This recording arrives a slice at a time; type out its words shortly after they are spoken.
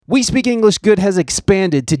We Speak English Good has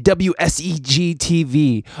expanded to WSEG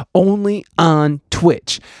TV, only on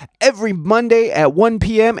Twitch. Every Monday at 1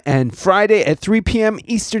 p.m. and Friday at 3 p.m.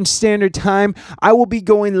 Eastern Standard Time, I will be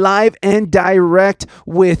going live and direct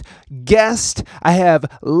with guests. I have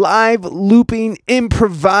live looping,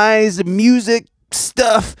 improvised music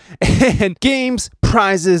stuff and games,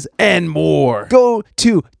 prizes, and more. Go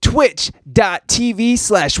to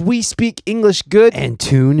twitch.tv/We Speak English Good and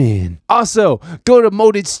tune in. Also, go to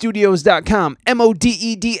modedstudios.com,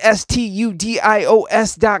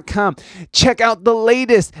 MODEDSTUDIOS.com. Check out the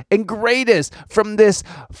latest and greatest from this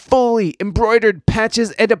fully embroidered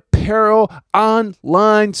patches and apparel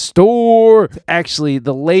online store. Actually,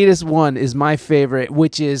 the latest one is my favorite,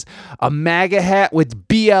 which is a MAGA hat with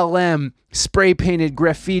BLM spray painted,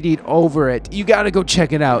 graffitied over it. You gotta go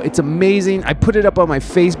check it out. It's amazing. I put it up on my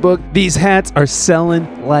Facebook. These hats are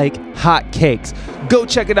selling like hotcakes. Go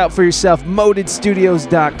check it out for yourself.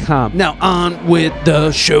 modedstudios.com. Now on with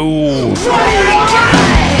the show.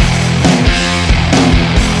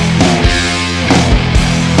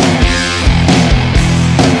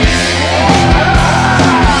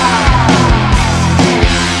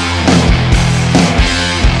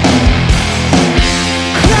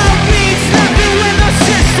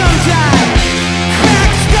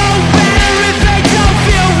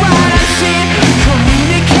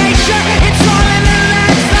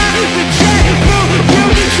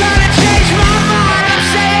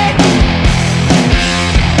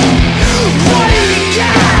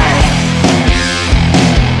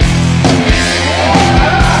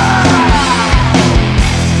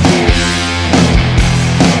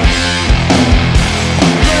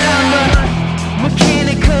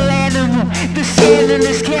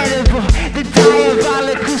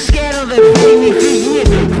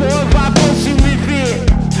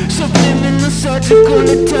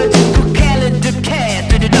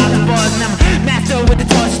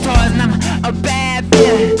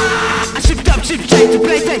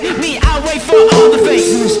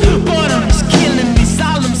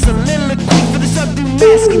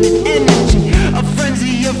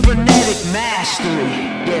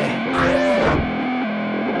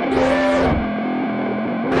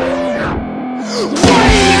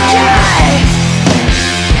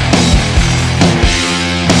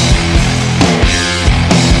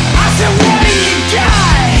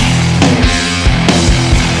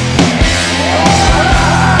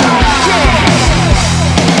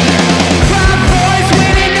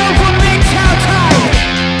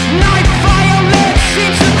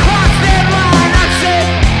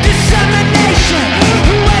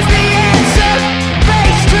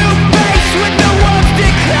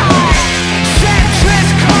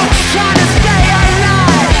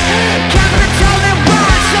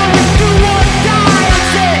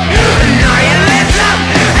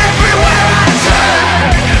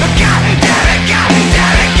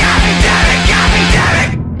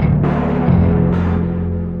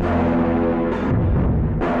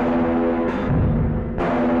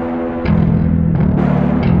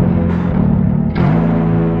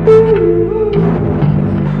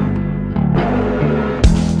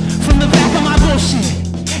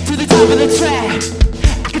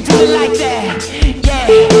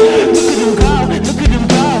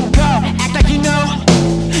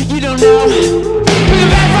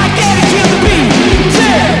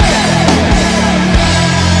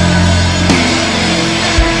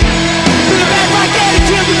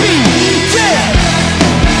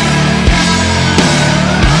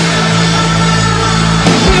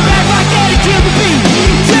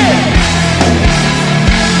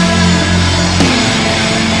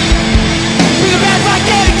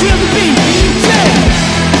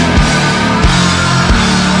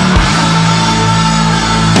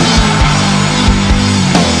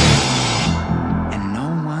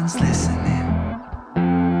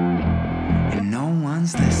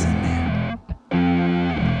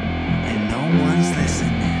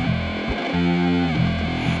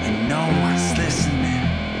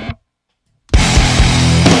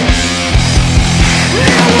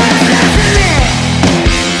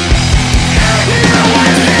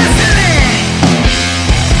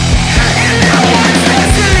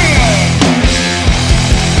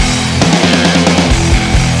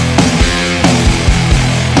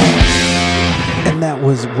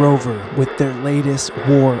 With their latest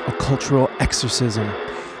War, a Cultural Exorcism.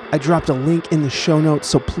 I dropped a link in the show notes,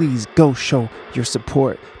 so please go show your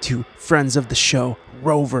support to friends of the show,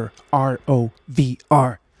 Rover,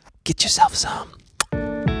 ROVR. Get yourself some.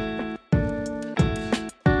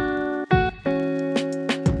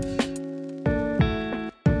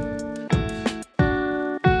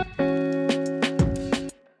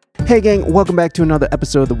 Hey gang, welcome back to another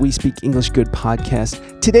episode of the We Speak English Good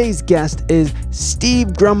podcast. Today's guest is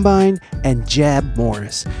Steve Grumbine and Jab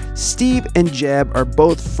Morris. Steve and Jab are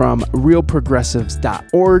both from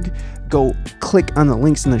realprogressives.org. Go click on the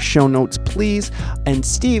links in the show notes, please. And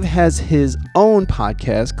Steve has his own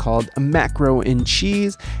podcast called Macro and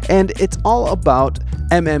Cheese, and it's all about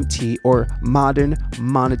MMT, or Modern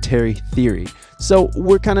Monetary Theory. So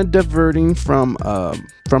we're kind of diverting from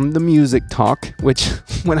the music talk, which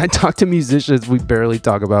when I talk to musicians, we barely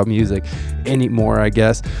talk about music anymore, I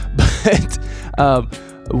guess. But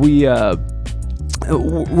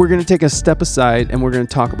we're going to take a step aside and we're going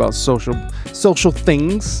to talk about social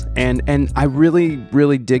things. And I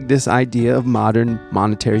really dig this idea of modern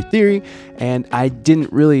monetary theory. And I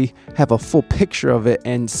didn't really have a full picture of it.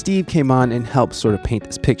 And Steve came on and helped sort of paint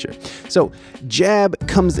this picture. So Jab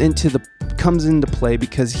comes into play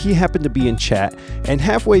because he happened to be in chat. And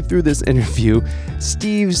halfway through this interview,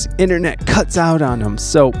 Steve's internet cuts out on him.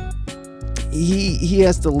 So he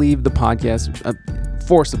has to leave the podcast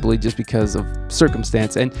forcibly just because of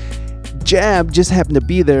circumstance, and Jab just happened to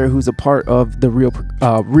be there, who's a part of the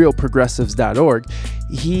realprogressives.org.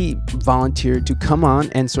 He volunteered to come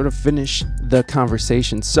on and sort of finish the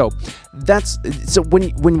conversation. So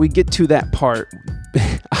when we get to that part,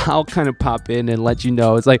 I'll kind of pop in and let you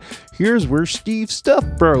know. It's like, here's where Steve's stuff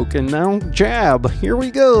broke, and now Jab, here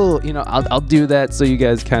we go. I'll do that so you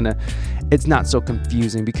guys kind of, it's not so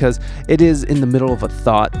confusing, because it is in the middle of a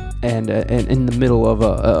thought and in the middle of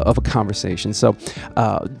a conversation. So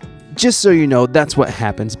just so you know, that's what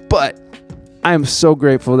happens. But I am so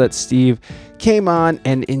grateful that Steve came on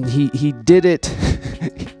and he did it.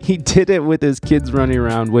 He did it with his kids running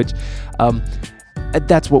around, which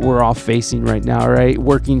that's what we're all facing right now, right?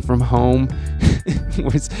 Working from home.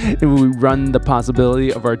 We run the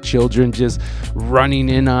possibility of our children just running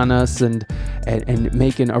in on us and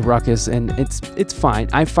making a ruckus, and it's fine.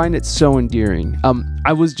 I find it so endearing.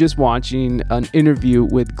 I was just watching an interview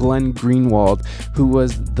with Glenn Greenwald, who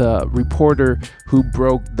was the reporter who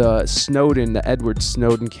broke the Edward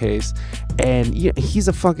Snowden case, and he's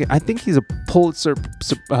I think he's a Pulitzer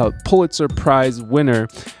Prize winner,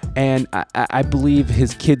 and I believe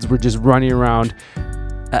his kids were just running around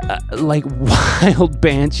like wild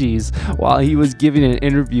banshees while he was giving an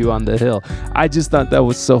interview on the Hill. I just thought that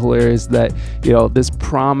was so hilarious that this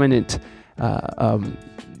prominent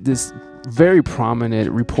this very prominent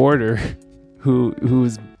reporter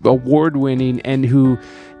who's award winning and who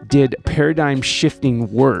did paradigm shifting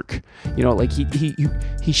work, like he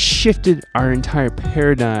shifted our entire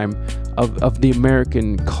paradigm of the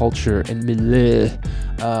American culture and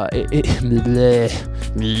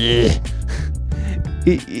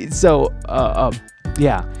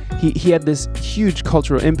he had this huge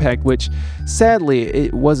cultural impact, which sadly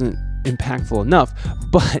it wasn't impactful enough.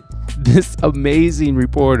 But this amazing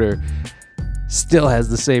reporter still has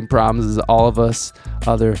the same problems as all of us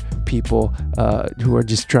other people who are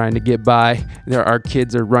just trying to get by. Our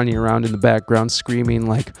kids are running around in the background screaming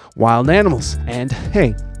like wild animals, and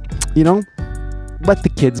hey, let the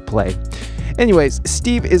kids play. Anyways,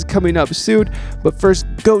 Steve is coming up soon, but first,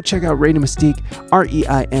 go check out Reina Mystique,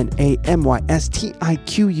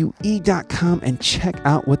 ReinaMystique.com, and check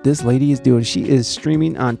out what this lady is doing. She is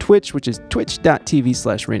streaming on Twitch, which is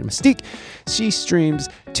twitch.tv/Reina Mystique. She streams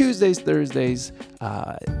Tuesdays, Thursdays,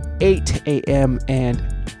 8 a.m., and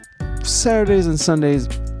Saturdays and Sundays,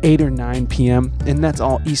 8 or 9 p.m., and that's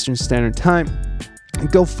all Eastern Standard Time.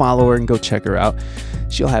 And go follow her and go check her out.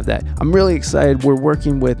 She'll have that. I'm really excited. We're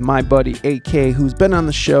working with my buddy AK, who's been on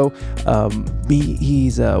the show.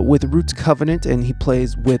 He's with Roots Covenant, and he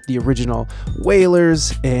plays with the original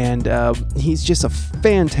Wailers, and he's just a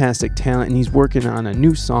fantastic talent, and he's working on a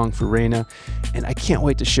new song for Reina, and I can't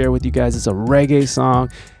wait to share with you guys. It's a reggae song.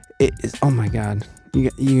 It is, oh my God.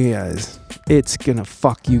 You guys, it's gonna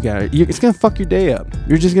fuck you guys. It's gonna fuck your day up.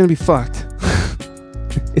 You're just gonna be fucked.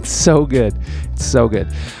 It's so good. It's so good.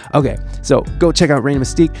 Okay, so go check out Reina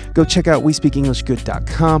Mystique. Go check out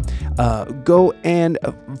WeSpeakEnglishGood.com. Go and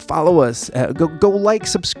follow us. Go like,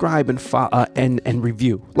 subscribe, and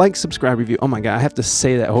review. Like, subscribe, review. Oh my God, I have to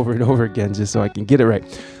say that over and over again just so I can get it right.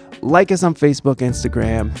 Like us on Facebook,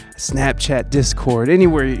 Instagram, Snapchat, Discord,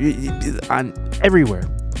 anywhere, everywhere.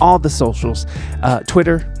 All the socials.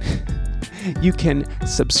 Twitter. You can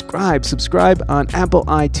subscribe on Apple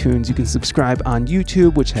iTunes. You can subscribe on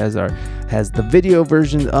YouTube, which has the video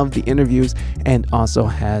version of the interviews and also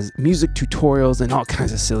has music tutorials and all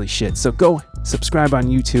kinds of silly shit. So go subscribe on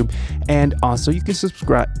YouTube, and also you can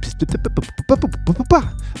subscribe.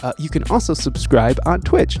 You can also subscribe on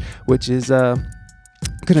Twitch, which is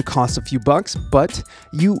Gonna cost a few bucks, but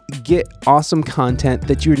you get awesome content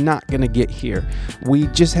that you're not gonna get here. We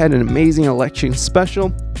just had an amazing election special,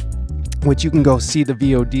 which you can go see the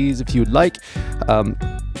VODs if you'd like.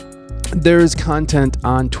 There's content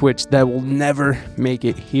on Twitch that will never make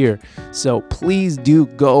it here. So please do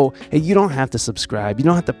go. And you don't have to subscribe. You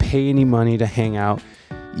don't have to pay any money to hang out.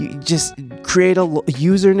 You just create a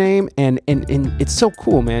username and it's so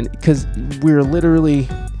cool, man, because we're literally,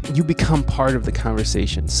 you become part of the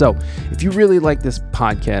conversation. So if you really like this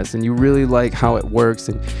podcast and you really like how it works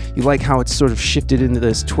and you like how it's sort of shifted into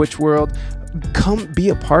this Twitch world, come be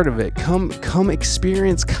a part of it. Come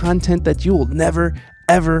experience content that you will never,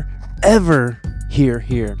 ever hear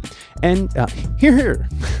here. And here.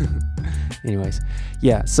 Anyways,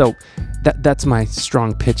 yeah, so that's my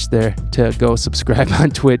strong pitch there, to go subscribe on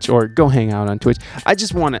Twitch or go hang out on Twitch. I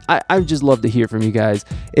just love to hear from you guys.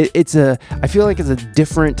 I feel like it's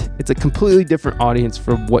a completely different audience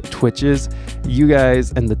from what Twitch is, you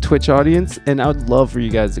guys and the Twitch audience, and I would love for you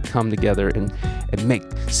guys to come together and make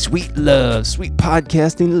sweet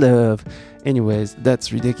podcasting love. Anyways,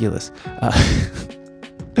 that's ridiculous.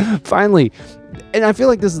 Finally, and I feel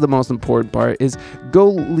like this is the most important part, is go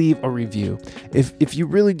leave a review. If you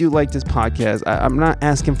really do like this podcast, I'm not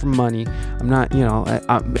asking for money. I'm not,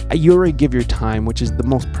 you already give your time, which is the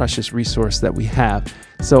most precious resource that we have.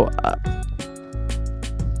 So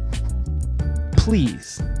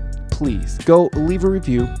please go leave a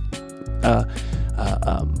review.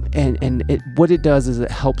 What it does is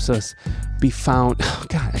it helps us be found. Oh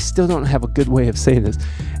God, I still don't have a good way of saying this.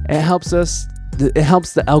 It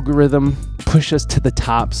helps the algorithm push us to the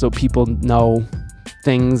top so people know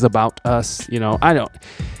things about us.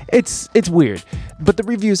 It's weird, but the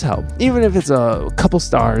reviews help. Even if it's a couple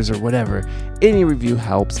stars or whatever, any review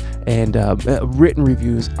helps, and written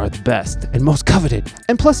reviews are the best and most coveted.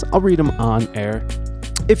 And plus, I'll read them on air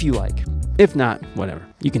if you like. If not, whatever.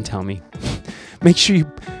 You can tell me. Make sure you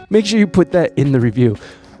put that in the review.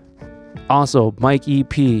 Also, Mike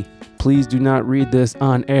EP, please do not read this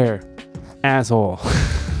on air. Asshole.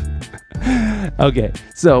 Okay,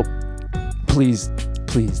 so please,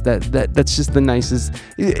 that's just the nicest.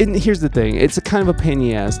 And here's the thing, it's a kind of a pain in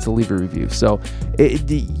the ass to leave a review. So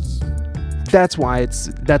that's why it's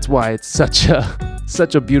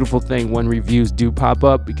such a beautiful thing when reviews do pop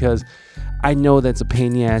up, because I know that's a pain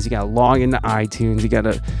in the ass. You gotta log into iTunes. You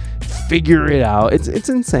gotta figure it out. It's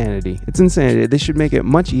insanity. They should make it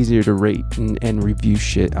much easier to rate and review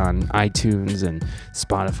shit on iTunes and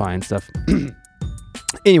Spotify and stuff.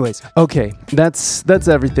 Anyways, okay, that's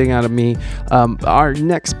everything out of me. Our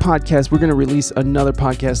next podcast, we're going to release another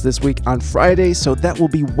podcast this week on Friday, so that will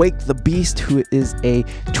be Wake the Beast, who is a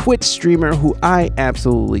Twitch streamer who I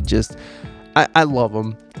absolutely I love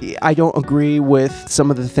him. I don't agree with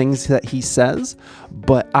some of the things that he says,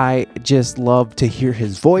 but I just love to hear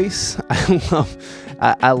his voice.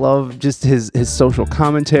 I love just his social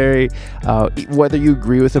commentary. Whether you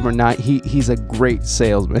agree with him or not, he's a great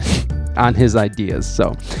salesman on his ideas.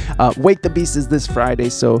 So Wake the Beast is this Friday,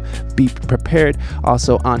 so be prepared.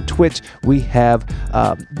 Also on Twitch, we have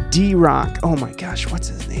D-Rock. Oh my gosh, what's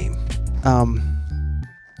his name?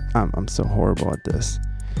 I'm so horrible at this.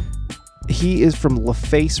 He is from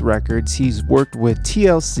LaFace Records. He's worked with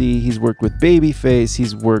TLC. He's worked with Babyface.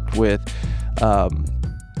 He's worked with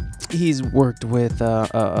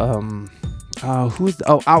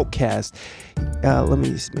Outkast. Let me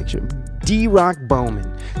just make sure. D-Rock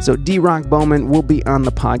Bowman. So D-Rock Bowman will be on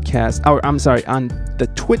the podcast, on the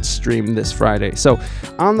Twitch stream this Friday. So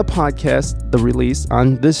on the podcast, the release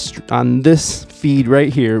on this feed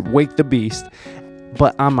right here, Wake the Beast.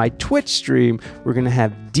 But on my Twitch stream, we're going to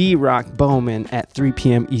have D-Rock Bowman at 3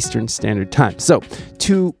 p.m. Eastern Standard Time. So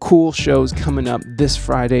 2 cool shows coming up this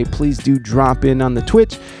Friday. Please do drop in on the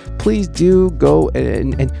Twitch. Please do go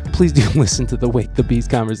and please do listen to the Wake the Beast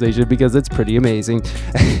conversation, because it's pretty amazing.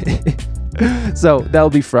 So that'll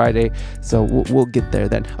be Friday. So we'll get there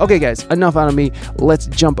then. Okay, guys, enough out of me. Let's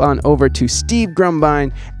jump on over to Steve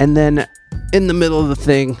Grumbine, and then in the middle of the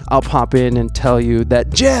thing, I'll pop in and tell you that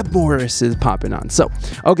Jeb Morris is popping on. So,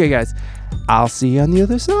 okay, guys, I'll see you on the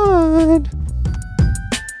other side.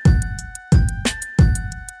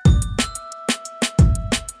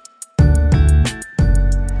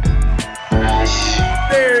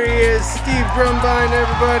 There he is, Steve Grumbine,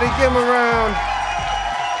 everybody. Give him a round.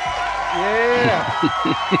 Yeah.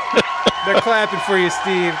 They're clapping for you,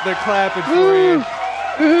 Steve. They're clapping for you.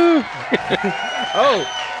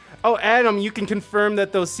 Oh, Adam, you can confirm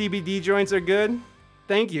that those CBD joints are good?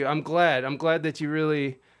 Thank you. I'm glad that you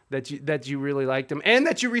really that you really liked them and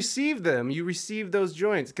that you received them. You received those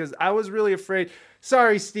joints because I was really afraid.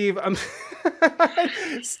 Sorry, Steve. I'm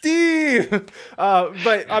Steve.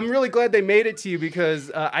 But I'm really glad they made it to you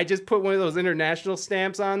because I just put one of those international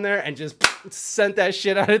stamps on there and just sent that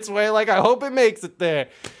shit on its way. Like, I hope it makes it there.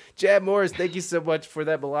 Jab Morris, thank you so much for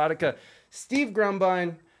that melodica. Steve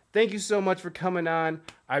Grumbine, thank you so much for coming on.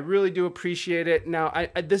 I really do appreciate it. Now,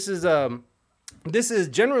 this is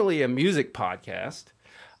generally a music podcast.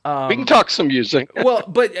 We can talk some music. Well,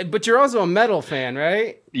 but you're also a metal fan,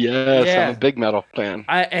 right? Yes, yeah. I'm a big metal fan.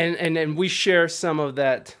 And we share some of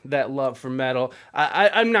that love for metal.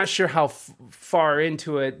 I'm not sure how far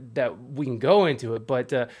into it that we can go into it,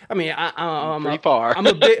 but I mean, I'm pretty far. I'm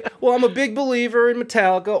a big believer in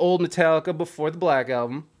Metallica, old Metallica before the Black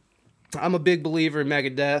Album. I'm a big believer in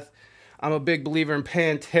Megadeth. I'm a big believer in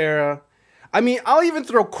Pantera. I mean, I'll even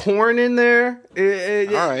throw Korn in there.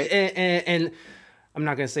 All right. And I'm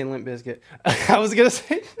not gonna say Limp Bizkit. I was gonna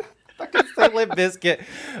say Limp Bizkit,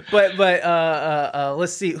 but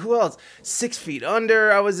let's see who else. 6 Feet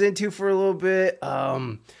Under, I was into for a little bit.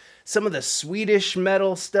 Some of the Swedish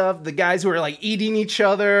metal stuff, the guys who were like eating each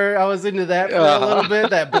other, I was into that for a little bit.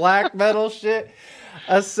 That black metal shit.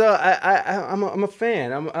 So I'm a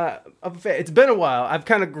fan. I'm a fan. It's been a while. I've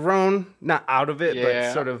kind of grown, not out of it,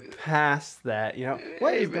 but sort of past that. You know,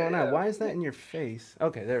 what is going on? Why is that in your face?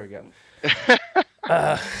 Okay, there we go.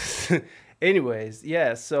 Anyways,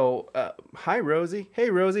 yeah, so hi Rosie. Hey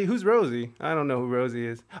Rosie, who's Rosie? I don't know who Rosie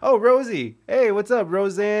is. Oh, Rosie. Hey, what's up,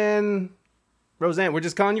 Roseanne? We're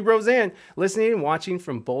just calling you Roseanne. Listening and watching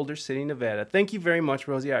from Boulder City, Nevada. Thank you very much,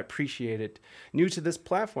 Rosie. I appreciate it. New to this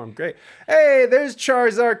platform. Great. Hey, there's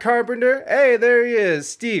Charizard Carpenter. Hey, there he is,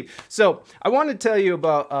 Steve. So I wanted to tell you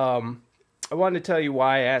about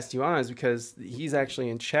why I asked you on is because he's actually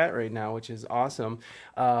in chat right now, which is awesome.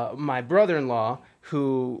 My brother-in-law,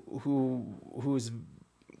 who's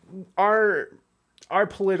our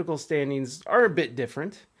political standings are a bit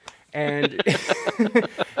different, and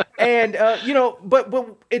and you know, but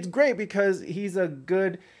it's great because he's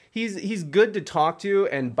good to talk to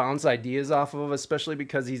and bounce ideas off of, especially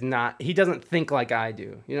because he doesn't think like I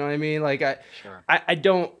do. You know what I mean? Like I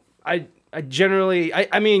generally,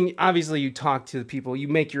 I mean, obviously you talk to the people, you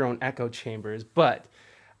make your own echo chambers, but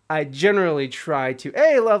I generally try to,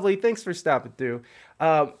 hey, lovely, thanks for stopping through.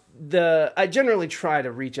 I generally try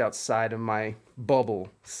to reach outside of my bubble.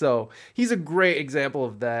 So he's a great example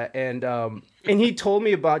of that. And he told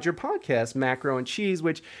me about your podcast, Macro and Cheese,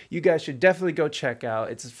 which you guys should definitely go check out.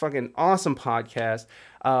 It's a fucking awesome podcast.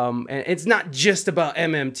 And it's not just about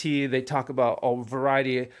MMT. They talk about a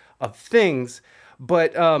variety of things,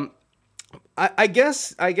 but, I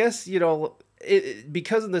guess, you know,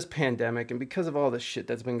 because of this pandemic and because of all the shit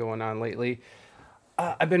that's been going on lately,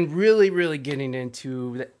 I've been really, really getting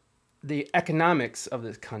into the economics of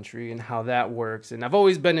this country and how that works. And I've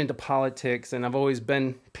always been into politics and I've always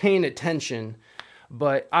been paying attention.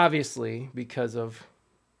 But obviously, because of,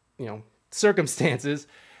 you know, circumstances,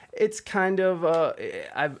 it's kind of,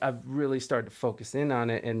 I've really started to focus in on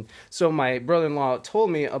it. And so my brother-in-law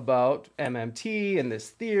told me about MMT and this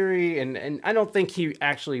theory, and I don't think he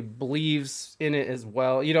actually believes in it as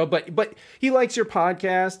well, you know, but he likes your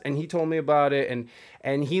podcast and he told me about it,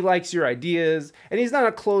 and he likes your ideas, and he's not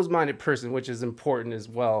a closed-minded person, which is important as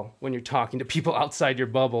well when you're talking to people outside your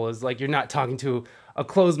bubble, is like you're not talking to a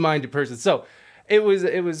closed-minded person. So it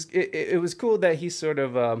was cool that he sort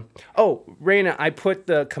of Raina, I put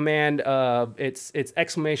the command it's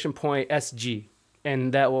 !SG,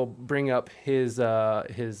 and that will bring up his what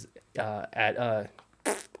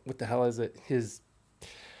the hell is it, his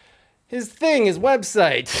thing, his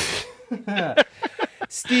website.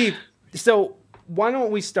 Steve, so why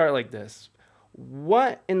don't we start like this?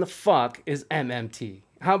 What in the fuck is MMT?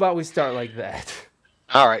 How about we start like that?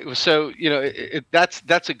 All right. So, you know,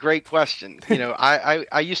 that's a great question. You know,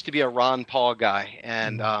 I used to be a Ron Paul guy,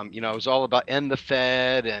 and, you know, I was all about end the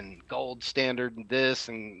Fed and gold standard this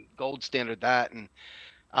and gold standard that. And,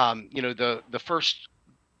 you know, the first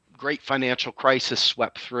great financial crisis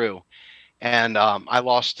swept through, and I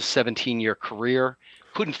lost a 17-year career.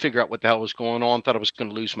 Couldn't figure out what the hell was going on. Thought I was going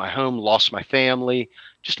to lose my home, lost my family,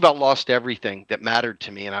 just about lost everything that mattered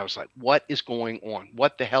to me. And I was like, what is going on?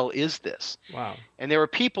 What the hell is this? Wow. And there were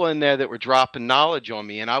people in there that were dropping knowledge on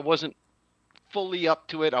me, and I wasn't fully up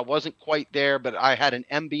to it. I wasn't quite there, but I had an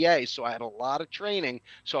MBA, so I had a lot of training.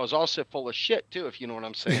 So I was also full of shit too, if you know what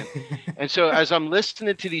I'm saying. And so as I'm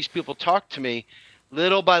listening to these people talk to me,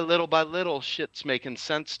 little by little, shit's making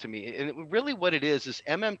sense to me. And really what it is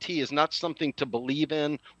MMT is not something to believe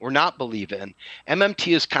in or not believe in.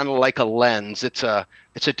 MMT is kind of like a lens. It's a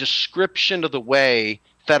description of the way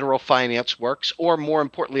federal finance works, or more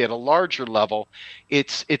importantly, at a larger level,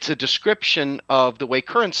 it's a description of the way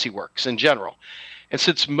currency works in general. And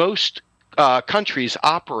since most countries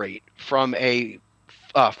operate from a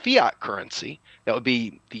fiat currency, that would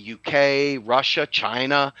be the UK, Russia,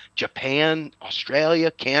 China, Japan, Australia,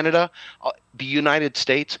 Canada, the United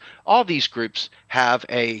States. All these groups have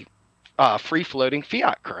a free-floating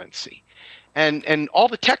fiat currency. And all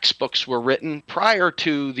the textbooks were written prior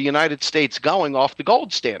to the United States going off the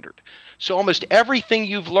gold standard. So almost everything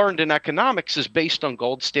you've learned in economics is based on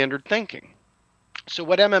gold standard thinking. So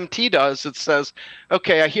what MMT does, it says,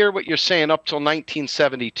 okay, I hear what you're saying up till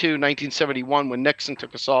 1972, 1971, when Nixon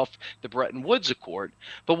took us off the Bretton Woods Accord.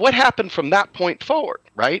 But what happened from that point forward,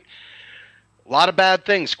 right? A lot of bad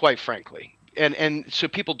things, quite frankly. And so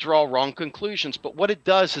people draw wrong conclusions. But what it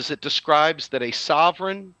does is it describes that a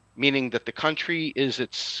sovereign, meaning that the country is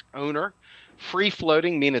its owner, free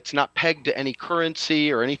floating, meaning it's not pegged to any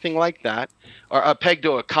currency or anything like that, or pegged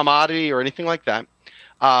to a commodity or anything like that.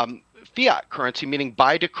 Fiat currency, meaning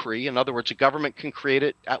by decree. In other words, a government can create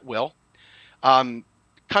it at will.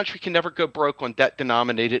 Country can never go broke on debt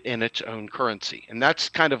denominated in its own currency. And that's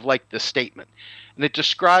kind of like the statement. And it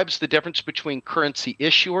describes the difference between currency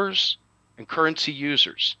issuers and currency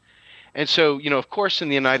users. And so, of course, in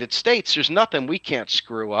the United States, there's nothing we can't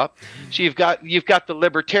screw up. So you've got the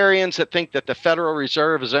libertarians that think that the Federal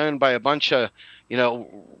Reserve is owned by a bunch of,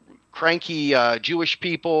 cranky Jewish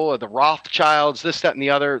people, or the Rothschilds, this, that, and the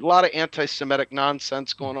other. A lot of anti-Semitic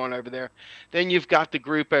nonsense going on over there. Then you've got the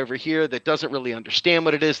group over here that doesn't really understand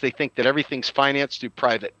what it is. They think that everything's financed through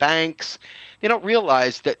private banks. They don't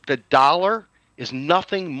realize that the dollar is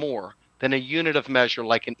nothing more than a unit of measure,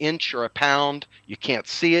 like an inch or a pound. You can't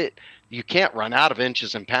see it. You can't run out of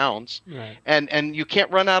inches and pounds. Right. And you can't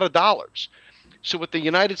run out of dollars. So what the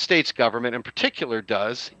United States government in particular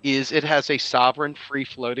does is it has a sovereign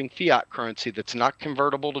free-floating fiat currency that's not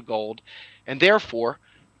convertible to gold, and therefore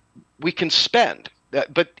we can spend.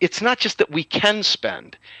 But it's not just that we can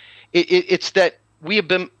spend. It's that we have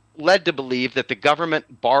been led to believe that the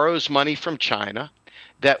government borrows money from China,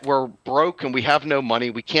 that we're broke and we have no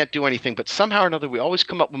money, we can't do anything, but somehow or another we always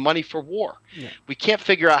come up with money for war. Yeah. We can't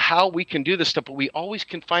figure out how we can do this stuff, but we always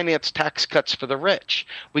can finance tax cuts for the rich.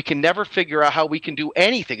 We can never figure out how we can do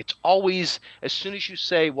anything. It's always, as soon as you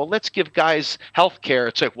say, well, let's give guys health care,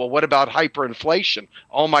 it's like, well, what about hyperinflation?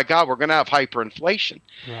 Oh my God, we're going to have hyperinflation.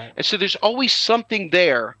 Right. And so there's always something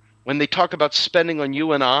there when they talk about spending on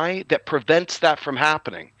you and I that prevents that from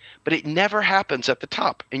happening. But it never happens at the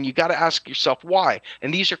top. And you got to ask yourself why.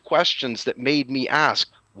 And these are questions that made me ask,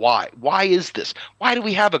 why? Why is this? Why do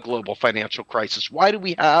we have a global financial crisis? Why do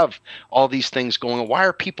we have all these things going on? Why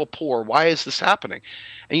are people poor? Why is this happening?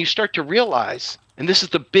 And you start to realize, and this is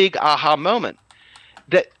the big aha moment,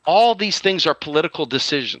 that all these things are political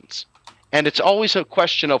decisions. And it's always a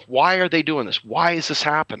question of why are they doing this? Why is this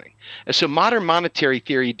happening? And so modern monetary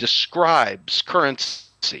theory describes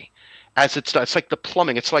currency as it's like the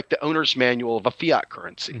plumbing. It's like the owner's manual of a fiat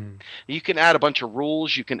currency. Mm. You can add a bunch of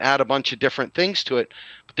rules. You can add a bunch of different things to it.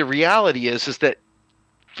 But the reality is that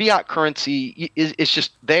fiat currency is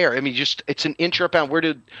just there. I mean, it's an inch or a pound. Where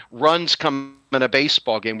do runs come in a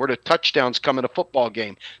baseball game? Where do touchdowns come in a football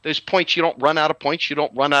game? Those points, you don't run out of points. You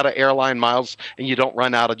don't run out of airline miles, and you don't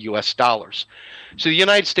run out of U.S. dollars. So the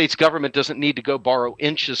United States government doesn't need to go borrow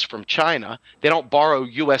inches from China. They don't borrow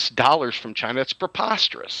U.S. dollars from China. It's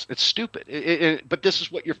preposterous. It's stupid. But this is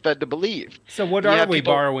what you're fed to believe. So what are we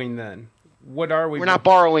borrowing then? What are we? We're not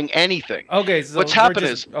borrowing anything. Okay. So what's happened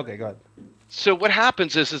is okay. Go ahead. So what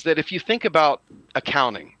happens is that if you think about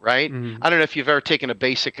accounting, right? Mm-hmm. I don't know if you've ever taken a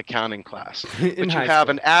basic accounting class, but you have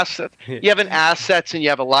an asset. You have an assets and you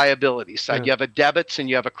have a liability side. Yeah. You have a debits and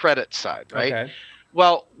you have a credit side, right? Okay.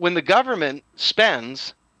 Well, when the government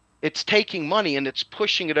spends, it's taking money and it's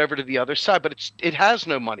pushing it over to the other side, but it has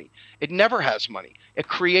no money. It never has money. It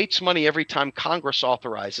creates money every time Congress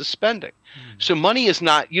authorizes spending. So money is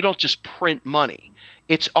not, you don't just print money.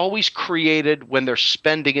 It's always created when they're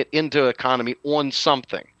spending it into the economy on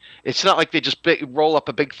something. It's not like they just roll up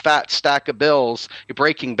a big fat stack of bills,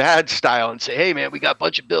 Breaking Bad style, and say, hey, man, we got a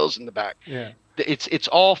bunch of bills in the back. Yeah. It's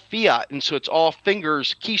all fiat, and so it's all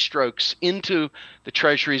keystrokes into the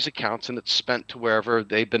Treasury's accounts, and it's spent to wherever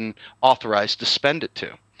they've been authorized to spend it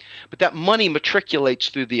to. But that money matriculates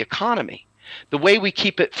through the economy. The way we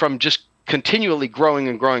keep it from just continually growing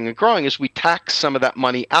and growing and growing is we tax some of that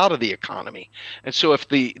money out of the economy. And so if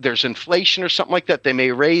there's inflation or something like that, they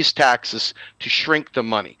may raise taxes to shrink the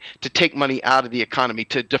money, to take money out of the economy,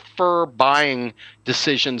 to defer buying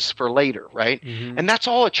decisions for later, right? Mm-hmm. And that's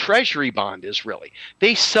all a treasury bond is really.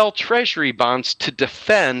 They sell treasury bonds to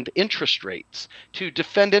defend interest rates,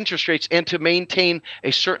 and to maintain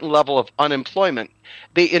a certain level of unemployment.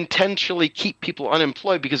 They intentionally keep people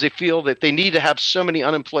unemployed because they feel that they need to have so many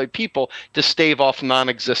unemployed people to stave off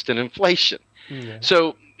non-existent inflation. Yeah.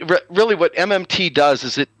 So really what MMT does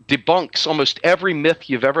is it debunks almost every myth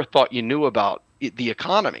you've ever thought you knew about the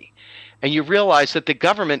economy. And you realize that the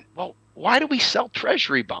government, well, why do we sell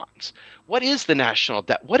treasury bonds? What is the national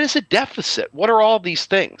debt? What is a deficit? What are all these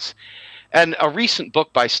things? And a recent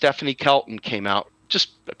book by Stephanie Kelton came out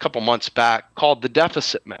just a couple months back called The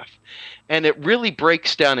Deficit Myth. And it really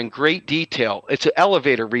breaks down in great detail. It's an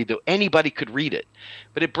elevator read, though anybody could read it.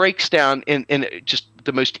 But it breaks down in just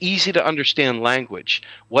the most easy to understand language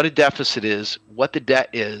what a deficit is, what the debt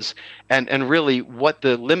is, and really what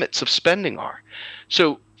the limits of spending are.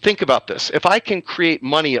 So think about this. If I can create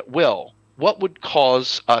money at will, what would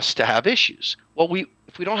cause us to have issues? Well,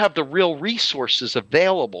 if we don't have the real resources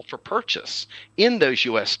available for purchase in those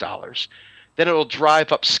US dollars, then it'll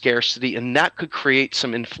drive up scarcity, and that could create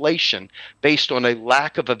some inflation based on a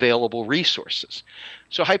lack of available resources.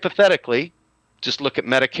 So hypothetically, just look at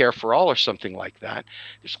Medicare for All or something like that.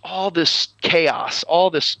 There's all this chaos, all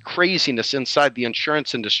this craziness inside the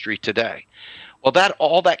insurance industry today. Well,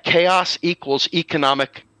 all that chaos equals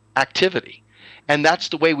economic activity. And that's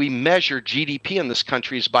the way we measure GDP in this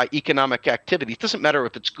country is by economic activity. It doesn't matter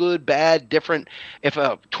if it's good, bad, different. If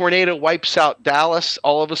a tornado wipes out Dallas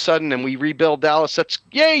all of a sudden and we rebuild Dallas, that's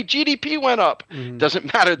yay, GDP went up. Mm-hmm.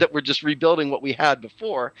 Doesn't matter that we're just rebuilding what we had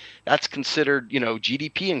before. That's considered,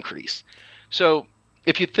 GDP increase. So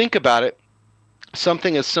if you think about it,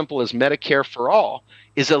 something as simple as Medicare for All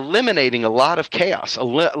is eliminating a lot of chaos,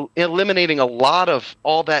 eliminating a lot of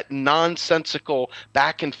all that nonsensical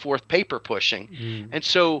back and forth paper pushing. Mm. And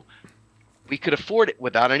so we could afford it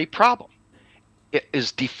without any problem. It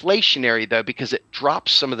is deflationary, though, because it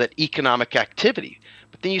drops some of that economic activity.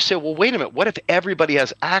 But then you say, well, wait a minute, what if everybody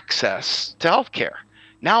has access to healthcare?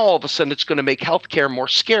 Now all of a sudden it's going to make healthcare more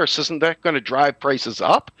scarce. Isn't that going to drive prices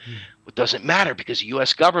up? Mm. It doesn't matter because the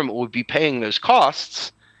U.S. government would be paying those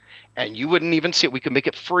costs. And you wouldn't even see it. We could make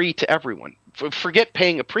it free to everyone. Forget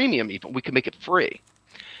paying a premium even. We could make it free.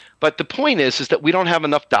 But the point is that we don't have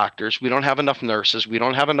enough doctors. We don't have enough nurses. We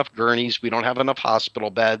don't have enough gurneys. We don't have enough hospital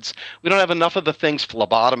beds. We don't have enough of the things,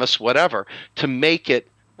 phlebotomists, whatever, to make it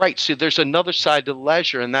right. So there's another side to the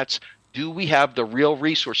ledger, and that's, do we have the real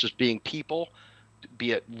resources, being people,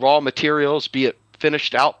 be it raw materials, be it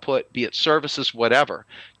finished output, be it services, whatever,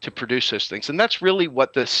 to produce those things. And that's really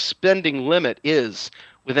what the spending limit is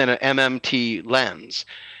within an MMT lens.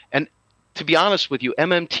 And to be honest with you,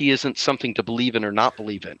 MMT isn't something to believe in or not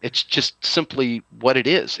believe in. It's just simply what it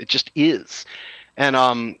is. It just is. And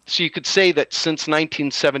so you could say that since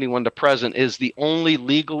 1971 to present is the only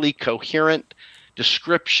legally coherent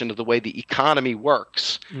description of the way the economy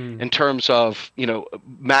works in terms of,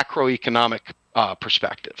 macroeconomic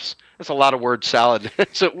perspectives. That's a lot of word salad.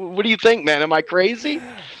 So what do you think, man? Am I crazy?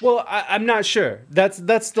 Well, I'm not sure. That's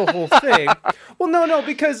the whole thing. Well, no,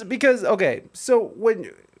 because okay. So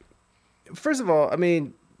first of all, I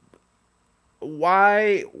mean,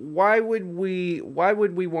 why would we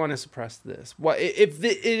want to suppress this? Why, if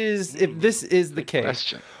this is the case?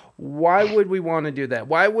 Question. Why would we want to do that?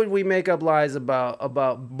 Why would we make up lies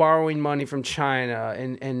about borrowing money from China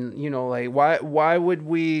and why would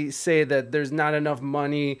we say that there's not enough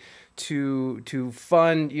money to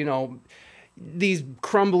fund these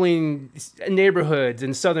crumbling neighborhoods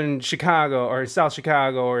in southern Chicago or South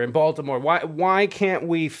Chicago or in Baltimore? Why can't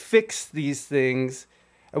we fix these things?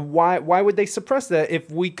 Why would they suppress that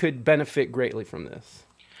if we could benefit greatly from this?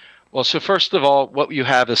 Well, so first of all, what you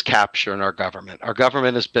have is capture in our government. Our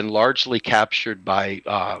government has been largely captured by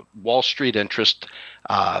Wall Street interest,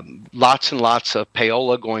 lots and lots of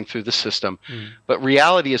payola going through the system. But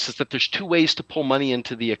reality is that there's two ways to pull money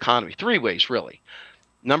into the economy, three ways really.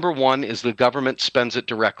 Number one is the government spends it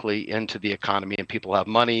directly into the economy and people have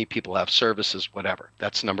money, people have services, whatever.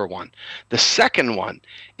 That's number one. The second one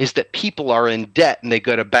is that people are in debt and they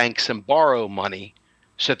go to banks and borrow money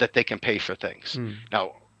so that they can pay for things.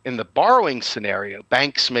 Now, in the borrowing scenario,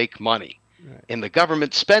 banks make money. Right. In the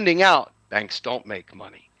government spending out, banks don't make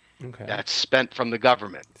money. Okay. That's spent from the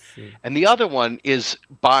government. And the other one is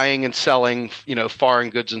buying and selling, foreign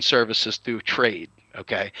goods and services through trade.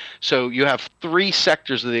 Okay. So you have three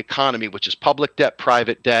sectors of the economy, which is public debt,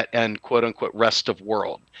 private debt, and quote unquote rest of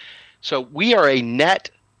world. So we are a net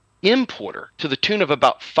importer to the tune of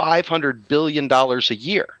about $500 billion a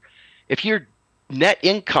year. If your net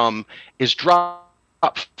income is dropped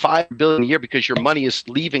 $5 billion a year because your money is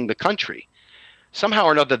leaving the country, somehow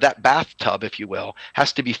or another, that bathtub, if you will,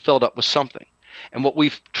 has to be filled up with something. And what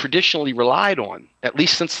we've traditionally relied on, at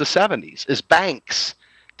least since the 70s, is banks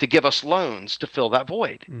to give us loans to fill that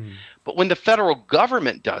void. But when the federal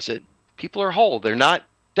government does it, people are whole. They're not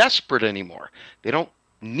desperate anymore. They don't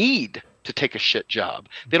need to take a shit job.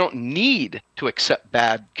 They don't need to accept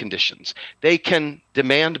bad conditions. They can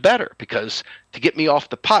demand better, because to get me off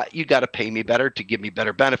the pot, you got to pay me better, to give me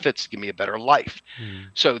better benefits, give me a better life.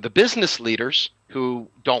 So the business leaders who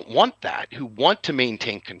don't want that, who want to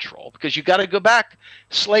maintain control, because you got to go back.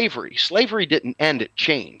 Slavery didn't end, it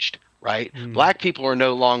changed, right? Black people are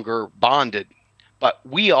no longer bonded, but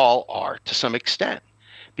we all are to some extent,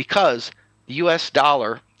 because the US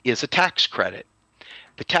dollar is a tax credit.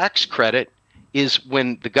 The tax credit is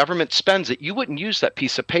when the government spends it. You wouldn't use that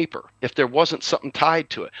piece of paper if there wasn't something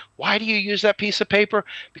tied to it. Why do you use that piece of paper?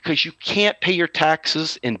 Because you can't pay your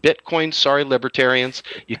taxes in Bitcoin. Sorry, libertarians.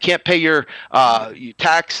 You can't pay your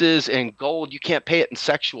taxes in gold. You can't pay it in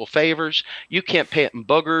sexual favors. You can't pay it in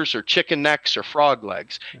boogers or chicken necks or frog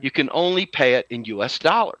legs. You can only pay it in US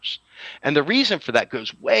dollars. And the reason for that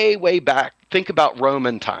goes way, way back. Think about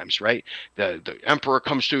Roman times, right? The emperor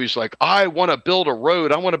comes through. He's like, I want to build a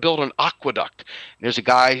road. I want to build an aqueduct. And there's a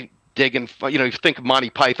guy digging, you think of Monty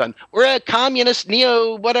Python. We're a communist,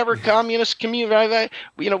 communist community.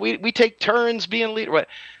 We take turns being leader. Right?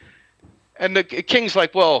 And the king's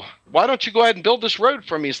like, well, why don't you go ahead and build this road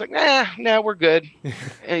for me? He's like, nah, we're good.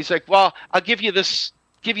 And he's like, well, I'll give you this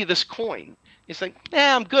coin. He's like,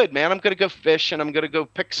 I'm good, man. I'm going to go fish, and I'm going to go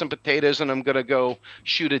pick some potatoes, and I'm going to go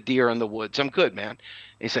shoot a deer in the woods. I'm good, man. And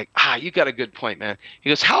he's like, you got a good point, man. He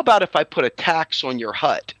goes, how about if I put a tax on your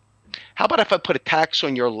hut? How about if I put a tax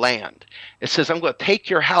on your land? It says, I'm going to take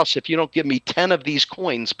your house if you don't give me 10 of these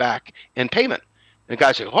coins back in payment. And the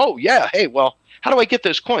guy's like, oh, yeah. Hey, well, how do I get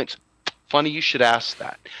those coins? Funny you should ask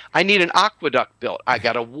that. I need an aqueduct built. I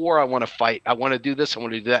got a war I want to fight. I want to do this. I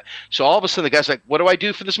want to do that. So all of a sudden the guy's like, what do I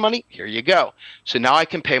do for this money? Here you go. So now I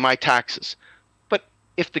can pay my taxes. But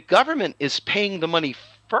if the government is paying the money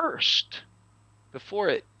first before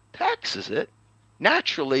it taxes it,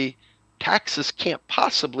 naturally taxes can't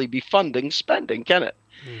possibly be funding spending, can it?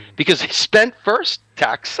 Because they spent first,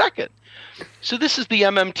 tax second. So this is the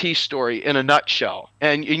MMT story in a nutshell.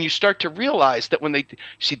 And you start to realize that when they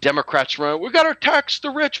see Democrats run, we got to tax the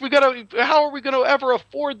rich. How are we going to ever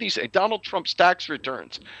afford these? Donald Trump's tax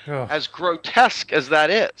returns, as grotesque as that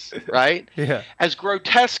is, right? Yeah. As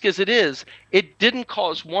grotesque as it is, it didn't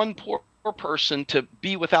cause one poor person to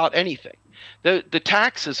be without anything. The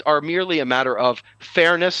taxes are merely a matter of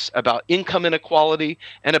fairness, about income inequality,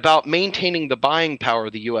 and about maintaining the buying power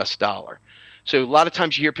of the U.S. dollar. So a lot of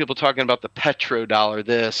times you hear people talking about the petrodollar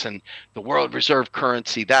this and the world reserve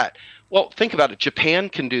currency that. Well, think about it. Japan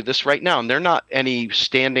can do this right now, and they're not any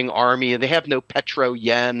standing army, and they have no petro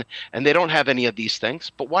yen, and they don't have any of these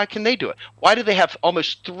things. But why can they do it? Why do they have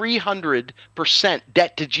almost 300%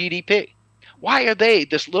 debt to GDP? Why are they,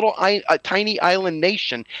 this little tiny island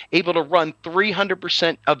nation, able to run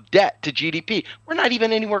 300% of debt to GDP? We're not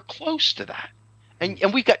even anywhere close to that.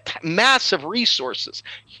 And we've got massive resources,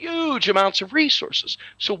 huge amounts of resources.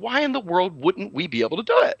 So why in the world wouldn't we be able to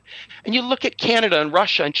do it? And you look at Canada and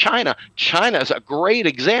Russia and China. China is a great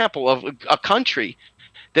example of a country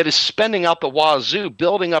that is spending out the wazoo,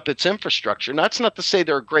 building up its infrastructure. And that's not to say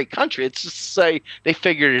they're a great country. It's just to say they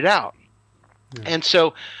figured it out. Yeah. And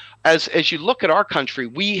so as you look at our country,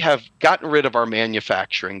 we have gotten rid of our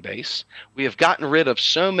manufacturing base. We have gotten rid of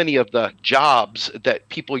so many of the jobs that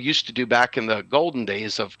people used to do back in the golden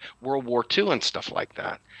days of World War II and stuff like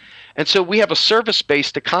that. And so we have a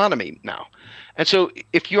service-based economy now. And so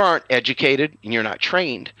if you aren't educated and you're not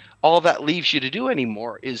trained, all that leaves you to do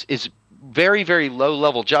anymore is very, very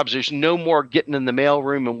low-level jobs. There's no more getting in the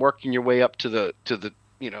mailroom and working your way up to the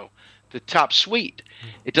top suite.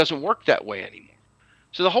 It doesn't work that way anymore.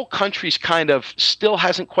 So the whole country's kind of still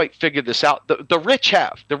hasn't quite figured this out. The rich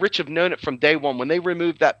have. The rich have known it from day one. When they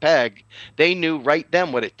removed that peg, they knew right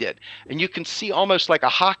then what it did. And you can see almost like a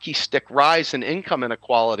hockey stick rise in income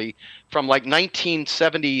inequality from like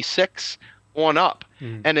 1976 on up.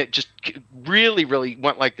 And it just really, really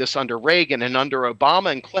went like this under Reagan, and under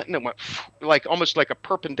Obama and Clinton, it went like almost like a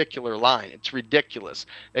perpendicular line. It's ridiculous.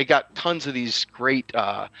 They got tons of these great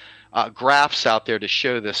graphs out there to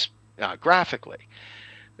show this graphically.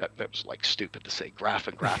 That was like stupid to say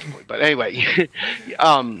graphically, but anyway.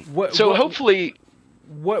 Hopefully,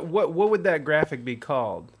 what would that graphic be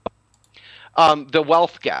called? The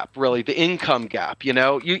wealth gap, really, the income gap.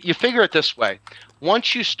 You figure it this way: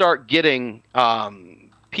 once you start getting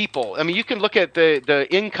people, I mean, you can look at the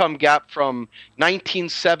income gap from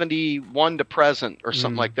 1971 to present, or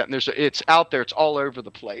something like that. And it's out there; it's all over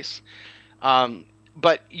the place.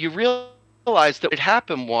 But you realize that what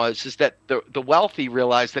happened is that the wealthy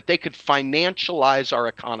realized that they could financialize our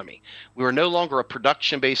economy. We were no longer a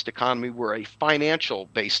production-based economy; we're a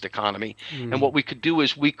financial-based economy. And what we could do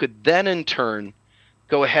is we could then, in turn,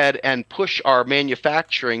 go ahead and push our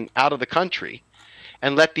manufacturing out of the country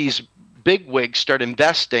and let these big wigs start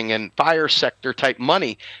investing in fire sector type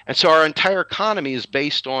money. And so our entire economy is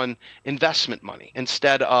based on investment money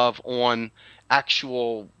instead of on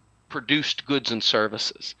actual produced goods and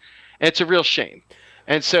services. And it's a real shame.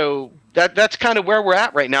 And so that's kind of where we're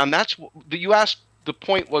at right now. And you asked, the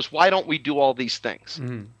point was, why don't we do all these things?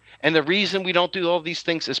 And the reason we don't do all these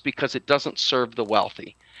things is because it doesn't serve the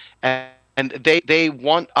wealthy. And they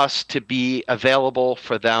want us to be available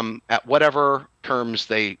for them at whatever terms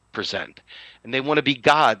they present. And they want to be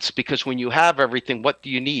gods, because when you have everything, what do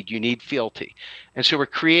you need? You need fealty. And so we're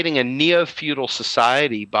creating a neo-feudal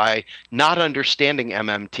society by not understanding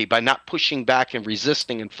MMT, by not pushing back and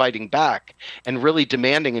resisting and fighting back, and really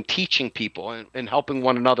demanding and teaching people and helping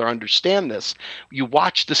one another understand this. You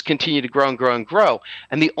watch this continue to grow and grow and grow.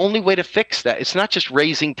 And the only way to fix that, it's not just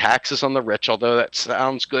raising taxes on the rich, although that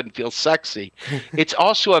sounds good and feels sexy. It's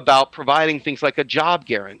also about providing things like a job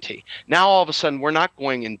guarantee. Now, all of a sudden, we're not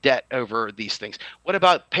going in debt over these things. What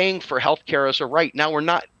about paying for health care as a right? Now we're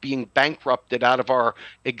not being bankrupted out of our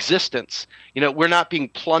existence. We're not being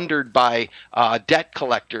plundered by debt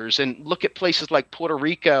collectors. And look at places like Puerto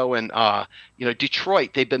Rico and Detroit.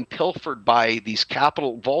 They've been pilfered by these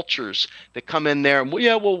capital vultures that come in there and,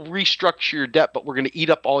 we'll restructure your debt, but we're going to eat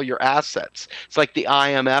up all your assets. It's like the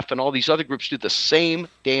IMF and all these other groups do the same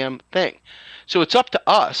damn thing. So it's up to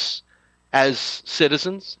us as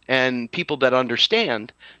citizens and people that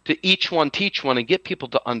understand to each one teach one and get people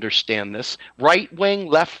to understand this. Right wing,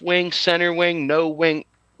 left wing, center wing, no wing,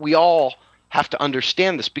 we all have to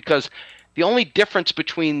understand this, because the only difference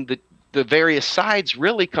between the various sides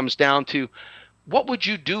really comes down to, what would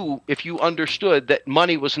you do if you understood that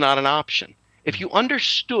money was not an option? If you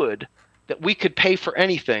understood that we could pay for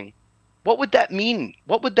anything, what would that mean?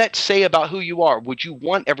 What would that say about who you are? Would you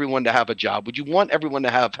want everyone to have a job? Would you want everyone to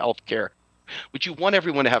have health care? Would you want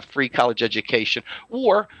everyone to have free college education?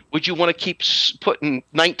 Or would you want to keep putting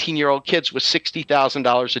 19-year-old kids with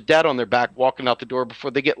 $60,000 of debt on their back walking out the door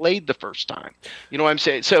before they get laid the first time? You know what I'm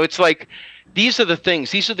saying? So it's like, these are the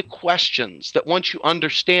things, these are the questions that once you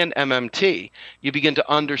understand MMT, you begin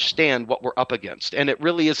to understand what we're up against. And it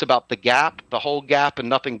really is about the gap, the whole gap, and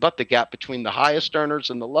nothing but the gap between the highest earners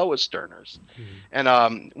and the lowest earners.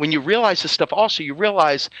 And when you realize this stuff, also, you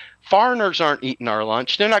realize foreigners aren't eating our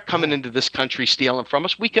lunch. They're not coming into this country stealing from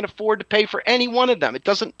us. We can afford to pay for any one of them. It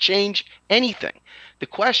doesn't change anything. The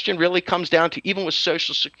question really comes down to, even with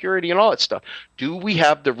Social Security and all that stuff, do we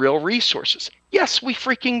have the real resources? Yes, we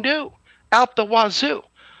freaking do. Out the wazoo.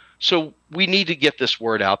 So we need to get this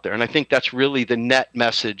word out there. And I think that's really the net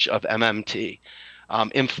message of MMT.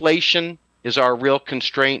 Inflation is our real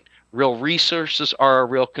constraint. Real resources are our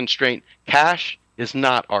real constraint. Cash is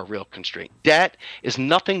not our real constraint. Debt is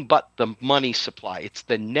nothing but the money supply. It's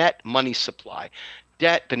the net money supply.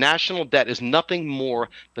 Debt, the national debt, is nothing more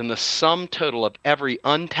than the sum total of every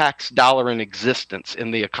untaxed dollar in existence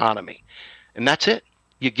in the economy. And that's it.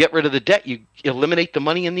 You get rid of the debt, you eliminate the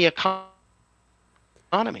money in the economy.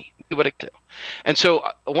 What it do. And so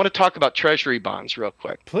I want to talk about treasury bonds real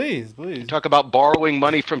quick. Please. Talk about borrowing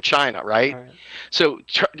money from China, right? All right. So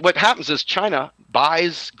what happens is China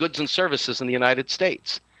buys goods and services in the United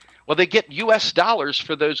States. Well, they get U.S. dollars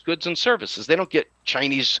for those goods and services. They don't get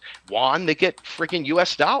Chinese yuan. They get freaking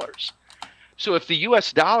U.S. dollars. So if the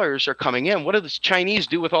U.S. dollars are coming in, what do the Chinese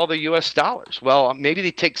do with all the U.S. dollars? Well, maybe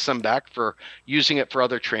they take some back for using it for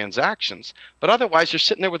other transactions. But otherwise, they're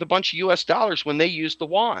sitting there with a bunch of U.S. dollars when they use the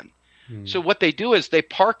yuan. So what they do is they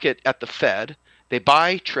park it at the Fed. They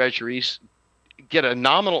buy treasuries, get a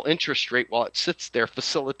nominal interest rate while it sits there,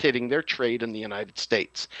 facilitating their trade in the United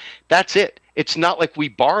States. That's it. It's not like we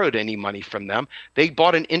borrowed any money from them. They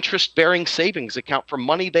bought an interest-bearing savings account for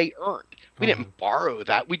money they earned. We didn't borrow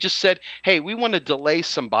that. We just said, hey, we want to delay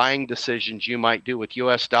some buying decisions you might do with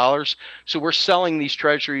U.S. dollars. So we're selling these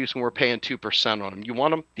treasuries and we're paying 2% on them. You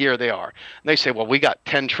want them? Here they are. And they say, well, we got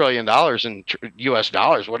 $10 trillion in U.S.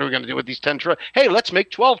 dollars. What are we going to do with these 10 trillion? Hey, let's make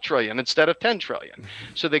 12 trillion instead of 10 trillion.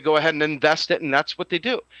 So they go ahead and invest it, and that's what they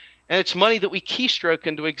do. And it's money that we keystroke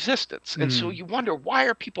into existence. And so you wonder, why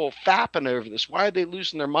are people fapping over this? Why are they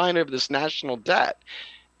losing their mind over this national debt?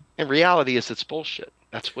 And reality is it's bullshit.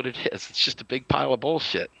 That's what it is. It's just a big pile of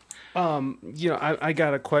bullshit. I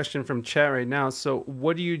got a question from chat right now. So,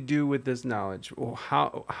 what do you do with this knowledge? Well,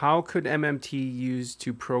 how could MMT use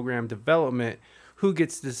to program development? Who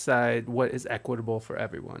gets to decide what is equitable for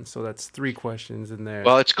everyone? So that's three questions in there.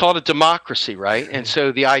 Well, it's called a democracy, right? And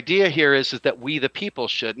so the idea here is that we, the people,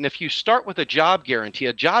 should. And if you start with a job guarantee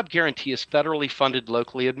is federally funded,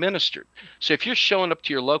 locally administered. So if you're showing up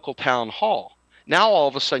to your local town hall, now all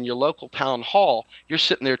of a sudden your local town hall, you're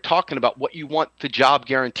sitting there talking about what you want the job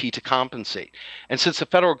guarantee to compensate. And since the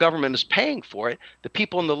federal government is paying for it, the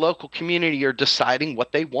people in the local community are deciding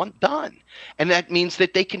what they want done. And that means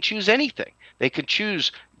that they can choose anything. They can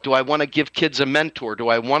choose, do I want to give kids a mentor? Do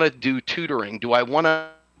I want to do tutoring? Do I want to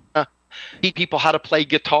teach people how to play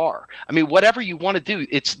guitar? I mean, whatever you want to do,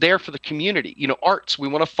 it's there for the community. Arts, we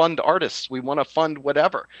want to fund artists. We want to fund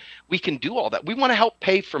whatever. We can do all that. We want to help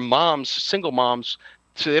pay for moms, single moms,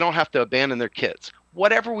 so they don't have to abandon their kids.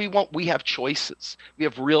 Whatever we want, we have choices. We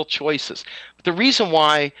have real choices. But the reason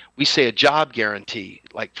why we say a job guarantee,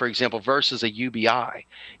 like, for example, versus a UBI,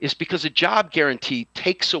 is because a job guarantee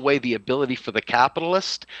takes away the ability for the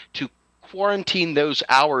capitalist to quarantine those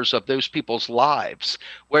hours of those people's lives.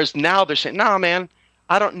 Whereas now they're saying, no, man,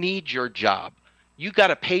 I don't need your job. You got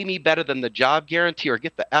to pay me better than the job guarantee or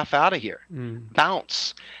get the F out of here.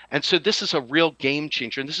 Bounce. And so this is a real game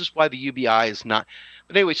changer. And this is why the UBI is not.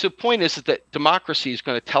 But anyway, so the point is that democracy is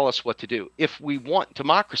going to tell us what to do. If we want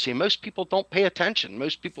democracy, most people don't pay attention.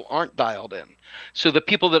 Most people aren't dialed in. So the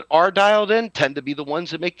people that are dialed in tend to be the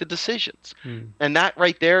ones that make the decisions. And that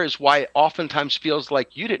right there is why it oftentimes feels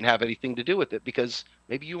like you didn't have anything to do with it, because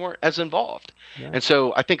maybe you weren't as involved. Yeah. And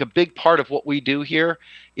so I think a big part of what we do here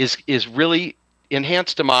is really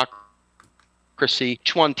enhance democracy,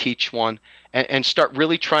 teach one, and start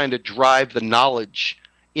really trying to drive the knowledge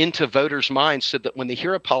into voters' minds so that when they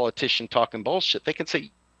hear a politician talking bullshit, they can say,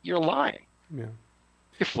 you're lying. Yeah.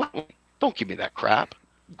 You're flat. Don't give me that crap.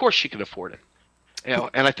 Of course you can afford it.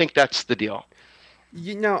 And I think that's the deal.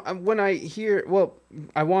 When I hear,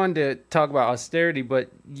 I wanted to talk about austerity, but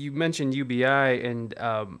you mentioned UBI, and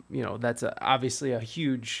that's obviously a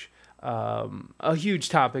huge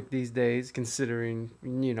topic these days, considering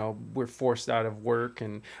we're forced out of work,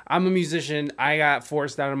 and I'm a musician. I got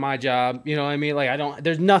forced out of my job. You know what I mean? Like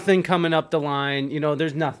there's nothing coming up the line.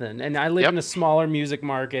 There's nothing, and I live in a smaller music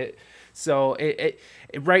market. So it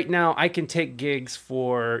right now I can take gigs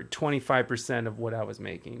for 25% of what I was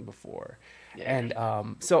making before. Yeah. And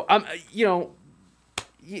so I'm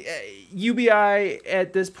UBI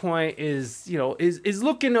at this point is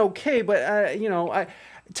looking okay, but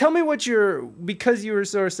tell me because you were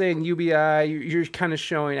sort of saying UBI, you're kind of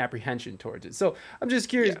showing apprehension towards it. So I'm just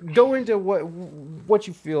curious, go into what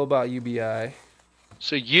you feel about UBI.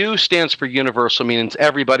 So U stands for universal, means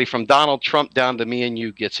everybody from Donald Trump down to me and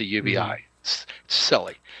you gets a UBI. Mm-hmm. It's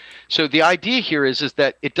silly. So the idea here is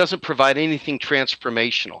that it doesn't provide anything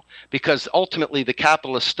transformational, because ultimately the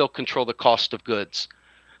capitalists still control the cost of goods.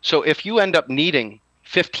 So if you end up needing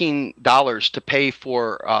 $15 to pay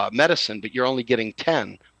for medicine, but you're only getting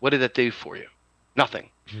 10, what did that do for you? Nothing.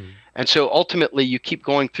 Mm-hmm. And so ultimately you keep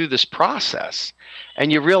going through this process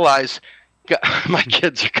and you realize, my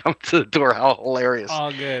kids are coming to the door. How hilarious.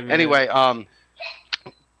 All good, man. Anyway,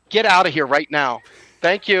 get out of here right now.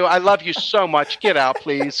 Thank you. I love you so much. Get out,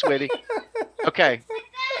 please, sweetie. Okay.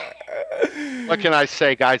 What can I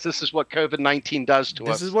say, guys? This is what COVID-19 does to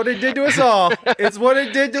us. This is what it did to us all. It's what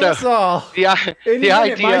it did to us all. The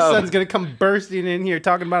idea my son's going to come bursting in here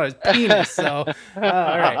talking about his penis. So, all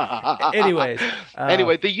right.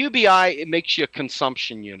 Anyway, the UBI, it makes you a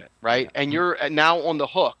consumption unit, right? And you're now on the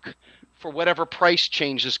hook for whatever price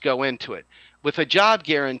changes go into it. With a job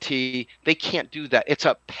guarantee, they can't do that. It's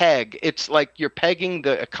a peg. It's like you're pegging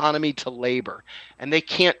the economy to labor, and they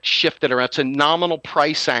can't shift it around. It's a nominal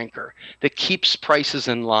price anchor that keeps prices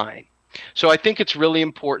in line. So I think it's really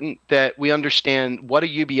important that we understand what a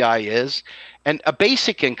UBI is. And a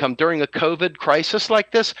basic income during a COVID crisis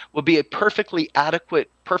like this will be a perfectly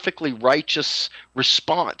adequate, perfectly righteous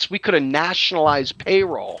response. We could have nationalized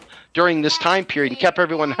payroll during this time period and kept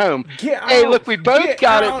everyone home. Hey, look, we both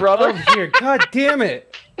got it, brother. Over here. God damn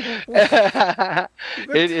it.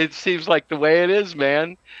 It seems like the way it is,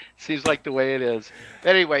 man. Seems like the way it is.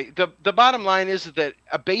 Anyway, the bottom line is that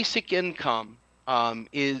a basic income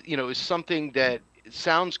is something that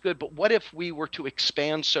sounds good, but what if we were to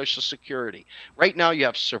expand Social Security? Right now you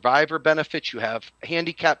have survivor benefits, you have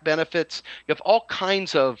handicap benefits, you have all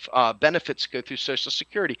kinds of benefits go through Social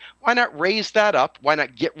Security. Why not raise that up? Why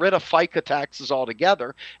not get rid of FICA taxes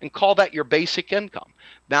altogether and call that your basic income?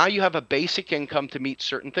 Now you have a basic income to meet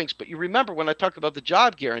certain things. But you remember when I talked about the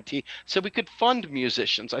job guarantee, I said we could fund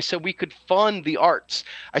musicians. I said we could fund the arts.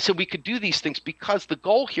 I said we could do these things because the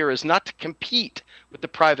goal here is not to compete with the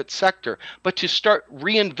private sector, but to start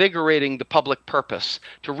reinvigorating the public purpose,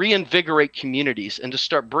 to reinvigorate communities, and to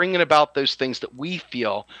start bringing about those things that we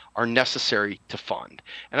feel are necessary to fund.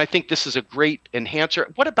 And I think this is a great enhancer.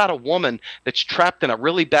 What about a woman that's trapped in a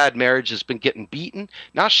really bad marriage, has been getting beaten?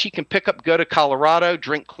 Now she can pick up, go to Colorado,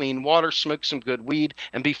 drink clean water, smoke some good weed,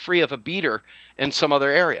 and be free of a beater in some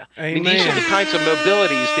other area. Amen. I mean, these are the kinds of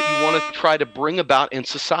mobilities that you want to try to bring about in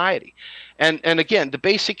society. And again, the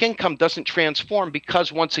basic income doesn't transform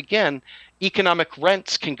because, once again, economic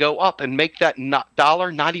rents can go up and make that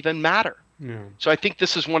dollar not even matter. Yeah. So I think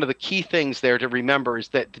this is one of the key things there to remember, is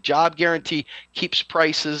that the job guarantee keeps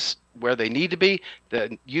prices where they need to be.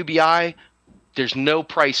 The UBI, there's no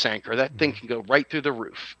price anchor. That thing can go right through the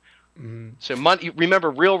roof. So money, remember,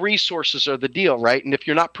 real resources are the deal, right? And if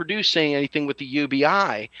you're not producing anything with the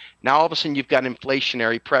UBI, now all of a sudden you've got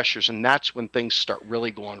inflationary pressures, and that's when things start really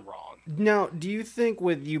going wrong. Now, do you think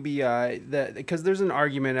with UBI that, because there's an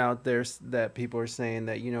argument out there that people are saying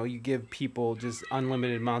that, you know, you give people just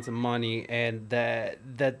unlimited amounts of money and that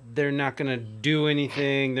they're not going to do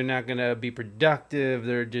anything, they're not going to be productive,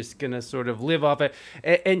 they're just going to sort of live off it.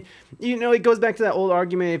 And you know, it goes back to that old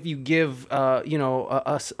argument, if you give, you know,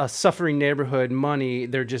 a suffering neighborhood money,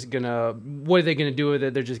 they're just going to, what are they going to do with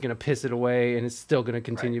it? They're just going to piss it away, and it's still going to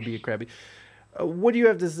continue to be a crappy. What do you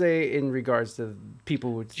have to say in regards to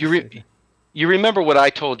people who you remember what I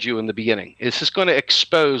told you in the beginning? Is this going to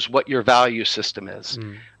expose what your value system is?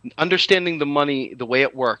 Understanding the money, the way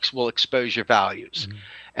it works, will expose your values.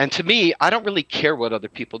 And to me, I don't really care what other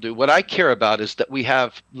people do. What I care about is that we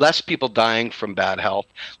have less people dying from bad health,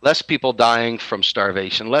 less people dying from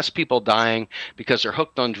starvation, less people dying because they're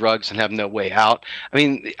hooked on drugs and have no way out. I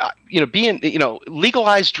mean,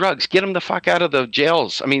 legalize drugs, get them the fuck out of the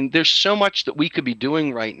jails. I mean, there's so much that we could be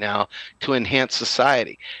doing right now to enhance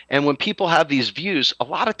society. And when people have these views, a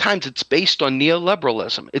lot of times it's based on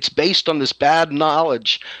neoliberalism. It's based on this bad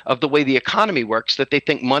knowledge of the way the economy works, that they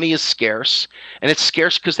think money is scarce, and it's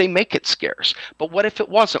scarce because they make it scarce. But what if it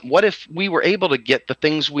wasn't? What if we were able to get the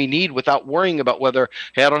things we need without worrying about whether,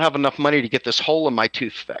 hey, I don't have enough money to get this hole in my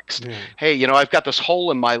tooth fixed. Yeah. Hey, you know, I've got this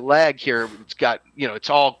hole in my leg here. It's got, you know, it's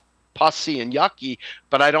all pussy and yucky,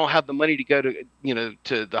 but I don't have the money to go to, you know,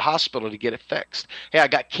 to the hospital to get it fixed. Hey, I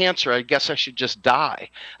got cancer. I guess I should just die.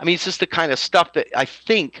 I mean, it's just the kind of stuff that I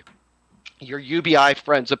think your UBI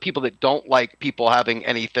friends, the people that don't like people having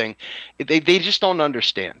anything, they just don't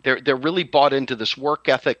understand. They're really bought into this work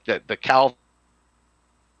ethic, that the Calvinists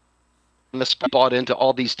bought into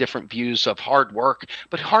all these different views of hard work.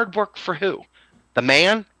 But hard work for who? The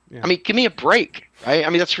man? Yeah. I mean, give me a break, right? I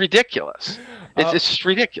mean, that's ridiculous. It's just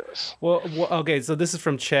ridiculous. Well, okay, so this is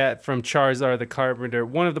from Charizard the Carpenter.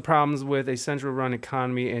 One of the problems with a central run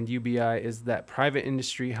economy and UBI is that private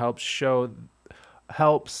industry helps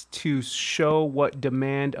to show what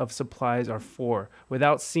demand of supplies are for.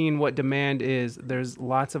 Without seeing what demand is, there's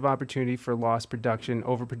lots of opportunity for lost production,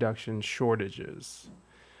 overproduction, shortages.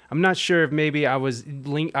 I'm not sure if maybe I was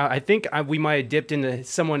I think we might have dipped into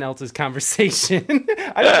someone else's conversation.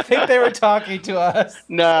 I don't think they were talking to us.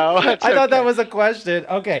 No, I thought that was a question.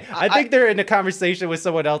 Okay, I think they're in a conversation with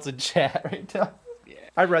someone else in chat right now.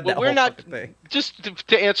 I read that whole thing. Just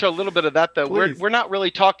to answer a little bit of that, though, we're not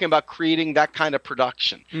really talking about creating that kind of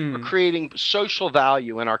production. We're creating social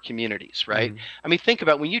value in our communities, right? I mean, think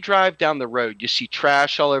about when you drive down the road, you see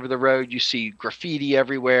trash all over the road, you see graffiti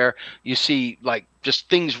everywhere, you see like just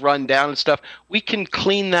things run down and stuff. We can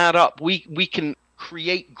clean that up. We can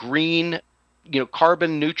create green, you know,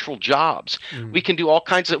 carbon neutral jobs. We can do all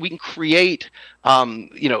kinds of, we can create,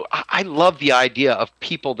 you know, I love the idea of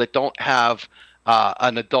people that don't have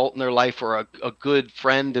an adult in their life or a good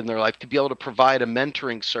friend in their life to be able to provide a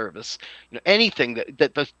mentoring service, you know, anything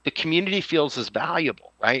that the community feels is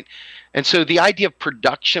valuable, right? And so the idea of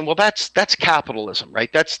production, well, that's capitalism,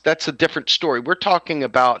 right? That's a different story. We're talking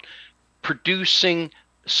about producing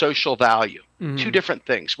social value. Two different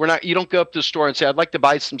things. You don't go up to the store and say, I'd like to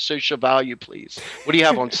buy some social value, please. What do you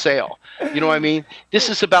have on sale? You know what I mean? This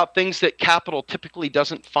is about things that capital typically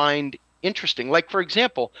doesn't find interesting. Like, for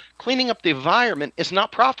example, cleaning up the environment is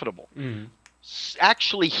not profitable.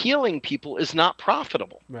 Actually healing people is not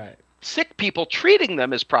profitable. Right. Sick people, treating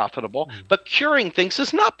them is profitable, but curing things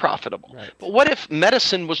is not profitable. Right. But what if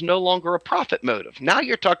medicine was no longer a profit motive? Now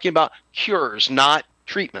you're talking about cures, not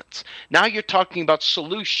treatments. Now you're talking about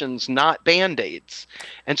solutions, not Band-Aids.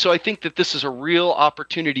 And so I think that this is a real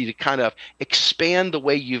opportunity to kind of expand the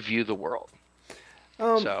way you view the world.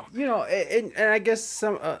 So And I guess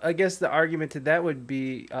I guess the argument to that would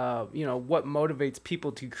be, what motivates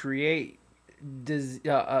people to create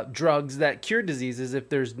drugs that cure diseases if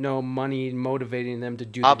there's no money motivating them to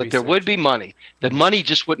do the but research. there would be money. The money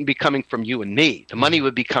just wouldn't be coming from you and me. The money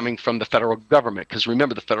would be coming from the federal government. Because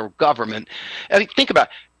remember, the federal government. I mean, think about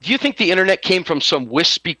it. Do you think the internet came from some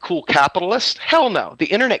wispy, cool capitalist? Hell no. The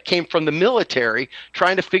internet came from the military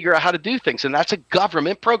trying to figure out how to do things. And that's a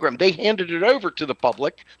government program. They handed it over to the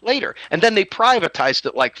public later. And then they privatized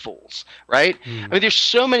it like fools, right? I mean, there's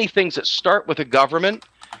so many things that start with a government,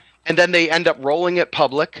 and then they end up rolling it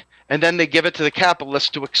public, and then they give it to the capitalists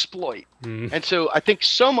to exploit. And so I think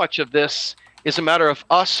so much of this is a matter of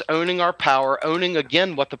us owning our power, owning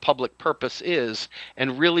again what the public purpose is,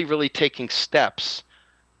 and really, really taking steps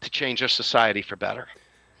to change our society for better.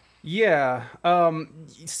 Yeah.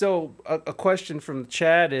 So a question from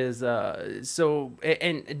Chad is, and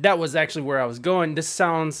that was actually where I was going. This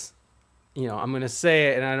sounds, I'm going to say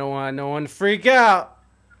it, and I don't want no one to freak out,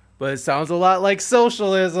 but it sounds a lot like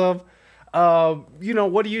socialism.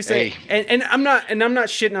 What do you say? Hey. And I'm not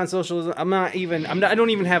shitting on socialism. I don't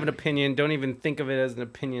even have an opinion. Don't even think of it as an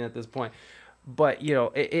opinion at this point. But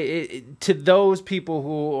to those people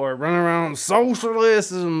who are running around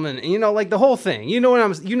socialism and like the whole thing,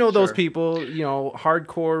 those Sure. people,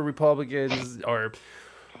 hardcore Republicans, or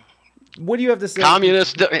what do you have to say?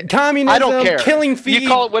 Communism. Communism. I don't care. Killing fields. You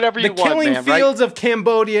call it whatever you want, The killing man, right? fields of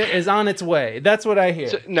Cambodia is on its way. That's what I hear.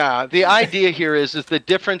 So, the idea here is the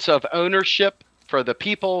difference of ownership for the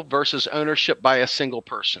people versus ownership by a single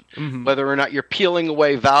person. Whether or not you're peeling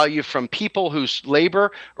away value from people whose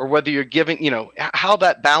labor, or whether you're giving, how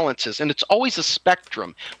that balances. And it's always a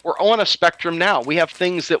spectrum. We're on a spectrum now. We have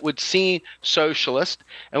things that would seem socialist,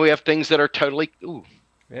 and we have things that are totally,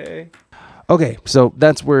 Hey. Okay, so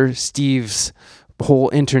that's where Steve's whole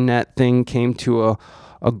internet thing came to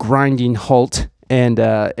a grinding halt. And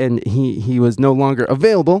he was no longer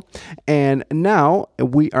available. And now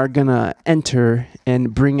we are going to enter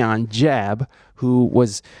and bring on Jab, who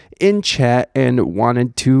was in chat and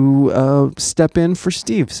wanted to step in for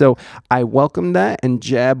Steve. So I welcome that. And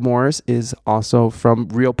Jab Morris is also from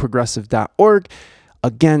realprogressive.org.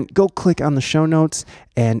 Again, go click on the show notes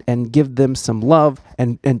and give them some love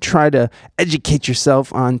and try to educate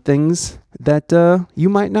yourself on things that you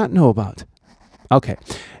might not know about. Okay,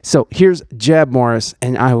 so here's Jab Morris,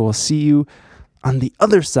 and I will see you on the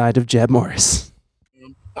other side of Jab Morris.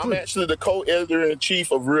 I'm actually the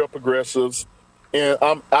co-editor-in-chief of Real Progressives, and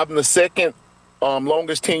I'm the second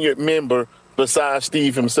longest tenured member besides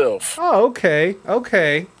Steve himself. Oh, okay.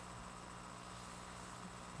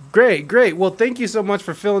 Great. Well, thank you so much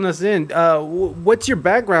for filling us in. What's your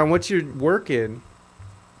background? What's your work in?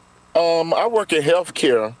 I work in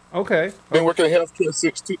healthcare. Okay. Been working in healthcare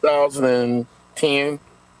since 2010.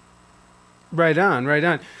 Right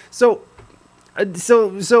on. So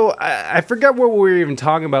I forgot what we were even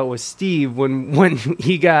talking about with Steve when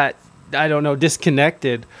he got, I don't know,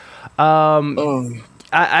 disconnected. I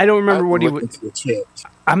don't remember what he was.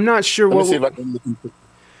 I'm not sure Let what. me see if I can look into.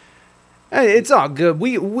 Hey, it's all good.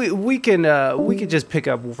 We can just pick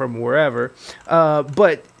up from wherever.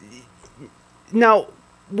 But now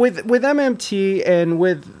with MMT and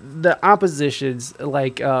with the oppositions,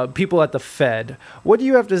 like people at the Fed, what do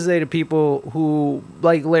you have to say to people who,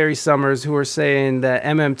 like Larry Summers, who are saying that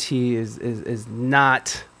MMT is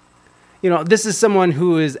not, this is someone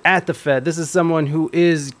who is at the Fed. This is someone who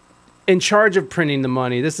is in charge of printing the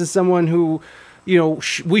money. This is someone who,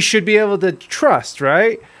 we should be able to trust,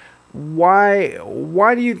 right? Why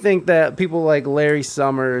do you think that people like Larry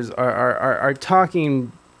Summers are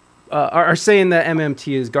talking, are saying that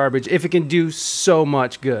MMT is garbage if it can do so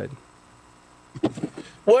much good?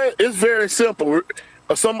 Well, it's very simple.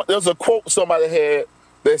 There's a quote somebody had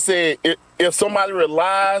that said, if somebody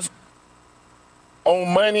relies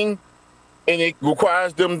on money and it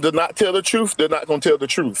requires them to not tell the truth, they're not going to tell the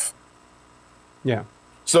truth. Yeah.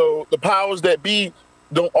 So the powers that be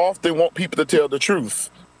don't often want people to tell the truth.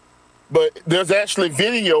 But there's actually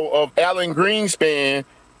video of Alan Greenspan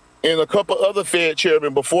and a couple other Fed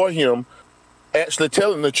chairmen before him actually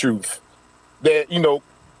telling the truth. That,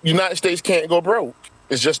 United States can't go broke.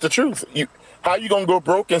 It's just the truth. How you going to go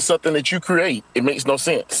broke in something that you create? It makes no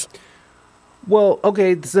sense. Well,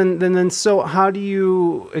 okay, so how do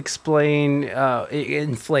you explain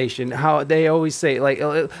inflation? How they always say like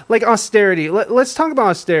austerity. Let's talk about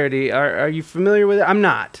austerity. Are you familiar with it? I'm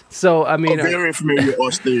not. So I mean, I'm very familiar with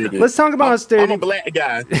austerity. Let's talk about austerity. I'm a black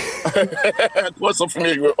guy. Of course, I'm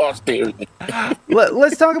familiar with austerity.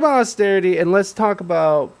 Let's talk about austerity, and let's talk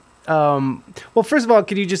about. Well, first of all,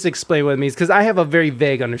 could you just explain what it means? Because I have a very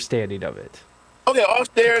vague understanding of it. Okay,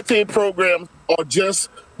 austerity programs are just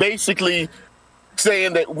basically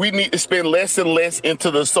saying that we need to spend less and less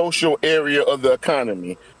into the social area of the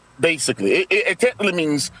economy. Basically, it technically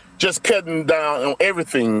means just cutting down on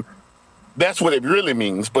everything. That's what it really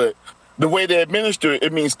means. But the way they administer it,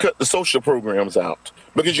 it means cut the social programs out.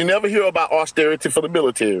 Because you never hear about austerity for the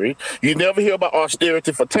military. You never hear about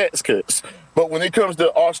austerity for tax cuts. But when it comes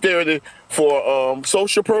to austerity for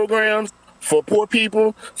social programs, for poor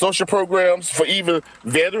people, social programs for even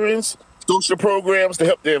veterans, social programs to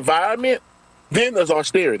help the environment, then there's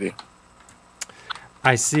austerity.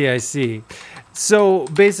 I see. I see. So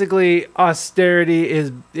basically, austerity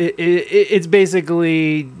is it's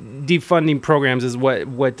basically defunding programs, is what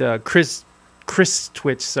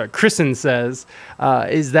Christen says.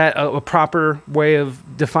 Is that a proper way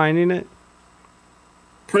of defining it?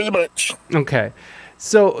 Pretty much. Okay.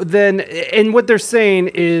 So then, and what they're saying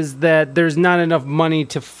is that there's not enough money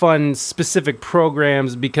to fund specific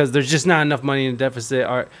programs because there's just not enough money in the deficit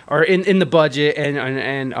or in the budget,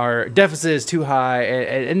 and our deficit is too high,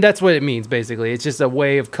 and that's what it means basically. It's just a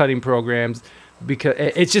way of cutting programs because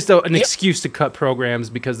it's just an excuse to cut programs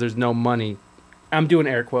because there's no money. I'm doing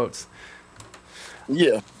air quotes.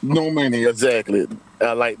 Yeah, no money, exactly.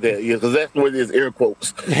 I like that. Yeah, because that's what it is, air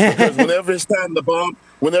quotes. Because whenever it's time to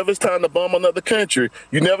bomb another country,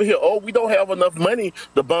 you never hear, "Oh, we don't have enough money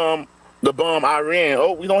to bomb Iran.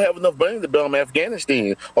 Oh, we don't have enough money to bomb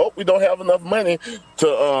Afghanistan. Oh, we don't have enough money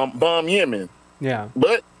to bomb Yemen." Yeah.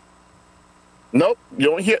 But nope, you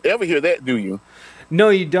don't ever hear that, do you? No,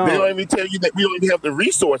 you don't. They don't even tell you that we don't even have the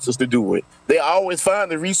resources to do it. They always find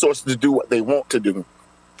the resources to do what they want to do.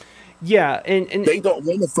 Yeah, and they don't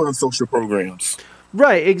want to fund social programs.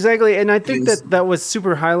 Right, exactly. And I think that was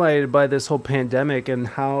super highlighted by this whole pandemic and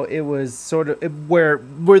how it was sort of where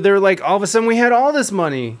they're like, all of a sudden we had all this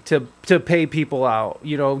money to pay people out,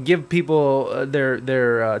 give people their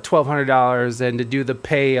 $1,200 and to do the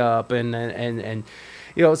pay up and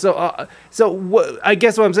so what I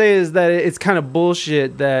guess what I'm saying is that it's kind of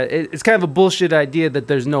bullshit, that it's kind of a bullshit idea that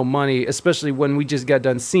there's no money, especially when we just got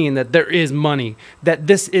done seeing that there is money, that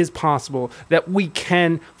this is possible, that we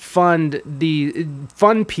can fund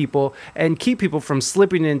people and keep people from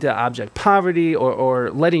slipping into abject poverty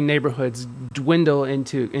or letting neighborhoods dwindle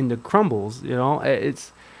into crumbles.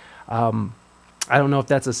 It's I don't know if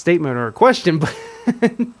that's a statement or a question, but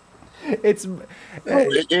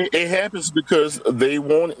it happens because they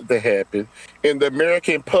want it to happen, and the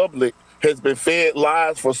American public has been fed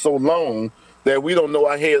lies for so long that we don't know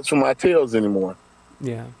our heads from our tails anymore.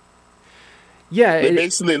 Yeah. They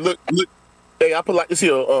basically look. Hey, I put like this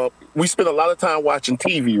here. We spend a lot of time watching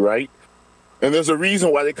TV, right? And there's a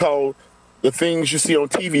reason why they call the things you see on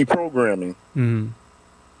TV programming. Mm-hmm.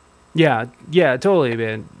 Yeah, totally,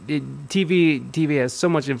 man. TV has so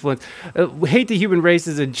much influence. Hate the Human Race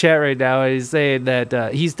is in chat right now. He's saying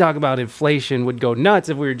that he's talking about inflation would go nuts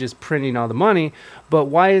if we were just printing all the money. But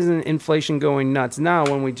why isn't inflation going nuts now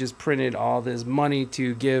when we just printed all this money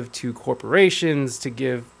to give to corporations, to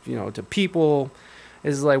give to people?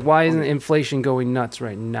 It's like, why isn't inflation going nuts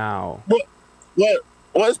right now?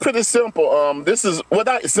 Well, it's pretty simple. This is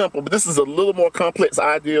not simple, but this is a little more complex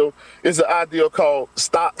ideal. It's an ideal called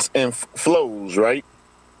stocks and flows, right?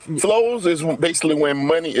 Flows is basically when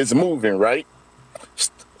money is moving, right?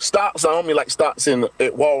 Stocks, I don't mean like stocks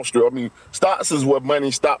at Wall Street. I mean stocks is where money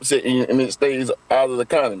stops it and it stays out of the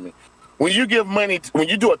economy. When you give money, when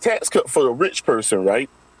you do a tax cut for a rich person, right?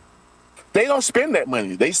 They don't spend that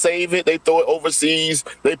money. They save it. They throw it overseas.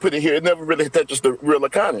 They put it here. It never really touches the real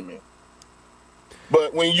economy.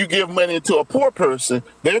 But when you give money to a poor person,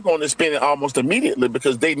 they're going to spend it almost immediately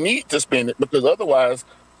because they need to spend it, because otherwise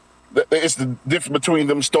it's the difference between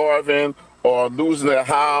them starving or losing their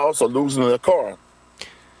house or losing their car.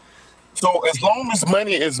 So as long as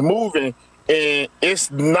money is moving and it's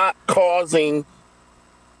not causing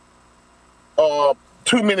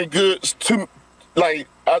too many goods,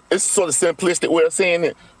 it's sort of simplistic way of saying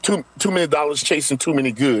it, too many dollars chasing too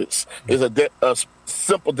many goods is a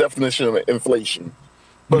simple definition of inflation.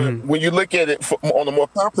 But when you look at it on a more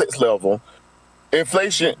complex level,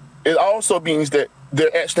 inflation, it also means that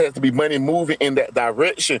there actually has to be money moving in that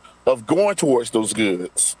direction of going towards those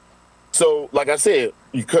goods. So, like I said,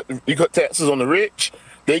 you cut taxes on the rich,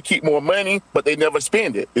 they keep more money, but they never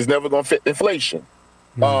spend it. It's never going to fit inflation.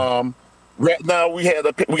 Right now, we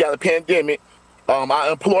got a pandemic. Our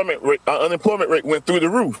unemployment rate went through the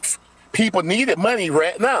roof. People needed money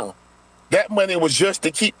right now. That money was just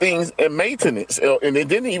to keep things in maintenance, and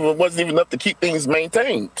it wasn't even enough to keep things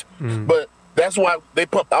maintained. But that's why they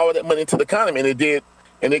pumped all that money into the economy,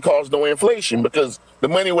 and it caused no inflation because the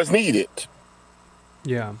money was needed.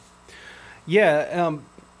 Yeah. Yeah.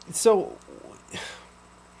 So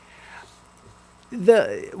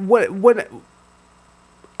what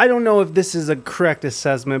I don't know if this is a correct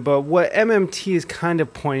assessment, but what MMT is kind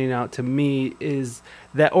of pointing out to me is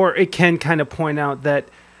that, or it can kind of point out that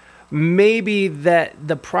maybe that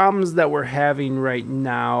the problems that we're having right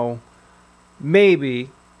now,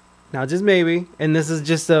 just maybe, and this is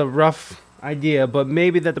just a rough idea, but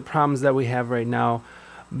maybe that the problems that we have right now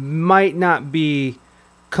might not be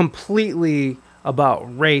completely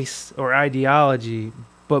about race or ideology,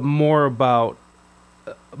 but more about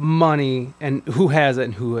money and who has it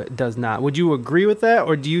and who does not. Would you agree with that,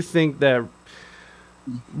 or do you think that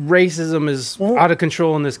racism is out of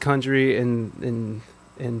control in this country? And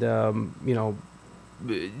you know,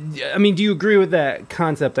 I mean, do you agree with that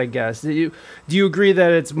concept? I guess do you agree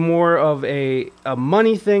that it's more of a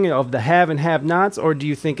money thing of the have and have-nots, or do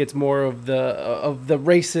you think it's more of the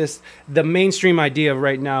racist, the mainstream idea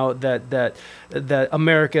right now that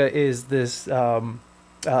America is this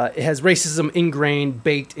it has racism ingrained,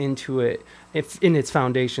 baked into it, in its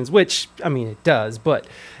foundations, which I mean it does, but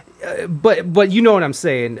you know what I'm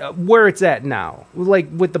saying, where it's at now, like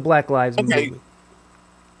with the Black Lives Movement.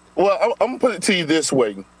 Well, I'm gonna put it to you this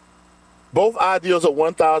way: both ideas are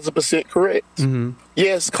 1,000% correct. Mm-hmm.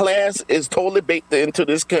 Yes, class is totally baked into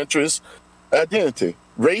this country's identity.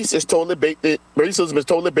 Racism is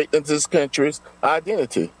totally baked into this country's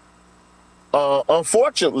identity.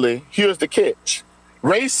 Unfortunately, here's the catch: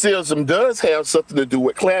 racism does have something to do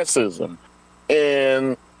with classism.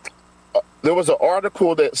 And there was an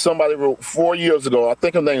article that somebody wrote 4 years ago. I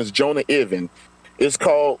think her name is Jonah Evan. It's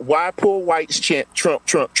called "Why Poor Whites Chant Trump,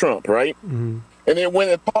 Trump, Trump," right? Mm-hmm. And then when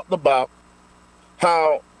it talked about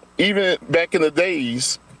how even back in the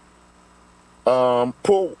days,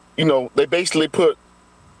 they basically put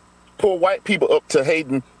poor white people up to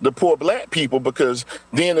hating the poor black people, because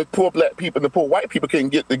then the poor black people and the poor white people can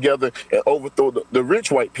get together and overthrow the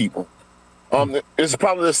rich white people. It's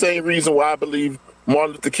probably the same reason why I believe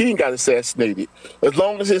Martin Luther King got assassinated. As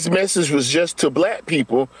long as his message was just to black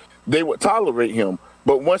people, they would tolerate him.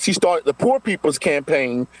 But once he started the Poor People's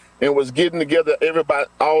Campaign and was getting together everybody,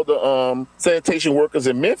 all the sanitation workers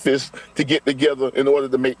in Memphis to get together in order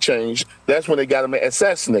to make change, that's when they got him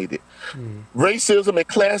assassinated. Racism and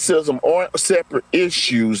classism aren't separate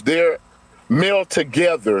issues. They're meld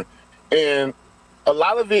together. And a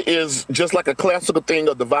lot of it is just like a classical thing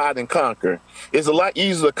of divide and conquer. It's a lot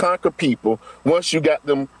easier to conquer people once you got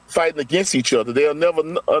them fighting against each other. They'll never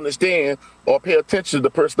understand or pay attention to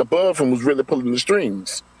the person above them who's really pulling the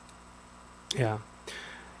strings. Yeah.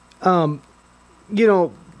 You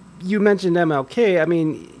know, you mentioned MLK. I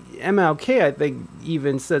mean, MLK, I think,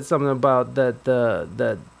 even said something about that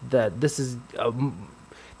that this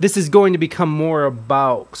is going to become more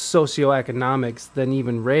about socioeconomics than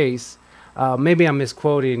even race. Maybe I'm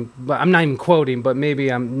misquoting, but I'm not even quoting, but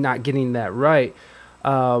maybe I'm not getting that right.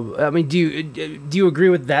 I mean, do you agree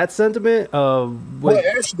with that sentiment? Well,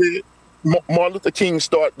 actually, Martin Luther King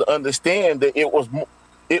started to understand that it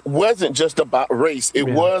wasn't just about race. It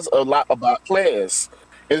was a lot about class.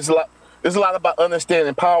 It's a lot about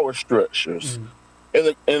understanding power structures.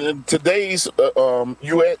 And in today's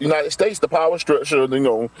United States, the power structure,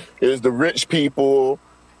 is the rich people.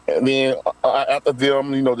 And then after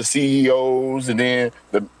them, the CEOs, and then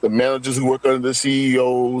the managers who work under the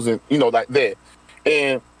CEOs, and like that.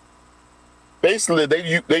 And basically,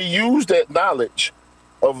 they use that knowledge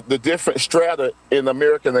of the different strata in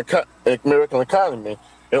American economy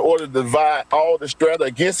in order to divide all the strata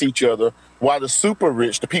against each other, while the super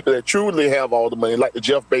rich, the people that truly have all the money, like the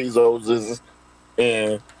Jeff Bezoses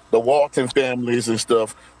and the Walton families and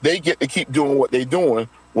stuff, they get to keep doing what they're doing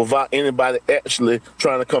without anybody actually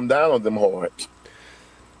trying to come down on them hard.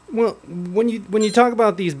 Well, when you talk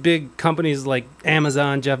about these big companies like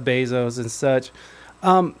Amazon, Jeff Bezos, and such,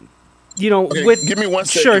 give me 1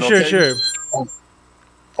 second. Sure.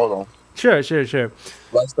 Hold on. Sure.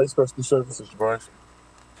 Last place customer services, Bryce.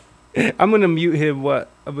 I'm gonna mute him. I'm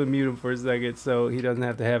gonna mute him for a second so he doesn't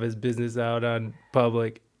have to have his business out on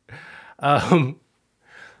public. No.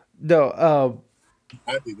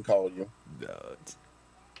 I didn't call you.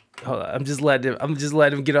 Hold on. I'm just letting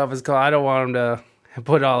him get off his call. I don't want him to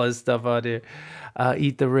put all his stuff out there.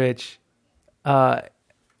 Eat the rich.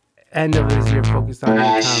 End of this year focused on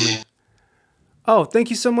e-commerce. Oh, thank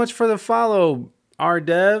you so much for the follow,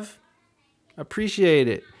 RDev. Appreciate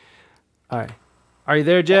it. All right. Are you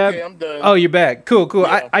there, Jeb? Okay, I'm done. Oh, you're back. Cool.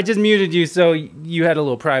 Yeah. I just muted you so you had a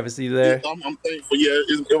little privacy there. Yeah, I'm thankful. Yeah,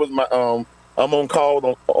 it was my I'm on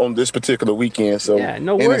call on this particular weekend, so Yeah,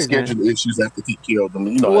 no any worries, man. schedule issues, I have to take care of them.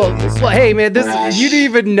 You know Well, how it is. well, hey man, this you didn't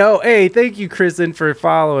even know. Hey, thank you, Kristen, for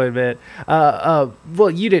following, man.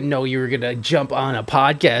 Well, you didn't know you were gonna jump on a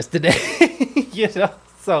podcast today, you know.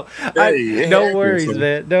 So, Hey, it no happens, worries, so.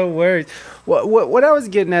 man. No worries. What I was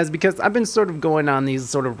getting at is because I've been sort of going on these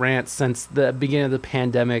sort of rants since the beginning of the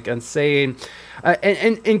pandemic and saying,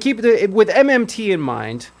 and keep it with MMT in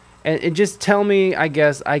mind. And just tell me, I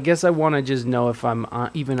guess I want to just know if I'm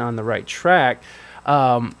even on the right track.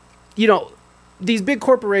 You know, these big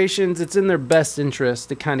corporations, it's in their best interest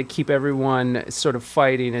to kind of keep everyone sort of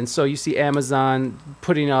fighting. And so you see Amazon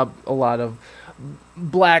putting up a lot of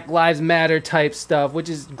Black Lives Matter type stuff, which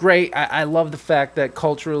is great. I love the fact that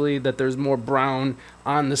culturally that there's more brown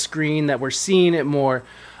on the screen, that we're seeing it more.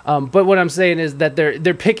 But what I'm saying is that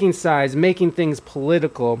they're picking sides, making things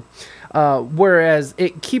political, whereas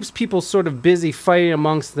it keeps people sort of busy fighting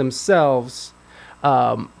amongst themselves.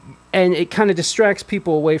 And it kind of distracts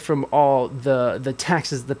people away from all the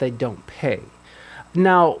taxes that they don't pay.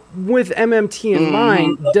 Now, with MMT in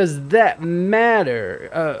mind, does that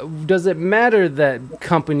matter? Does it matter that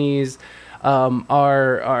companies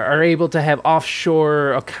are able to have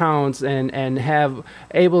offshore accounts and have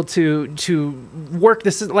able to work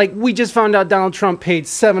this? Like we just found out, Donald Trump paid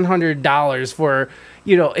 $700 for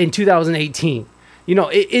in 2018. Does it Well,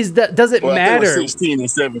 I think it was matter? 16 and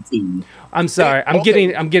 17. I'm sorry, I'm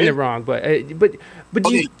Okay. getting it wrong, but Okay,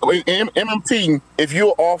 MMT, if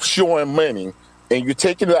you're offshoring money and you're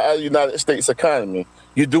taking it out of the United States economy,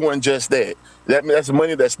 you're doing just that. That's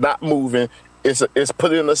money that's not moving. It's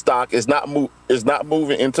put in the stock. It's not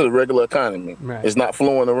moving into the regular economy. Right. It's not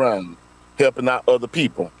flowing around, helping out other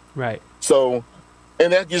people. right, So,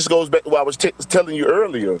 and that just goes back to what I was telling you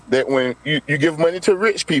earlier, that when you give money to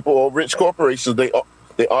rich people or rich corporations, they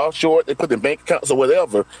offshore it, they put in bank accounts or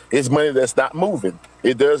whatever. It's money that's not moving.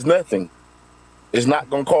 It does nothing. It's not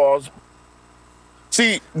going to cause.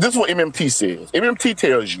 See, this is what MMT says. MMT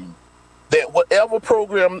tells you that whatever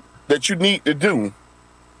program that you need to do,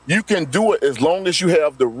 you can do it as long as you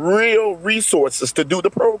have the real resources to do the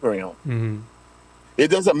program. It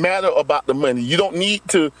doesn't matter about the money. You don't need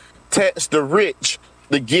to tax the rich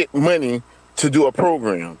to get money to do a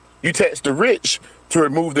program. You tax the rich to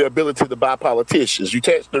remove the ability to buy politicians. You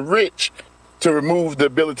tax the rich to remove the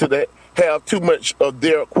ability to have too much of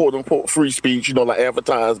their quote unquote free speech, like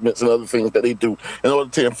advertisements and other things that they do in order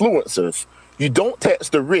to influence us. You don't tax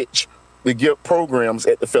the rich to get programs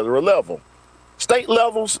at the federal level. State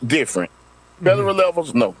levels, different. Federal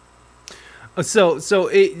levels, no. So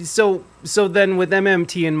then with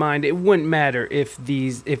MMT in mind, it wouldn't matter if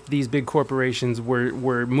these big corporations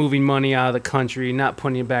were moving money out of the country, not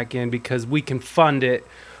putting it back in, because we can fund it.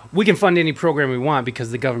 We can fund any program we want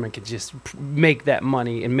because the government can just make that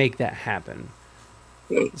money and make that happen.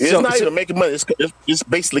 It's not even making money. It's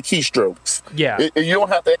basically keystrokes. Yeah. You don't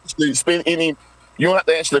have to actually spend any. You don't have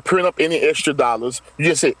to actually print up any extra dollars. You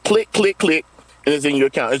just hit click, click, click, and it's in your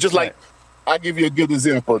account. It's just like, I'll give you a good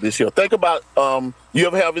example of this here. Think about, you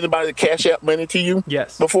ever have anybody cash out money to you?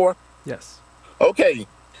 Yes. Before? Yes. Okay.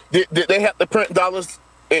 Did they have to print dollars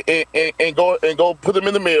and go put them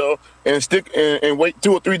in the mail and stick and wait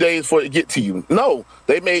 2 or 3 days for it to get to you? No.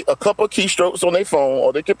 They made a couple of keystrokes on their phone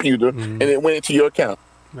or their computer and it went into your account.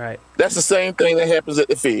 Right. That's the same thing that happens at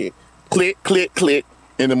the Fed. Click, click, click,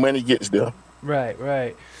 and the money gets there.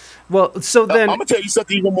 Right. Well, so then I'm gonna tell you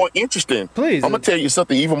something even more interesting. Please. I'm gonna tell you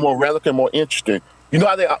something even more radical and more interesting. You know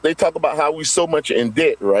how they talk about how we so much in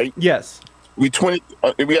debt, right? yes. We got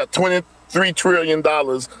 $23 trillion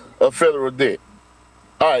of federal debt.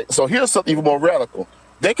 All right, so here's something even more radical.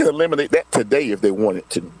 They can eliminate that today if they wanted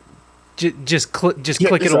to. Just click Check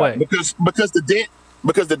it this out. away. Because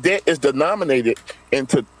the debt is denominated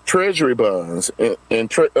into treasury bonds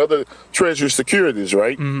and other treasury securities,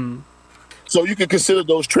 right? So you can consider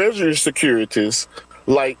those treasury securities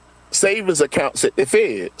like savings accounts at the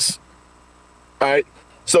Feds. All right.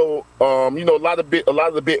 So a lot of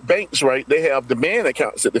the big banks, right? They have demand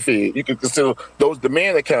accounts at the Fed. You can consider those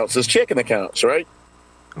demand accounts as checking accounts, right?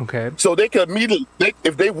 Okay. So they could immediately,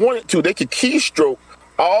 if they wanted to, they could keystroke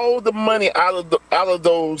all the money out of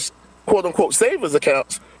those quote unquote savings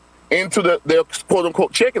accounts into their quote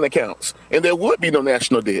unquote checking accounts, and there would be no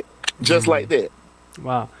national debt, just like that.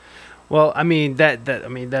 Wow. Well, I mean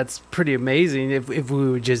that's pretty amazing if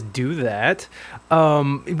we would just do that.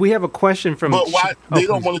 We have a question from. But why they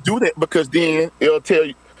don't want to do that? Because then it'll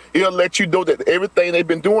let you know that everything they've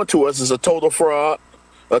been doing to us is a total fraud,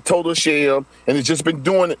 a total sham, and it's just been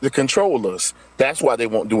doing it to control us. That's why they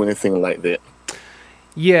won't do anything like that.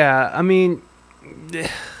 Yeah, I mean,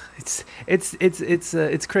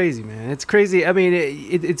 It's crazy, man. It's crazy. I mean,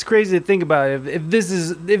 it's crazy to think about it. If this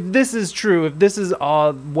is true, if this is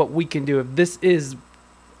all what we can do, if this is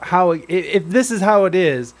how it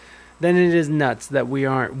is, then it is nuts that we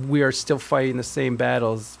are still fighting the same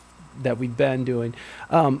battles that we've been doing.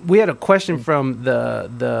 We had a question from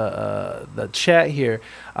the chat here.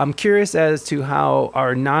 I'm curious as to how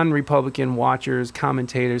our non-Republican watchers,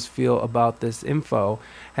 commentators feel about this info.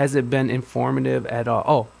 Has it been informative at all?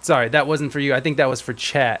 Oh, sorry, that wasn't for you. I think that was for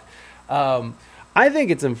chat. I think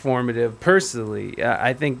it's informative personally.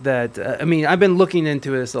 I think that I mean, I've been looking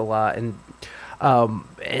into this a lot, and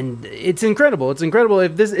it's incredible. It's incredible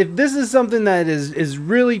if this is something that is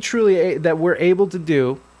really truly that we're able to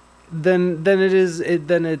do. Then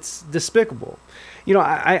it's despicable. You know,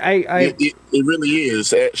 It really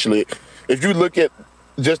is, actually. If you look at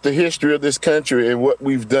just the history of this country and what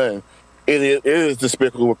we've done, it is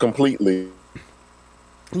despicable completely.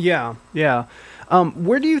 Yeah.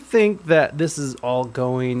 Where do you think that this is all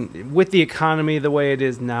going with the economy the way it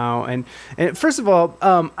is now? And first of all,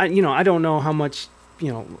 I don't know how much,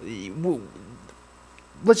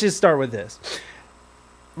 let's just start with this.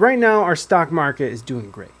 Right now, our stock market is doing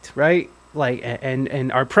great, right? Like,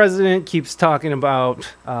 and our president keeps talking about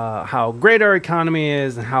how great our economy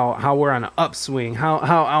is and how we're on an upswing,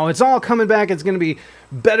 how it's all coming back. It's going to be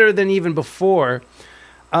better than even before.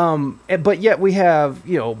 But yet we have,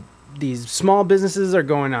 these small businesses are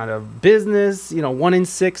going out of business, 1 in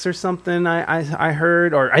 6 or something. I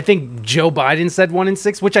heard, or I think Joe Biden said 1 in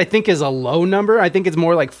 6, which I think is a low number. I think it's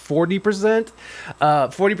more like 40%.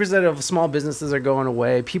 40% of small businesses are going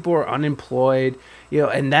away. People are unemployed,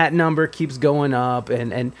 and that number keeps going up.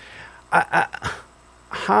 And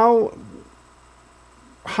how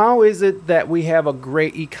is it that we have a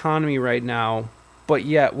great economy right now, but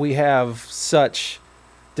yet we have such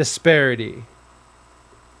disparity?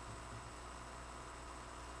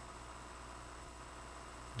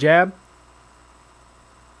 Jab?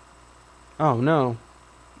 Oh no.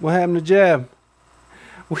 What happened to Jab?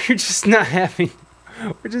 We're just not having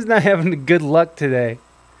the good luck today.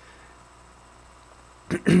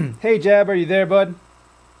 Hey Jab, are you there, bud?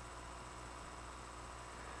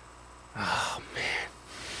 Oh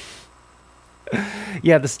man.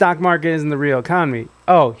 Yeah, the stock market isn't the real economy.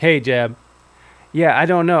 Oh, hey Jab. Yeah, I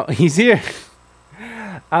don't know. He's here.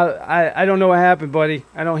 I don't know what happened, buddy.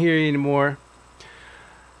 I don't hear you anymore.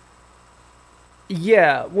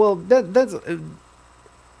 Yeah, well, that's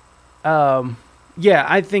yeah,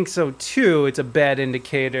 I think so too. It's a bad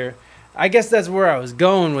indicator. I guess that's where I was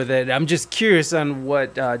going with it. I'm just curious on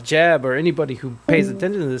what Jab or anybody who pays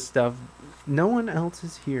attention to this stuff. No one else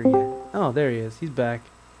is here yet. Oh, there he is. He's back.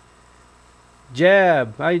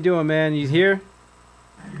 Jab, how you doing, man? You here?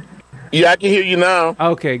 Yeah, I can hear you now.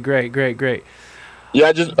 Okay, great.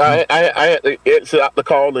 Yeah, I had to exit out the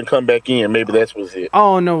call and come back in. Maybe that's was it.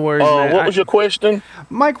 Oh, no worries, man. What was your question?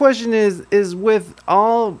 My question is with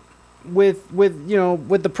the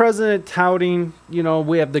president touting,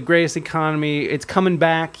 we have the greatest economy. It's coming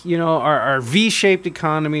back. Our V-shaped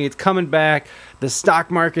economy. It's coming back. The stock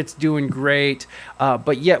market's doing great,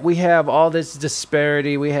 but yet we have all this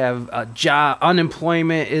disparity. We have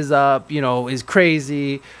unemployment is up. Is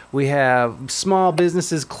crazy. We have small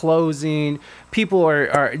businesses closing. People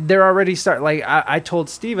they're already like I told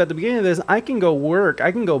Steve at the beginning of this. I can go work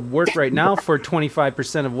right now for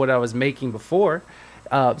 25% of what I was making before.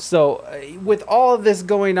 So with all of this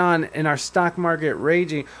going on in our stock market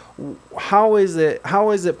raging, how is it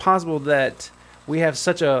possible that we have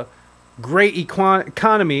such a great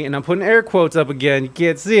economy? And I'm putting air quotes up again. You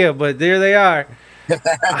can't see it, but there they are.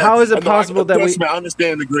 How is it possible that we? I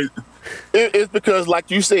understand the great. It's because, like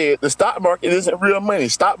you said, the stock market isn't real money.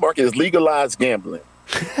 Stock market is legalized gambling.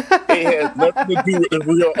 It has nothing to do with the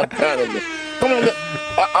real economy. Come on,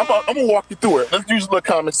 I'm gonna walk you through it. Let's use a little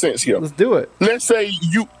common sense here. Let's do it. Let's say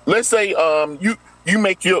you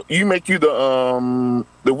make the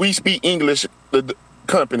We Speak English the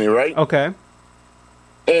company, right? Okay.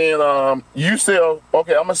 And you sell.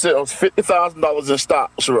 Okay, I'm gonna sell $50,000 in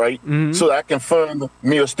stocks, right? Mm-hmm. So that I can fund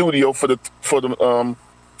me a studio for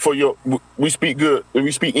your We Speak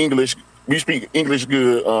English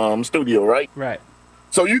Good studio, right? Right.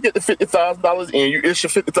 So you get the $50,000 and you issue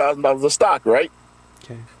 $50,000 of stock, right?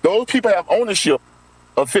 Okay. Those people have ownership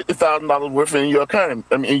of $50,000 worth in your economy,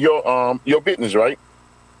 in your business, right?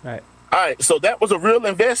 Right. All right. So that was a real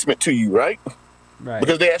investment to you, right? Right.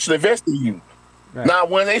 Because they actually invested in you. Right. Now,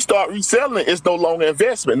 when they start reselling it, it's no longer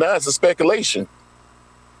investment. Now it's a speculation.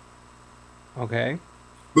 Okay.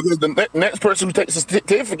 Because the next person who takes a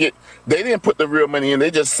certificate, they didn't put the real money in;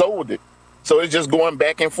 they just sold it. So it's just going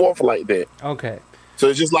back and forth like that. Okay. So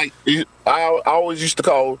it's just like I always used to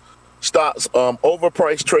call stocks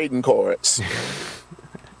overpriced trading cards.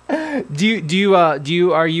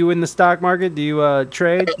 Are you in the stock market? Do you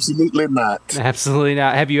trade? Absolutely not. Absolutely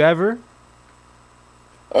not. Have you ever?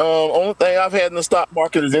 Only thing I've had in the stock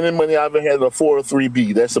market is any money I've ever had a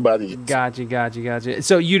 403B. That's about it. Gotcha.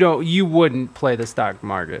 So you wouldn't play the stock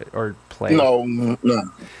market or play? No. In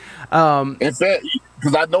fact,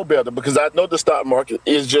 because I know better, because I know the stock market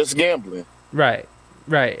is just gambling. Right.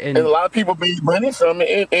 And a lot of people make money from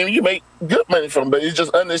it, and you make good money from it, but it's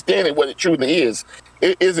just understanding what it truly is.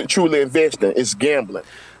 It isn't truly investing, it's gambling.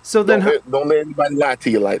 So then, don't let anybody lie to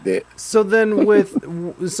you like that. So then,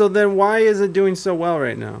 why is it doing so well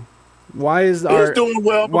right now? Why is it's doing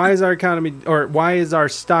well? Why is our economy, or why is our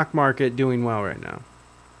stock market doing well right now?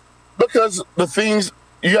 Because the things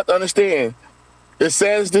you have to understand, as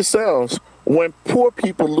sad as this sounds, when poor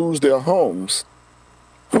people lose their homes,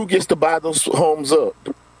 who gets to buy those homes up?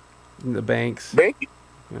 The banks. Yeah.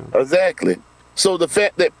 Exactly. So the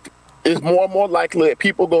fact that it's more and more likely that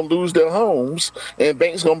people are going to lose their homes and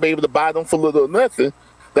banks going to be able to buy them for little or nothing,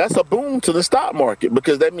 that's a boom to the stock market,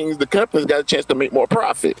 because that means the company's got a chance to make more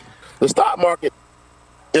profit. The stock market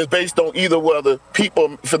is based on either whether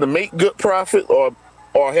people finna make good profit or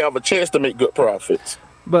have a chance to make good profits.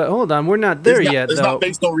 But hold on, we're not there yet, though. It's not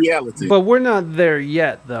based on reality. But we're not there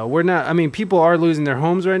yet, though. We're not. I mean, people are losing their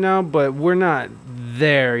homes right now, but we're not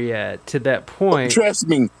there yet to that point. Trust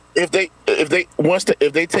me. If they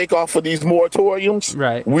take off for these moratoriums,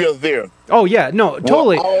 right, we're there. Oh yeah, no,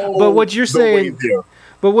 totally. But what you're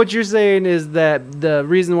saying is that the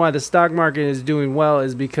reason why the stock market is doing well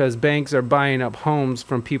is because banks are buying up homes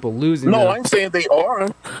from people losing them. No, I'm saying they are.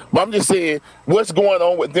 But I'm just saying what's going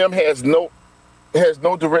on with them has no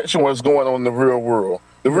direction what's going on in the real world.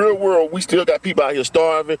 The real world, we still got people out here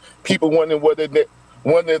starving, people wondering whether they're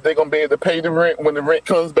going to be able to pay the rent when the rent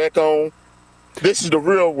comes back on. This is the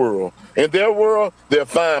real world. In their world, they're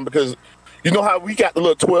fine, because you know how we got the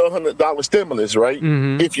little $1,200 stimulus, right?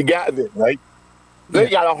 Mm-hmm. If you got it, right? They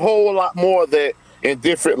got a whole lot more of that in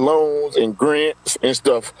different loans and grants and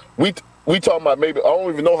stuff. We talking about maybe, I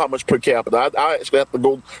don't even know how much per capita. I actually have to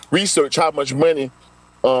go research how much money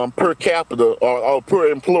per capita or per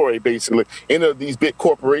employee, basically, any of these big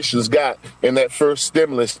corporations got in that first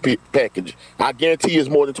stimulus package. I guarantee it's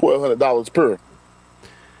more than $1,200 per.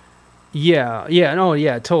 Yeah,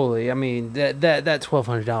 totally. I mean, that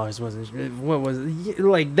 $1,200 wasn't, what was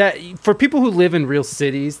like that for people who live in real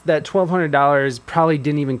cities. That $1,200 probably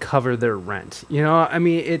didn't even cover their rent. You know, I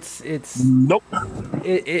mean, it's nope.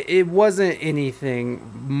 It wasn't anything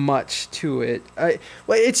much to it.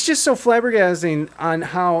 It's just so flabbergasting on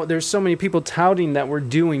how there's so many people touting that we're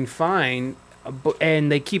doing fine,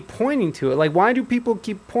 and they keep pointing to it. Like, why do people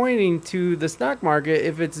keep pointing to the stock market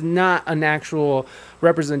if it's not an actual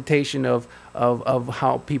representation of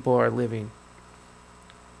how people are living?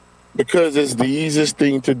 Because it's the easiest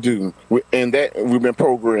thing to do, and that we've been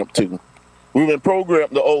programmed to. We've been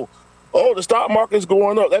programmed to, the stock market's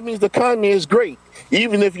going up. That means the economy is great.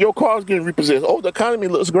 Even if your car's getting repossessed, the economy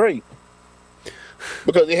looks great.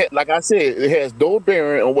 Because like I said, it has no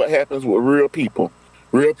bearing on what happens with real people.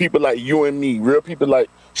 Real people like you and me, real people like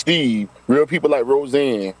Steve, real people like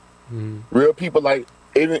Roseanne, real people like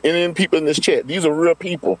any people in this chat. These are real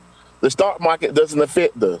people. The stock market doesn't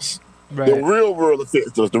affect us. Right. The real world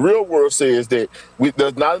affects us. The real world says that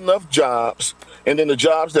there's not enough jobs, and then the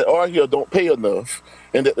jobs that are here don't pay enough,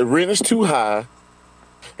 and that the rent is too high,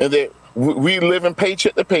 and that we live in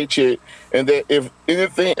paycheck to paycheck, and that if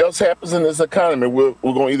anything else happens in this economy, we're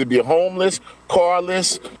going to either be homeless,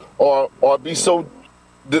 carless, or be so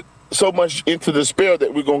much into despair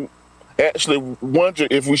that we're going to actually wonder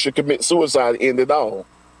if we should commit suicide and end it all.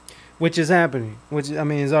 Which is happening. Which, I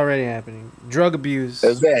mean, is already happening. Drug abuse.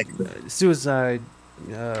 Exactly. Suicide.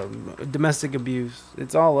 Domestic abuse.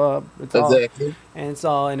 It's all up. Exactly. And it's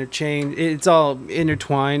all interchanged. It's all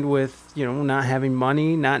intertwined with, not having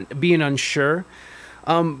money, not being unsure.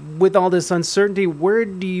 With all this uncertainty, where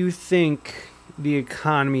do you think the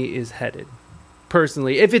economy is headed?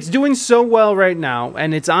 Personally, if it's doing so well right now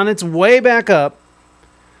and it's on its way back up,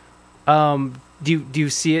 do you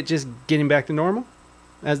see it just getting back to normal,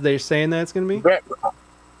 as they're saying that it's going to be?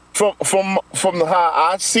 From how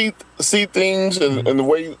I see things and the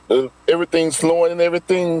way everything's flowing and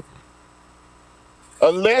everything,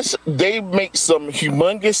 unless they make some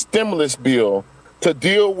humongous stimulus bill to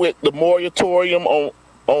deal with the moratorium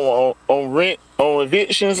on rent, on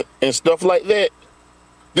evictions and stuff like that,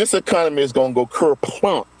 this economy is going to go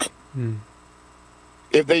kerplunk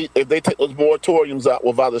if they take those moratoriums out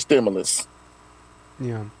without a stimulus.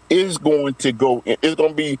 Yeah, it's going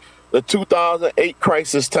to be the 2008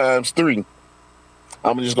 crisis times 3.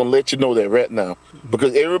 I'm just gonna let you know that right now,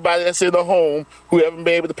 because everybody that's in a home who haven't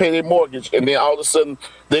been able to pay their mortgage, and then all of a sudden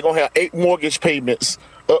they're gonna have 8 mortgage payments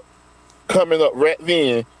coming up right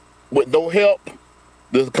then with no help.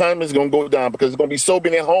 The economy is gonna go down because there's gonna be so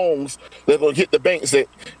many homes that's gonna hit the banks that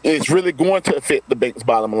it's really going to affect the bank's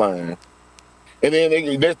bottom line. And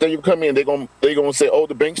then next day you come in, they're gonna say, "Oh,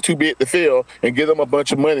 the bank's too big to fail," and give them a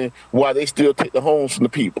bunch of money while they still take the homes from the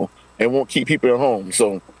people and won't keep people in homes.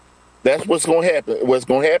 So that's what's gonna happen. What's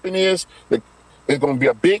gonna happen is that it's gonna be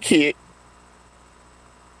a big hit.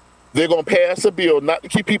 They're gonna pass a bill not to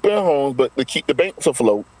keep people in homes, but to keep the banks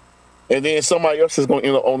afloat. And then somebody else is gonna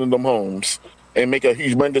end up owning them homes and make a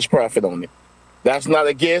humongous profit on it. That's not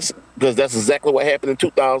a guess, because that's exactly what happened in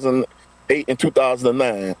 2008 and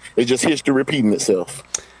 2009. It's just history repeating itself.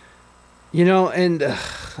 You know, and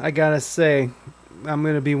I gotta say, I'm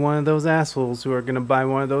gonna be one of those assholes who are gonna buy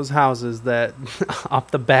one of those houses that,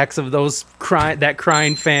 off the backs of that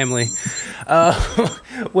crying family,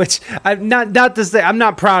 which I'm not to say I'm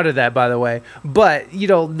not proud of that, by the way. But you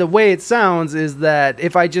know, the way it sounds is that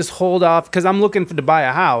if I just hold off, because I'm looking to buy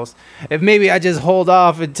a house, if maybe I just hold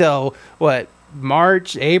off until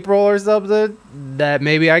March, April, or something, that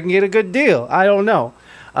maybe I can get a good deal. I don't know,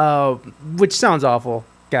 which sounds awful,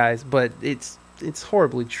 guys, but it's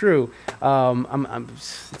horribly true.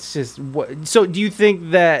 It's just what. So do you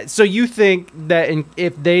think that? So you think that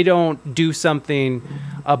if they don't do something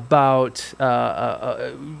about,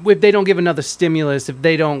 if they don't give another stimulus, if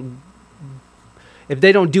they don't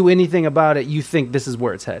do anything about it, you think this is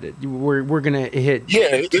where it's headed? We're gonna hit.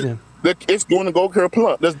 Yeah, it's going to go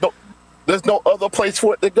kerplunk. There's no other place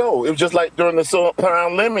for it to go. It was just like during the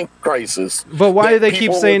subprime lending crisis. But why do they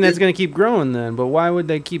keep saying that's going to keep growing then? But why would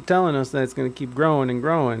they keep telling us that it's going to keep growing and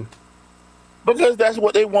growing? Because that's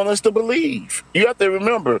what they want us to believe. You have to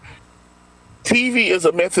remember, TV is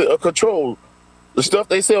a method of control. The stuff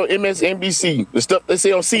they say on MSNBC, the stuff they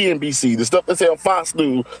say on CNBC, the stuff they say on Fox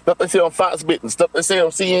News, stuff they say on Fox Business, stuff they say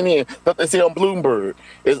on CNN, stuff they say on Bloomberg,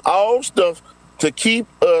 is all stuff to keep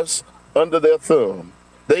us under their thumb.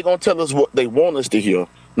 They gonna tell us what they want us to hear,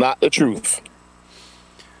 not the truth.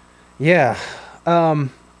 Yeah,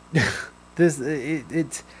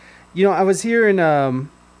 it's you know, I was hearing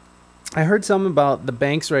I heard something about the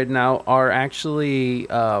banks right now are actually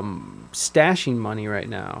stashing money right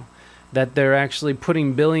now, that they're actually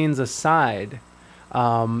putting billions aside,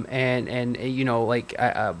 and you know, like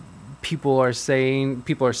people are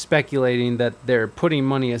speculating that they're putting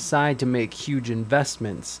money aside to make huge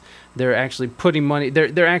investments. They're actually putting money.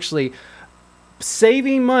 They're actually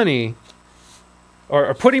saving money,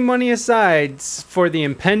 or putting money aside for the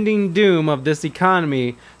impending doom of this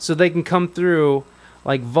economy, so they can come through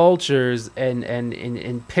like vultures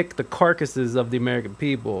and pick the carcasses of the American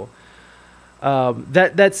people.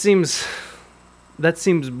 That seems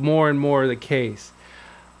more and more the case.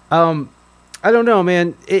 I don't know,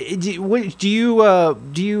 man. Do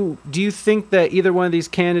you think that either one of these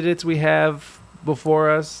candidates we have before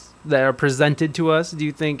us that are presented to us, do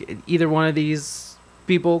you think either one of these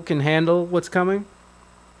people can handle what's coming?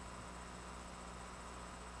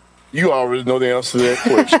 You already know the answer to that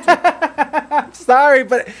question. I'm sorry,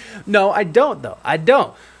 but no, I don't though. I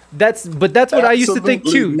don't. That's what I used to think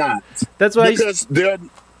too. Not. That's what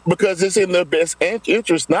because it's in their best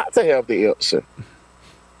interest not to have the answer.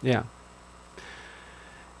 Yeah.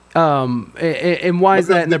 And why is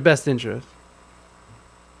that in their best interest?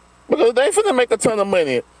 Because they finna make a ton of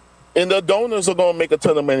money, and the donors are gonna make a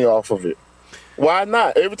ton of money off of it. Why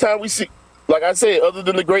not? Every time we see, like I said, other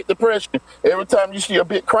than the Great Depression, every time you see a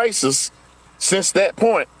big crisis, since that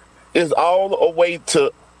point, is all a way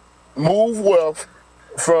to move wealth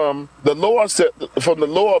from the lower sectors,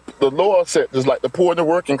 like the poor and the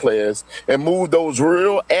working class, and move those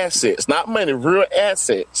real assets, not money, real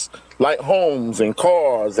assets, like homes and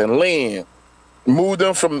cars and land, move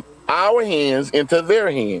them from our hands into their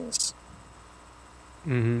hands.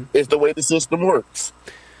 Mm-hmm. It's the way the system works.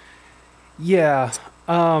 Yeah.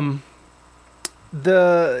 Someone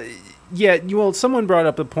brought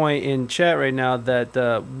up a point in chat right now that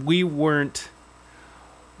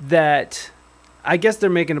I guess they're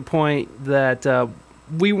making a point that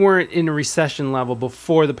we weren't in a recession level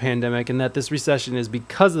before the pandemic, and that this recession is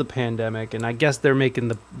because of the pandemic. And I guess they're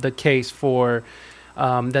making the case for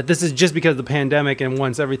that this is just because of the pandemic, and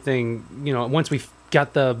once we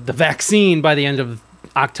got the vaccine by the end of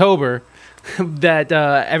October, that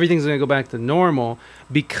everything's going to go back to normal,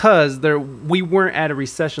 because we weren't at a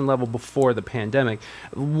recession level before the pandemic,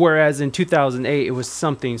 whereas in 2008 it was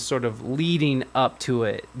something sort of leading up to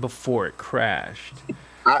it before it crashed.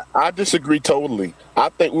 I disagree totally. I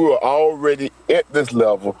think we were already at this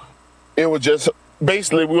level. It was just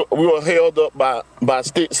basically we were held up by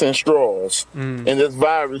sticks and straws, and this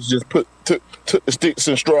virus just took the sticks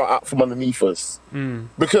and straw out from underneath us.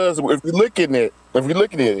 Because if you're looking at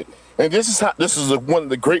it, and this is one of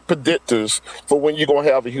the great predictors for when you're gonna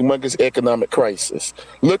have a humongous economic crisis.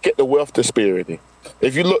 Look at the wealth disparity.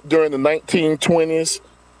 If you look during the 1920s,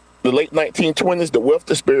 the late 1920s, the wealth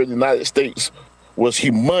disparity in the United States was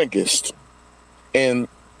humongous, and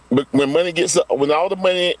when money gets up, when all the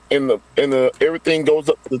money and the everything goes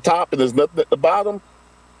up to the top and there's nothing at the bottom,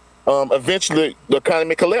 eventually the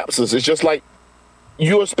economy collapses. It's just like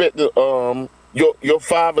you expect your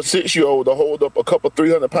 5 or 6 year old to hold up a couple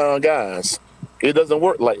 300-pound guys. It doesn't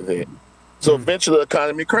work like that. So eventually the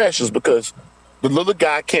economy crashes because the little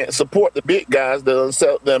guy can't support the big guys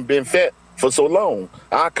that have been fat for so long.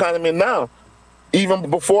 Our economy now, even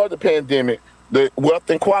before the pandemic, the wealth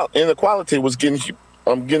and inequality was getting to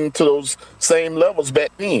those same levels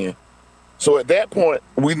back then. So at that point,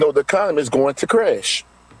 we know the economy is going to crash.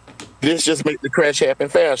 This just makes the crash happen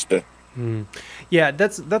faster. Yeah,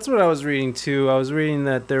 that's what I was reading too. I was reading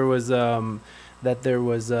that there was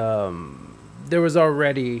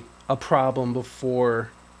already a problem before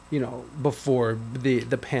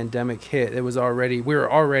the pandemic hit. We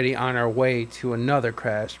were already on our way to another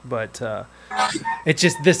crash, but it's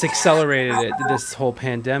just this accelerated it, this whole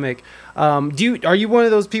pandemic. Are you one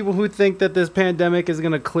of those people who think that this pandemic is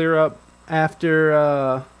going to clear up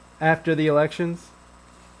after the elections?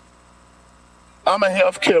 I'm a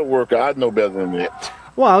healthcare worker. I know better than that.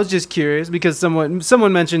 Well, I was just curious because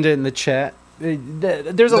someone mentioned it in the chat.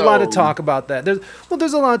 There's a lot of talk about that. There's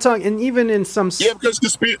a lot of talk, and even in some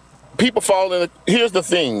because people fall in. Here's the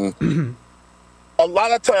thing: a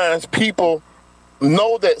lot of times people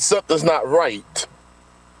know that something's not right,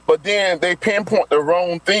 but then they pinpoint the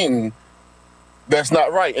wrong thing that's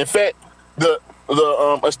not right. In fact, the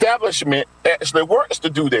establishment actually works to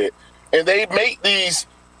do that, and they make these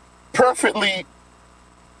perfectly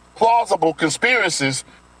plausible conspiracies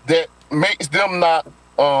that makes them not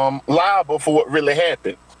liable for what really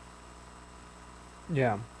happened.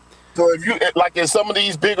 Yeah. So if you like in some of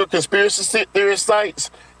these bigger conspiracy theory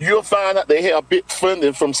sites, you'll find out they have big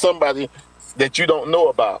funding from somebody that you don't know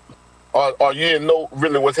about, or you didn't know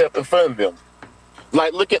really what's helping fund them.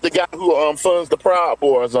 Like look at the guy who funds the Proud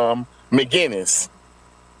Boys, McGinnis.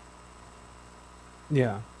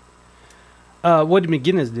 Yeah. What did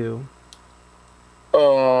McGinnis do?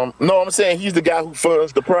 No, I'm saying he's the guy who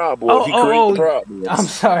funds the Proud Boys. He created the Proud Boys. I'm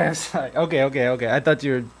sorry. Okay.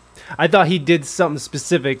 I thought he did something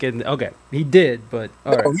specific, and okay, he did, but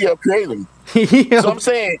all right. He helped create him. So I'm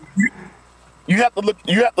saying you have to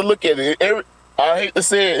look at it. I hate to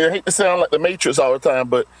say it. I hate to sound like the Matrix all the time,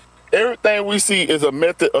 but everything we see is a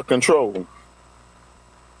method of control.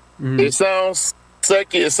 It sounds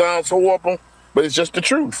sucky. It sounds horrible, but it's just the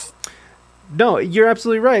truth. No, you're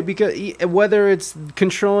absolutely right, because whether it's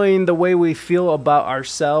controlling the way we feel about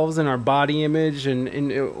ourselves and our body image,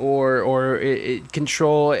 or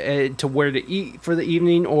control to where to eat for the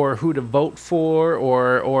evening, or who to vote for,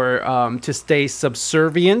 or to stay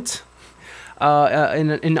subservient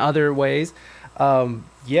in other ways.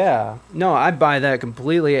 Yeah, no, I buy that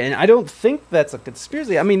completely, and I don't think that's a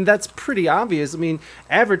conspiracy. I mean, that's pretty obvious. I mean,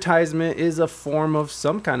 advertisement is a form of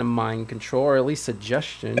some kind of mind control, or at least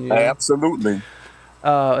suggestion. You know? Absolutely.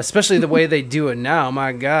 Especially the way they do it now.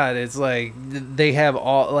 My God, it's like they have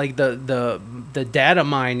all like the data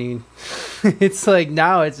mining. It's like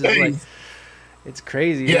now it's just like it's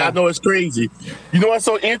crazy. Yeah, I know it's crazy. You know what's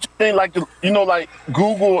so interesting? Like like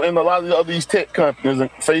Google and a lot of these tech companies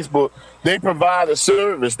and Facebook. They provide a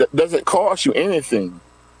service that doesn't cost you anything,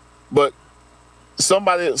 but some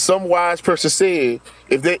wise person said,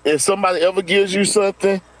 if somebody ever gives you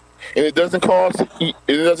something and it doesn't cost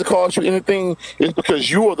you anything, it's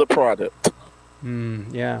because you are the product.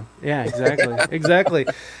 Yeah, exactly.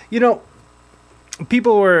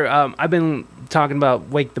 People were. I've been talking about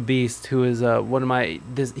Wake the Beast, who is one of my.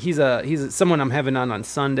 He's someone I'm having on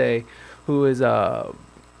Sunday, who is a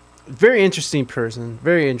very interesting person.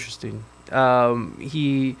 Very interesting.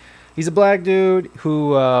 He's a black dude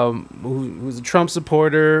who's a Trump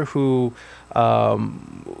supporter who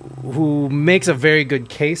makes a very good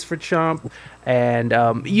case for Trump, and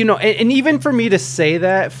and even for me to say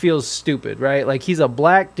that feels stupid, right? Like he's a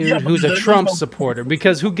black dude who's a Trump supporter,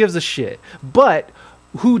 because who gives a shit? But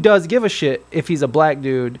who does give a shit if he's a black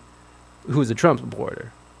dude who's a Trump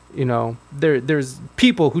supporter? There's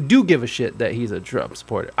people who do give a shit that he's a Trump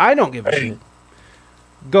supporter. I don't give a shit.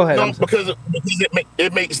 Go ahead. No, because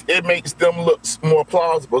it makes them look more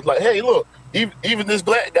plausible. It's like, hey, look, Even this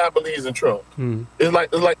black guy believes in Trump. Hmm. It's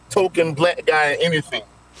like token black guy in anything.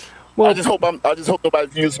 Well, I just hope nobody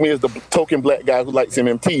views me as the token black guy who likes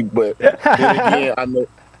MMT. But then again, I know.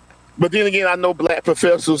 But then again, I know black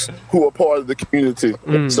professors who are part of the community,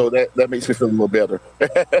 so that makes me feel a little better.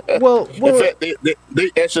 well, In fact, they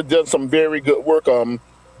actually done some very good work.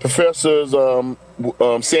 Professors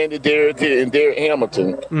Sandy Darity and Derek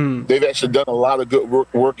Hamilton, they've actually done a lot of good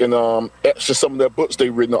work, and actually some of their books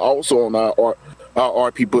they've written are also on our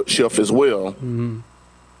RP bookshelf as well.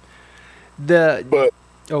 But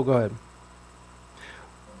oh, go ahead.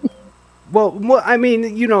 Well, I mean,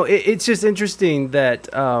 it's just interesting that,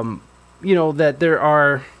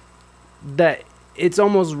 that it's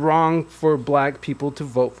almost wrong for black people to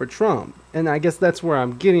vote for Trump. And I guess that's where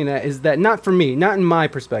I'm getting at, is that not for me, not in my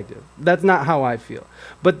perspective. That's not how I feel.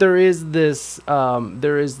 But there is this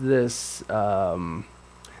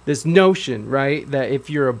this notion, right, that if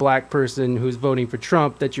you're a black person who's voting for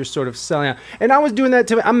Trump, that you're sort of selling out. And I was doing that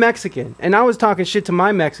I'm Mexican, and I was talking shit to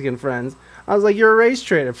my Mexican friends. I was like, "You're a race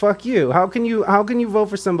traitor. Fuck you. How can you vote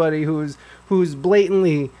for somebody who's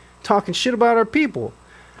blatantly talking shit about our people?"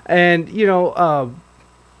 And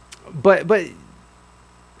but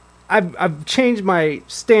I've changed my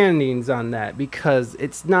standings on that, because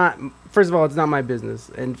it's not. First of all, it's not my business,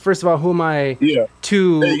 and first of all, who am I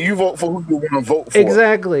to? Hey, you vote for who you want to vote for.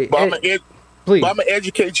 Exactly. But I'm please, gonna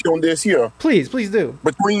educate you on this here. Please do.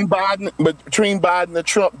 Between Biden and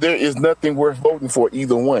Trump, there is nothing worth voting for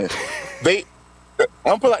either one.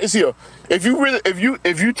 I'm put like this here. If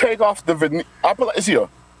you take off I'll put like this here.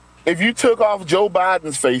 If you took off Joe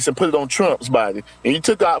Biden's face and put it on Trump's body, and you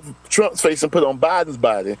took off Trump's face and put it on Biden's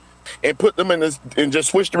body, and put them in this, and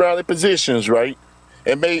just switched around their positions, right?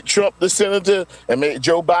 And made Trump the senator, and made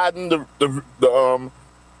Joe Biden the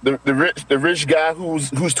rich guy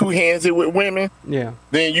who's two-handed with women. Yeah.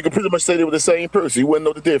 Then you can pretty much say they were the same person. You wouldn't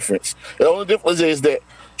know the difference. The only difference is that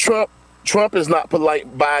Trump is not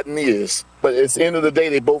polite, Biden is. But at the end of the day,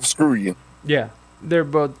 they both screw you. Yeah. They're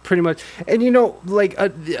both pretty much. And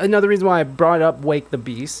another reason why I brought up Wake the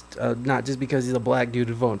Beast, not just because he's a black dude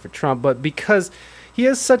voting for Trump, but because he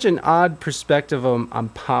has such an odd perspective on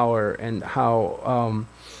power, and how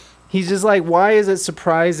he's just like, why is it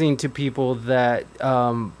surprising to people that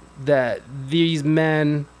that these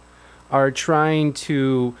men are trying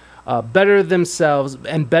to better themselves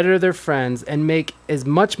and better their friends and make as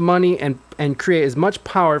much money and create as much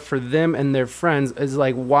power for them and their friends? Is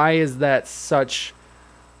like, why is that such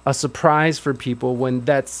a surprise for people when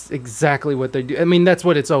that's exactly what they do? I mean, that's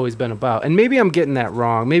what it's always been about. And maybe I'm getting that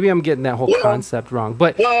wrong. Maybe I'm getting that whole concept wrong.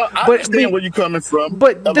 But I understand where you're coming from.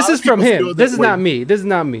 But this is from him. This is not me. This is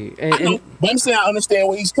not me. I'm saying I understand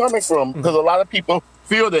where he's coming from, because a lot of people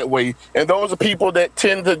feel that way, and those are people that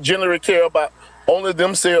tend to generally care about only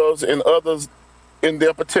themselves and others in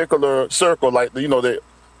their particular circle, like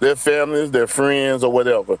their families, their friends, or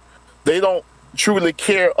whatever. They don't truly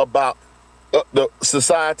care about the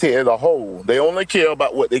society as a whole. They only care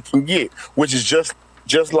about what they can get, which is just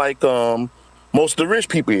like most of the rich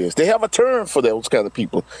people is. They have a term for those kind of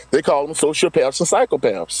people. They call them sociopaths and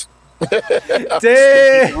psychopaths.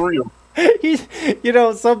 Damn. Real.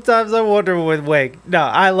 Sometimes I wonder with Wake. No,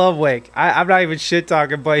 I love Wake. I'm not even shit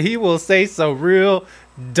talking, but he will say some real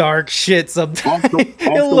dark shit sometimes.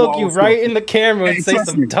 He'll look you right in the camera and say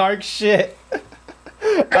some dark shit.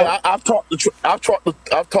 I've talked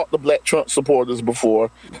to Black Trump supporters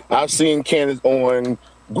before. I've seen Candace Owens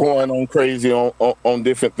going on crazy on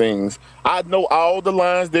different things. I know all the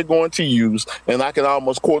lines they're going to use, and I can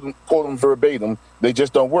almost quote them verbatim. They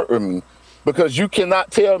just don't work with me, because you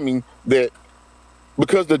cannot tell me that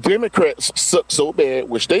because the Democrats suck so bad,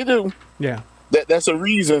 which they do. Yeah. That's a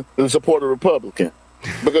reason to support a Republican.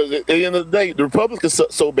 Because at the end of the day, the Republicans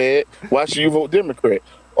suck so bad. Why should you vote Democrat?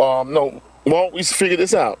 No. Why don't we figure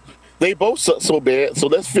this out? They both suck so bad, so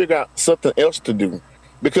let's figure out something else to do.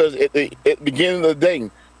 Because at the beginning of the day,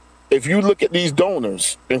 if you look at these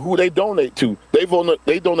donors and who they donate to, they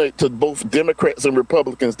donate to both Democrats and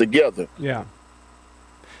Republicans together. Yeah.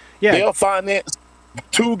 They'll finance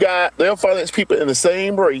they'll finance people in the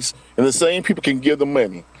same race, and the same people can give them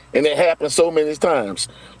money. And it happens so many times.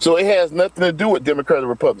 So it has nothing to do with Democrat or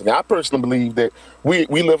Republican. I personally believe that we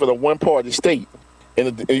live in a one-party state.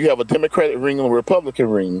 And you have a Democratic ring and a Republican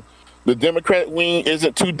ring. The Democratic wing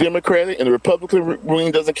isn't too Democratic, and the Republican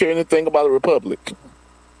wing doesn't care anything about a republic.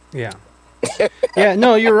 Yeah. Yeah,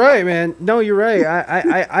 no, you're right, man. No, you're right.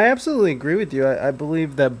 I absolutely agree with you. I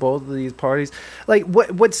believe that both of these parties, like,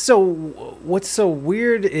 what's so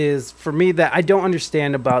weird is, for me, that I don't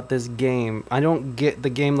understand about this game. I don't get the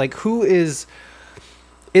game. Like, who is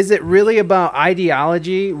is it really about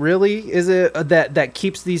ideology? Really, is it that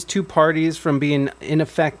keeps these two parties from being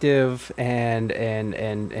ineffective and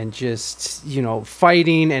just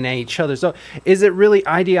fighting and at each other? So, is it really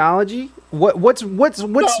ideology? What's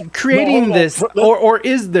creating this, or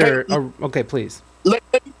is there? Okay, please. Let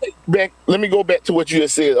me go back to what you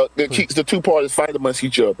just said. That keeps the two parties fight amongst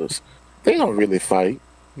each other. They don't really fight.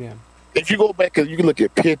 Yeah. If you go back and you can look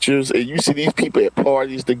at pictures and you see these people at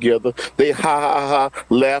parties together, they ha,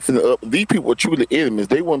 laughing up. These people are truly enemies.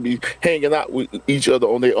 They want to be hanging out with each other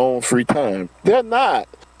on their own free time. They're not.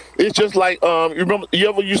 It's just like, you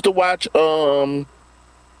ever used to watch Wile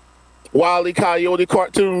E. Coyote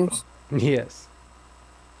cartoons? Yes.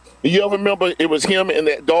 You ever remember it was him and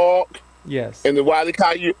that dog? Yes. And the Wile E.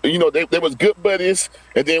 Coyote, they was good buddies.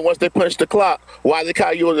 And then once they punched the clock, Wile E.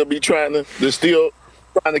 Coyote would be trying to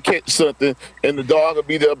catch something, and the dog will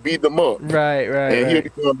be there beat them up. Right. And he'll be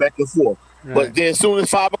going back and forth. Right. But then as soon as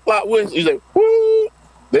 5 o'clock was, he's like, woo!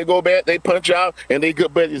 They go back, they punch out, and they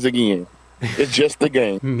good buddies again. It's just a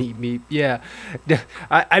game. Meep. Yeah.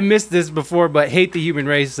 I missed this before, but Hate the Human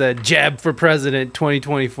Race said jab for president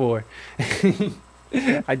 2024.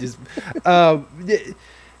 I just...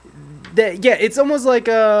 it's almost like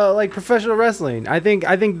professional wrestling. I think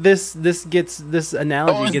this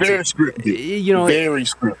analogy gets very scripted. Very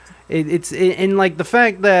scripted. It's like the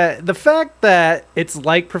fact that it's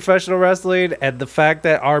like professional wrestling, and the fact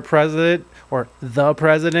that our president or the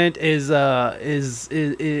president is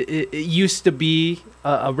used to be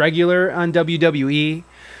a regular on WWE.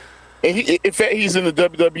 And in fact, he's in the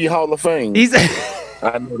WWE Hall of Fame.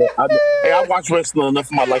 I know that. I watch wrestling enough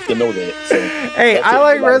in my life to know that. So I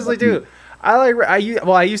like wrestling too. I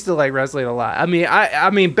used to like wrestling a lot. I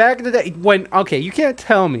mean, back in the day you can't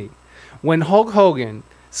tell me when Hulk Hogan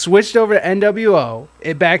switched over to NWO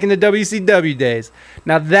back in the WCW days.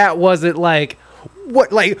 Now that wasn't like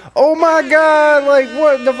what, like, oh my god, like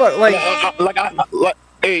what the fuck,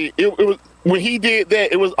 it was. When he did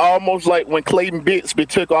that, it was almost like when Clayton Bigsby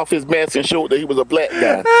took off his mask and showed that he was a black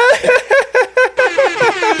guy.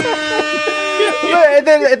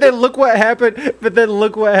 and then look what happened. But then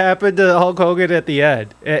look what happened to Hulk Hogan at the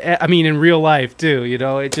end. I mean, in real life too.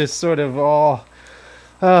 It just sort of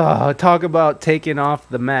talk about taking off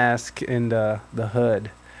the mask and the hood.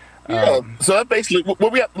 Yeah. So that basically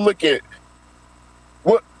what we have to look at.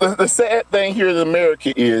 What the sad thing here in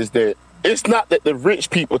America is that it's not that the rich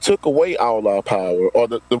people took away all our power, or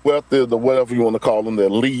the wealthy, the whatever you want to call them, the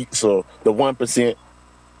elites or the 1%.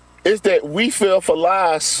 It's that we fell for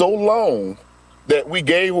lies so long that we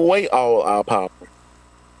gave away all our power.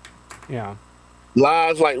 Yeah.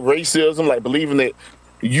 Lies like racism, like believing that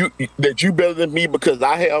you better than me because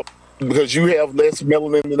you have less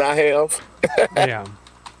melanin than I have. Yeah.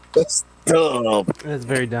 That's dumb. That's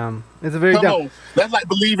very dumb. It's very dumb. That's like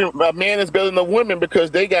believing a man is better than a woman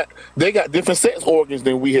because they got different sex organs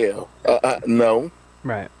than we have. No.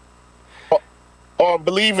 Right. Or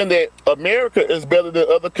believing that America is better than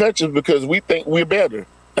other countries because we think we're better.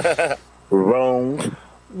 Wrong.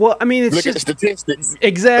 Well, I mean, look at the statistics.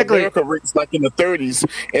 Exactly. America ranks like in the 30s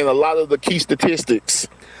in a lot of the key statistics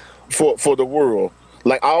for the world.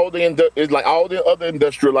 Like all the other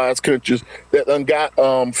industrialized countries that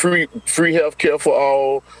got free health care for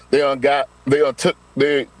all. They took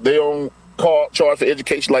their own charge for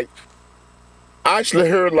education. Like I actually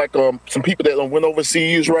heard some people that went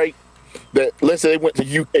overseas, right? That let's say they went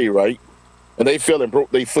to UK, right, and they fell and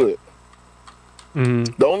broke their foot.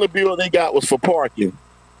 Mm-hmm. The only bill they got was for parking.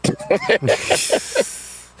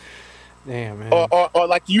 Damn, man. Or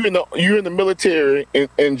like you're in the military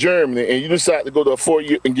in Germany and you decide to go to a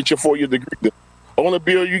 4-year and get your 4-year degree. The only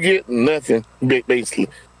bill you get, nothing, basically.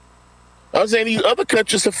 I'm saying these other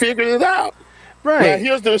countries have figured it out. Right. Now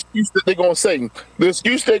here's the excuse that they're gonna say. The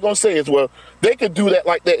excuse they're gonna say is, well, they could do that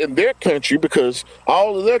like that in their country because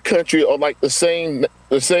all of their country are like the same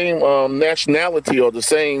nationality or the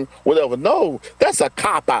same whatever. No, that's a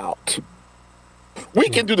cop out. We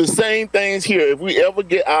can do the same things here if we ever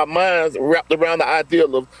get our minds wrapped around the idea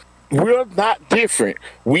of we're not different.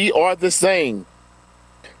 We are the same.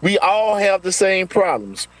 We all have the same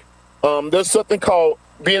problems. There's something called,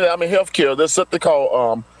 being that I'm in healthcare, there's something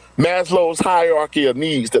called Maslow's hierarchy of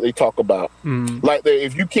needs that they talk about. Mm. Like that,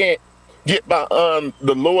 if you can't get by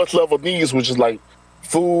the lowest level needs, which is like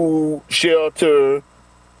food, shelter,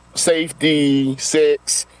 safety,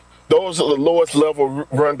 sex, those are the lowest level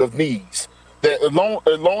run of needs. That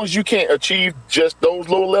as long as you can't achieve just those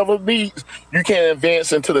low level needs, you can't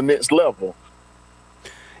advance into the next level.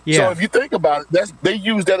 Yeah. So if you think about it, they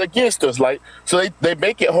use that against us. Like, so they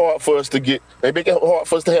make it hard for us to they make it hard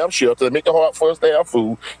for us to have shelter. They make it hard for us to have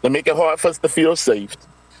food. They make it hard for us to feel safe.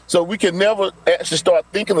 So we can never actually start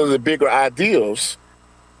thinking of the bigger ideals,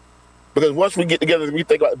 because once we get together and we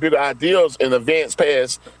think about the bigger ideals and advance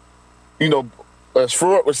past, you know, as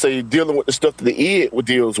Freud would say, dealing with the stuff that the id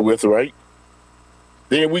deals with, right?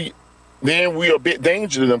 Then we are a bit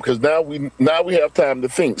dangerous to them, because now we have time to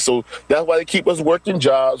think. So that's why they keep us working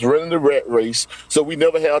jobs, running the rat race. So we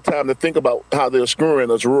never have time to think about how they're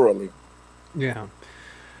screwing us rurally. Yeah.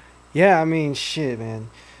 Yeah, I mean, shit, man.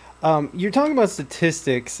 You're talking about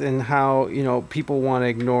statistics and how, people want to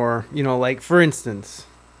ignore, like, for instance,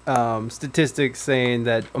 statistics saying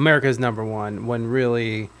that America is number one when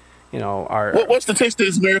really, our... What statistics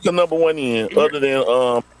is America number one in, other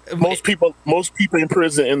than most people in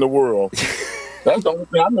prison in the world? That's the only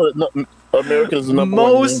thing I know that America's the number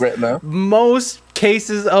one in right now. Most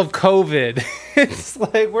cases of COVID. It's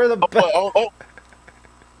like, we're the best.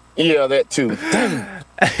 Yeah, that too.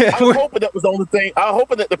 I was hoping that was the only thing. I was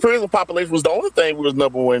hoping that the prison population was the only thing we was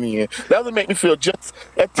number one in. That would make me feel just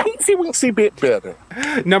a teensy-weensy bit better.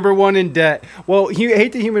 Number one in debt. Well, you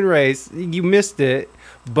hate the human race. You missed it.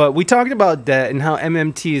 But we talked about debt and how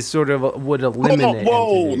MMT is sort of would eliminate.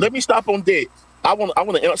 Whoa, let me stop on debt. I want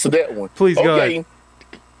to answer that one. Please go ahead.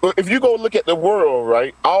 Well, if you go look at the world,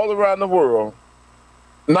 right, all around the world,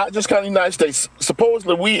 not just kind of the United States,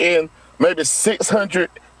 supposedly we in maybe $600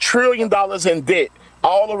 trillion in debt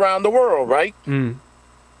all around the world, right? Mm.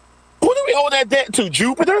 Who do we owe that debt to?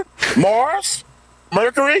 Jupiter, Mars,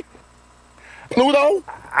 Mercury, Pluto,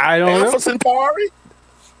 I don't know. Alpha Centauri.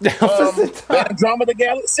 The Andromeda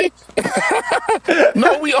Galaxy?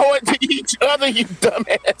 No, we owe it to each other, you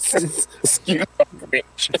dumbasses. Excuse me.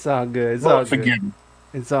 It's all good. It's all forgive good. me.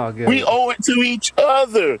 It's all good. We owe it to each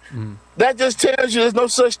other. Mm. That just tells you there's no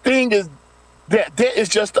such thing as that. Debt is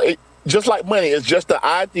just like money. It's just an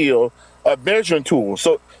ideal, a measuring tool.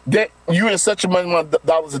 So that you in such a amount of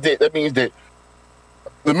dollars of debt, that means that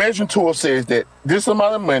the measuring tool says that this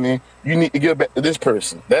amount of money you need to give back to this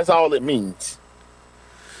person. That's all it means.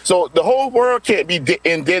 So the whole world can't be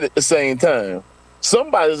in debt at the same time.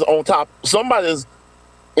 Somebody's on top. Somebody's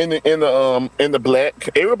in the black.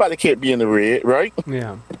 Everybody can't be in the red, right?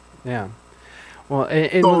 Yeah.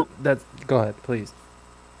 Well, that's go ahead, please.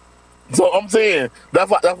 So I'm saying that's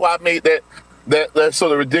why I made that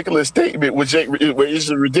sort of ridiculous statement, which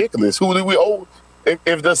is ridiculous. Who do we owe?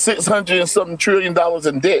 If there's $600 and something trillion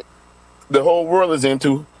in debt, the whole world is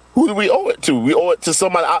into. Who do we owe it to? We owe it to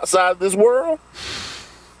somebody outside this world.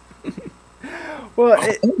 Well,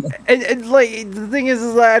 it like the thing is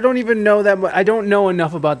like, I don't even know that much. I don't know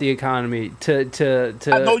enough about the economy to.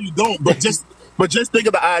 I know you don't, but just think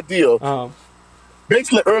of the ideal.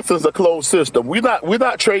 Basically, Earth is a closed system. We're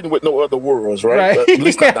not trading with no other worlds, right? Right. At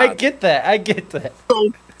least I get that.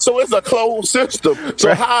 So it's a closed system. So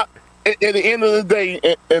right. How? At the end of the day,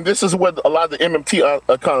 and this is what a lot of the MMT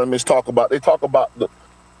economists talk about. They talk about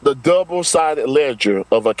the double-sided ledger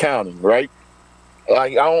of accounting, right?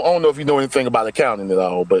 Like, I don't know if you know anything about accounting at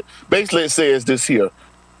all, but basically it says this here.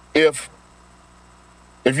 If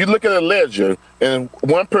you look at a ledger and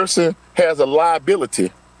one person has a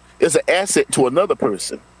liability, it's an asset to another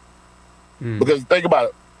person. Because think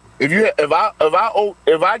about it. If I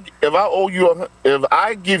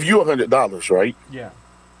give you $100, right? Yeah.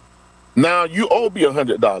 Now you owe me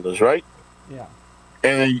 $100, right? Yeah.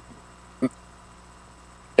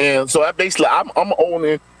 And so I basically I'm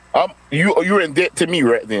owning. You're in debt to me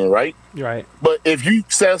right then, right? Right. But if you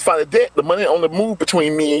satisfy the debt, the money only moved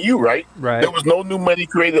between me and you, right? Right. There was no new money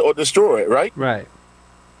created or destroyed, right? Right.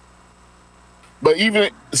 But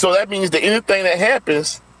so that means that anything that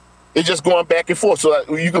happens is just going back and forth.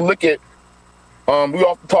 So you can look at, we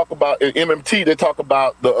often talk about in MMT. They talk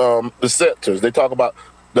about the sectors. They talk about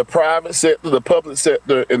the private sector, the public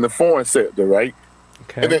sector, and the foreign sector, right?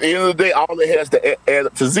 Okay. And at the end of the day, all it has to add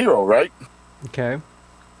up to zero, right? Okay.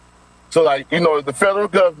 So, like, the federal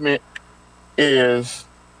government is,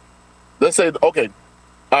 let's say that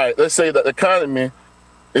the economy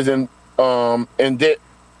is in debt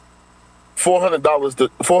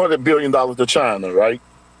 $400 billion to China, right?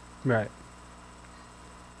 Right.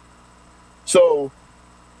 So,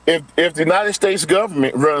 if the United States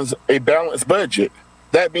government runs a balanced budget,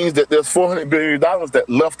 that means that there's $400 billion that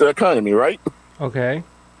left the economy, right? Okay.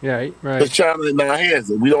 Yeah. Right. Because China now has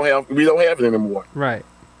it. We don't have it anymore. Right.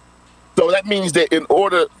 So that means that in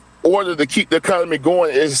order to keep the economy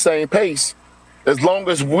going at the same pace, as long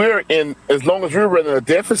as we're running a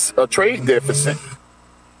trade deficit,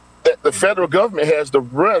 that the federal government has to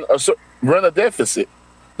run a deficit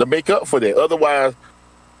to make up for that. Otherwise,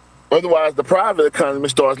 the private economy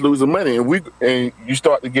starts losing money, and you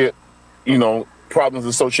start to get, problems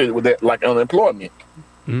associated with that, like unemployment.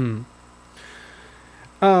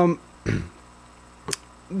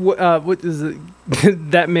 What is it?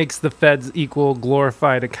 That makes the feds equal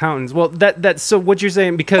glorified accountants. Well, that's so what you're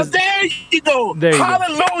saying because There you go. There you go.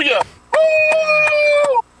 Hallelujah.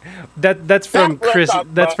 Woo! that's from That's what I'm Chris.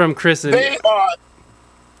 talking That's about. from Chris. And, They are.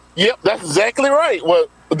 Yep, that's exactly right. Well,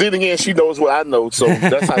 then again, she knows what I know, so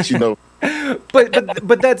that's how she knows. but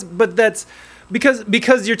that's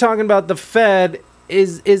because you're talking about the Fed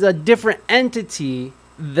is a different entity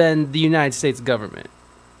than the United States government.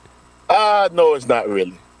 No, it's not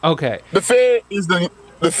really. Okay, The Fed is the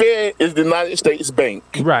United States Bank.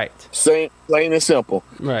 right. Same, plain and simple.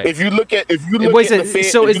 Right. If you look at Wait, the Fed,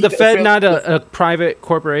 so if is you the look at Fed not a private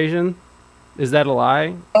corporation? Is that a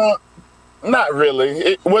lie? Not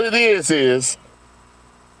really. What it is,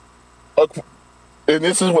 and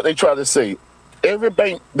this is what they try to say. Every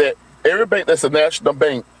bank that's a national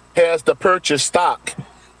bank has to purchase stock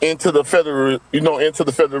into the Federal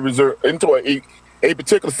Reserve, into a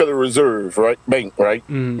particular Federal Reserve, right? Bank, right?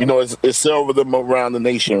 Mhm. You know, it's several of them around the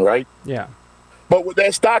nation, right? Yeah. But with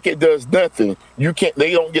that stock, it does nothing.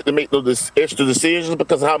 They don't get to make those extra decisions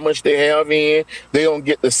because of how much they have in. They don't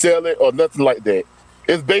get to sell it or nothing like that.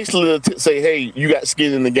 It's basically to say, hey, you got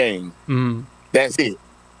skin in the game. Mm. That's it.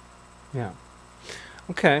 Yeah.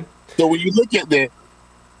 Okay. So when you look at that,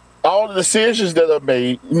 all the decisions that are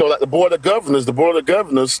made, like the board of governors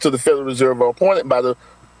to the Federal Reserve are appointed by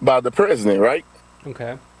the president, right?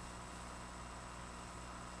 Okay.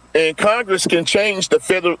 And Congress can change the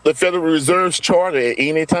Federal Reserve's charter at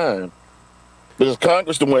any time, because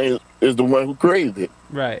Congress is the one who created it.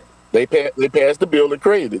 Right. They passed the bill and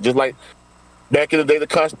created it, just like back in the day the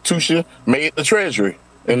Constitution made the Treasury,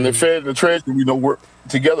 and the Fed and the Treasury work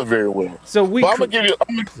together very well. So we. But if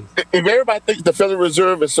everybody thinks the Federal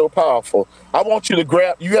Reserve is so powerful, I want you to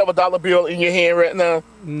grab. You have a dollar bill in your hand right now,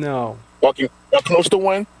 No. or close to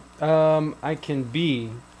one. I can be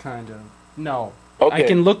kind of no. Okay. I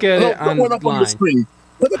can look at it Put one up on the online. screen.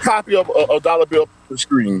 Put a copy of a dollar bill on the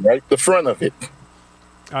screen, right, the front of it.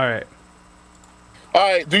 All right. All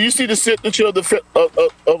right. Do you see the signature of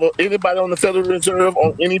anybody on the Federal Reserve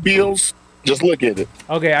on any bills? Just look at it.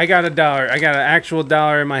 Okay, I got $1. I got an actual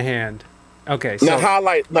dollar in my hand. Okay, so Now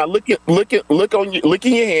highlight. Now look in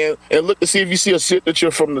your hand and look to see if you see a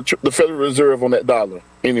signature from the Federal Reserve on that dollar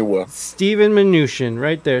anywhere. Stephen Mnuchin,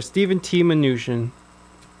 right there. Stephen T. Mnuchin,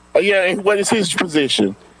 Yeah, and what is his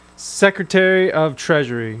position? Secretary of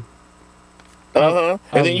Treasury. And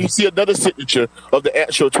then you see another signature of the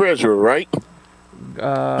actual treasurer, right?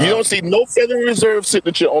 You don't see no Federal Reserve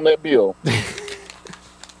signature on that bill.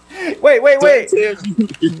 Wait. That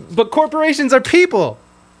tells you- But corporations are people.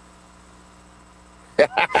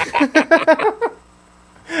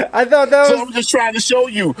 I thought that So was. I'm just trying to show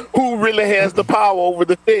you who really has the power over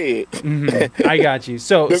the Fed. I got you.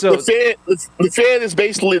 So The Fed is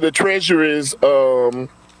basically the Treasury's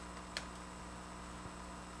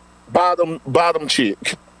bottom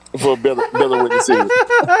chick, for a better way to say it.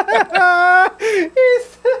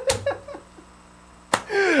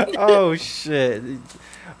 Oh shit.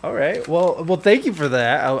 All right. Well, thank you for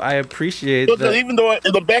that. I appreciate Because that. even though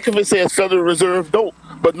in the back of it says Federal Reserve note,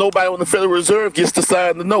 but nobody on the Federal Reserve gets to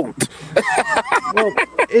sign the note. Well,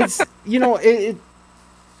 it's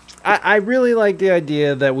I really like the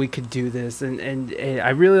idea that we could do this, and I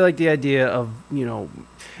really like the idea of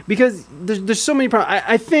because there's so many problems.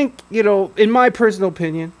 I think in my personal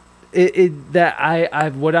opinion,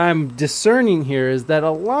 what I'm discerning here is that a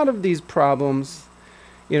lot of these problems,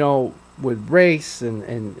 with race and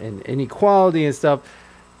inequality and stuff,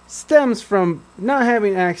 stems from not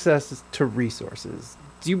having access to resources.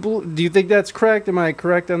 Do you think that's correct? Am I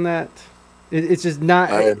correct on that? It's just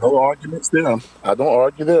not. I have no arguments there. I don't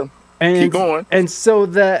argue them. And Keep going. And so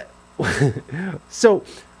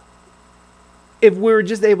if we were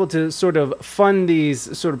just able to sort of fund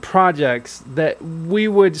these sort of projects, that we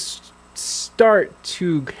would start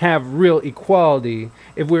to have real equality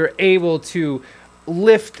if we were able to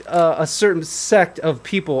lift a certain sect of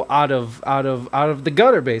people out of the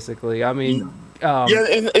gutter, basically. I mean,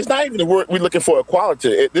 And it's not even the word we're looking for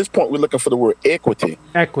equality. At this point, we're looking for the word equity.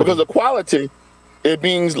 equity. Because equality, it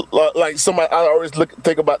means like somebody. I always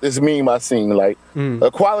think about this meme I seen. Like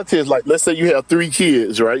equality is like, let's say you have 3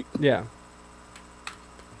 kids, right? Yeah.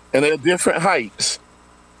 And they're different heights,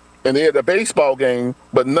 and they're at a baseball game,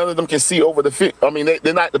 but none of them can see over the fence. I mean,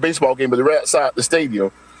 they're not at the baseball game, but they're outside the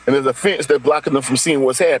stadium, and there's a fence that's blocking them from seeing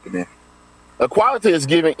what's happening. Equality is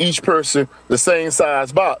giving each person the same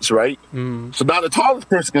size box, right? So now the tallest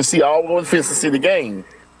person can see all over the fence to see the game.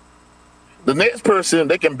 The next person,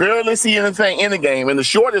 they can barely see anything in the game, and the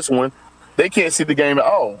shortest one, they can't see the game at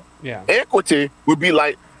all. Yeah. Equity would be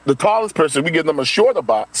like the tallest person, we give them a shorter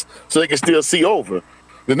box so they can still see over.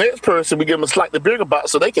 The next person, we give them a slightly bigger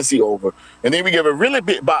box so they can see over. And then we give a really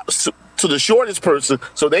big box to the shortest person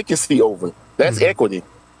so they can see over. That's equity.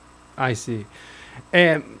 I see.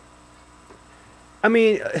 And I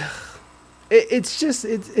mean, it's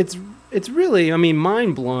really, I mean,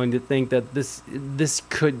 mind blowing to think that this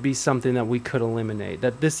could be something that we could eliminate.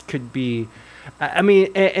 That this could be, I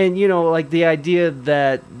mean, and you know, like the idea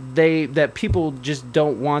that people just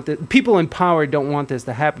don't want it. People in power don't want this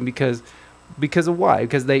to happen because of why?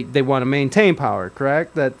 Because they want to maintain power.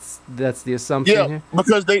 Correct? That's the assumption here.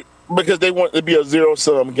 Because they want it to be a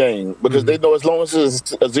zero-sum game. Because they know as long as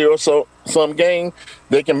it's a zero-sum game,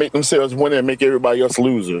 they can make themselves winner and make everybody else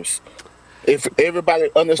losers. If everybody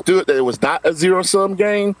understood that it was not a zero-sum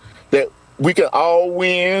game, that we can all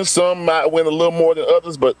win, some might win a little more than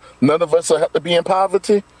others, but none of us will have to be in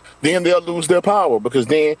poverty, then they'll lose their power because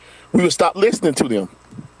then we will stop listening to them.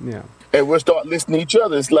 Yeah. And we'll start listening to each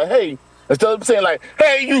other. It's like, hey, instead of saying like,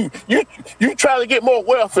 hey, you trying to get more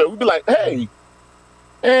welfare, we'd be like, hey,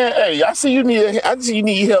 I see you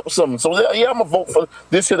need help with something. So yeah, I'm gonna vote for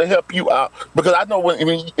this here to help you out because I know when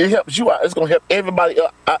it helps you out, it's gonna help everybody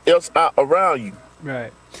else out around you.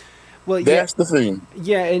 Right. Well, that's the thing.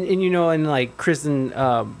 Yeah, and you know, and like Kristen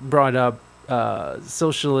brought up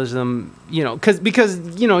socialism, you know,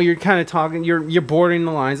 because you know you're kind of talking, you're bordering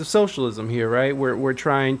the lines of socialism here, right? We're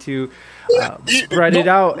trying to spread it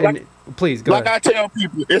out, and please go ahead. I tell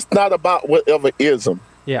people, it's not about whatever ism.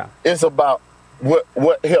 Yeah, it's about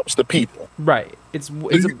what helps the people. Right. If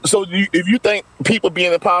you think people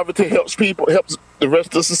being in poverty helps the rest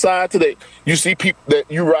of the society, that you see people that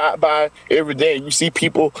you ride by every day, you see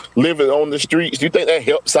people living on the streets, do you think that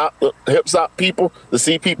helps out people to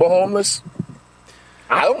see people homeless?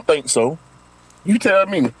 I don't think so. You tell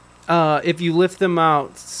me. If you lift them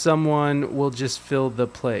out, someone will just fill the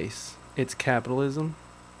place. It's capitalism.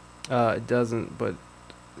 It doesn't, but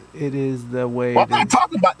it is the way. I'm not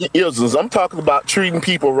talking about the isms. I'm talking about treating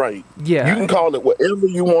people right. Yeah. You can call it whatever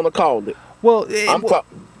you want to call it. Well,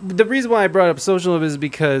 the reason why I brought up socialism is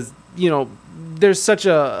because, you know, there's such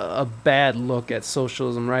a bad look at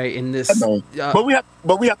socialism, right? In this, but we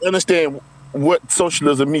have to understand what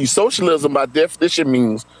socialism means. Socialism, by definition,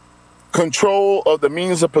 means control of the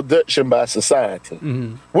means of production by society.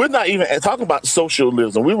 Mm-hmm. We're not even talking about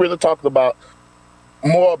socialism. We're really talking about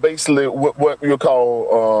more basically what you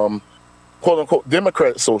call quote unquote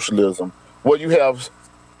democratic socialism, where you have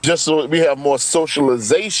we have more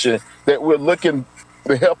socialization, that we're looking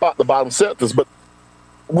to help out the bottom sectors. But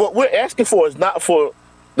what we're asking for is not for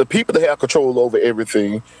the people to have control over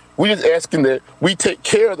everything. We're just asking that we take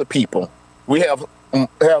care of the people. We have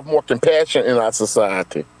more compassion in our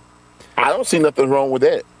society. I don't see nothing wrong with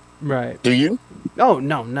that. Right. Do you? Oh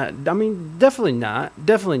no, not. I mean, definitely not.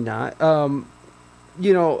 Definitely not.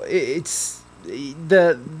 You know, it's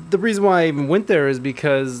the reason why I even went there is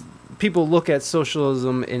because people look at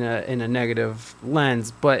socialism in a negative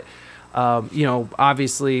lens, but you know,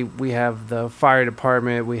 obviously we have the fire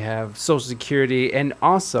department, we have Social Security, and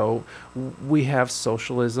also we have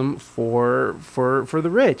socialism for the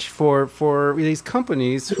rich, for these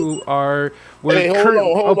companies who are. Hey,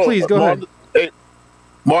 hold on. Please go ahead.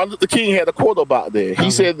 Martin Luther King had a quote about that.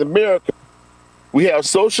 He said, "In America, we have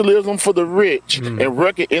socialism for the rich and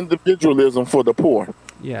rugged individualism for the poor."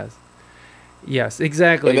 Yes,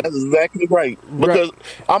 exactly. And that's exactly right. Because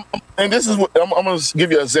I'm going to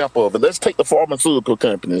give you an example of it. Let's take the pharmaceutical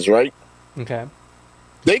companies, right? Okay.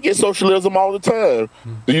 They get socialism all the time.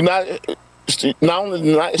 Not only the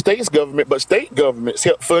United States government, but state governments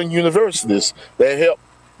help fund universities that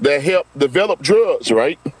help develop drugs,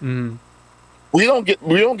 right? Mm. We don't get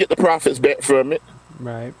the profits back from it.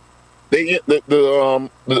 Right. The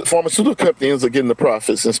pharmaceutical companies are getting the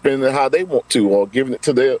profits and spending it how they want to, or giving it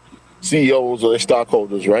to their CEOs or their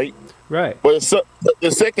stockholders, right? Right. But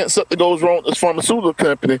the second something goes wrong with this pharmaceutical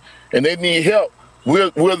company and they need help,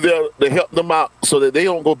 we're there to help them out so that they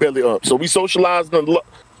don't go belly up. So we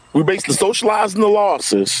basically socializing the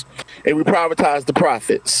losses and we privatize the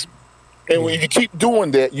profits. And when you keep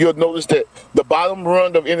doing that, you'll notice that the bottom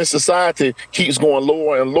rung of any society keeps going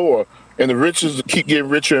lower and lower. And the riches keep getting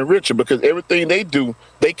richer and richer because everything they do,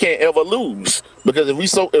 they can't ever lose. Because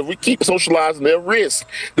if we keep socializing their risk,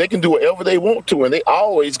 they can do whatever they want to, and they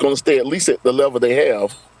always going to stay at least at the level they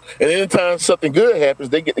have. And anytime something good happens,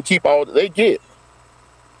 they get to keep all that they get.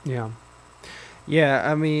 Yeah.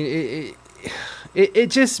 I mean, it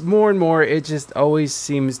just more and more, it just always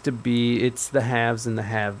seems to be it's the haves and the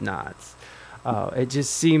have-nots. It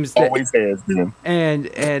just seems that always has been.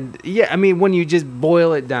 And yeah, I mean, when you just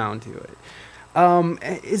boil it down to it,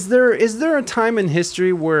 Is there a time in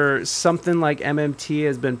history where something like MMT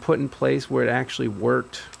has been put in place where it actually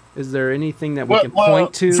worked? Is there anything that we can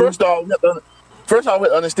point to? First off, we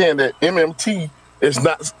understand that MMT is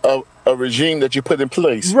not a regime that you put in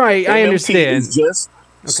place. Right, I MMT understand. is just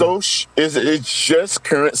it's just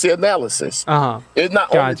currency analysis. It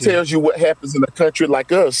not only tells you what happens in a country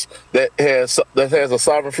like us that has a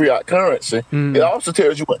sovereign fiat currency. It also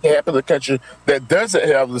tells you what happens in a country that doesn't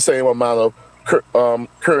have the same amount of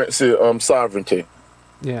currency sovereignty.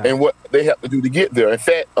 Yeah. And what they have to do to get there. In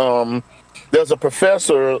fact, there's a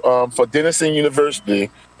professor for Denison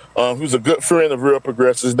University who's a good friend of Real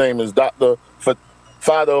Progress. His name is Dr.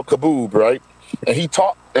 Fadel Kaboub, right? And he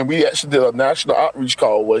talked, and we actually did a national outreach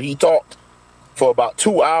call where he talked for about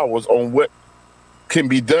 2 hours on what can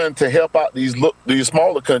be done to help out these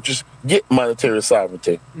smaller countries get monetary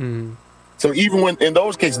sovereignty. So even when in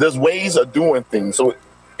those cases, there's ways of doing things. So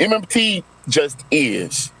MMT just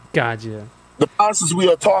is. Gotcha. The policies we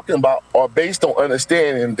are talking about are based on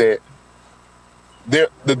understanding that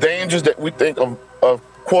the dangers that we think of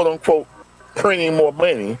quote unquote printing more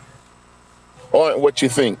money aren't what you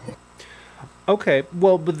think. Okay,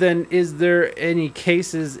 well, but then is there any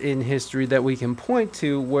cases in history that we can point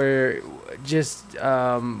to where just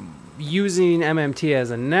using MMT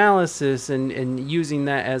as analysis and using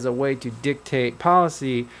that as a way to dictate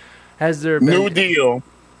policy, has there been... New Deal.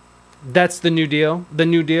 That's the New Deal? The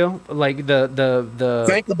New Deal? Like the...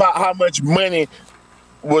 Think about how much money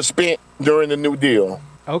was spent during the New Deal.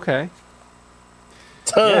 Okay.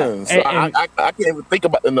 Tons. Yeah. I can't even think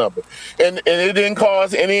about the number. And it didn't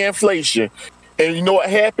cause any inflation. And you know what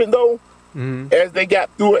happened though? As they got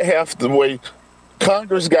through it half the way,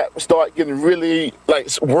 Congress started getting really like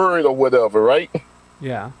worried or whatever, right?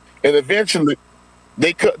 Yeah. And eventually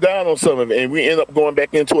they cut down on some of it, and we end up going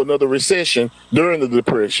back into another recession during the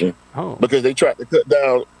Depression. Oh. Because they tried to cut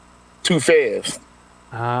down too fast.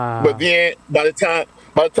 But then by the time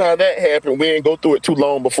that happened, we didn't go through it too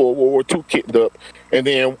long before World War II kicked up. And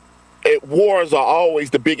then wars are always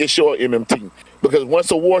the biggest show at MMT. Because once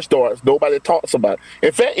a war starts, nobody talks about it.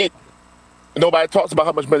 In fact, nobody talks about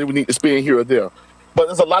how much money we need to spend here or there. But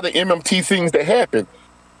there's a lot of MMT things that happen.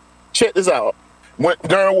 Check this out.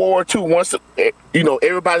 During World War II, once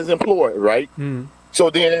everybody's employed, right? So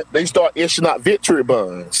then they start issuing out victory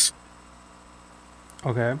bonds.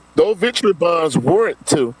 Okay. Those victory bonds weren't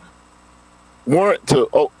to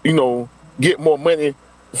get more money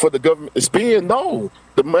for the government to spend. No,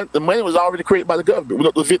 the money was already created by the government. You know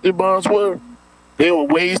what the victory bonds were? They were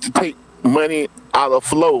ways to take money out of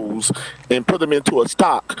flows and put them into a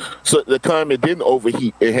stock so that the economy didn't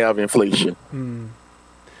overheat and have inflation.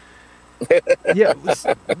 Yeah.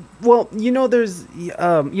 Well, there's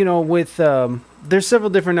there's several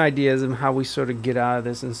different ideas of how we sort of get out of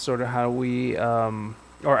this and sort of how we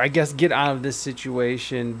or I guess get out of this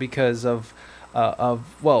situation because of the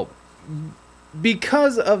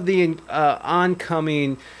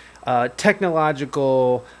oncoming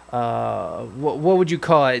technological what would you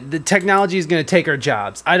call it? The technology is going to take our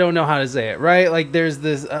jobs. I don't know how to say it, right? Like there's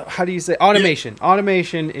this how do you say automation? Yeah.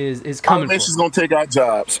 Automation is coming. Automation's going to take our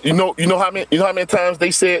jobs. You know how many times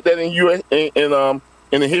they said that in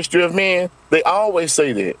the history of man? They always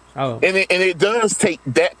say that. Oh. And it does take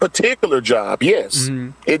that particular job. Yes.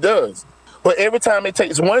 It does. But every time it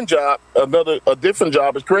takes one job, a different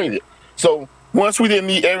job is created. So once we didn't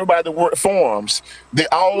need everybody to work farms, did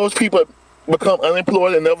all those people become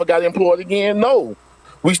unemployed and never got employed again? No.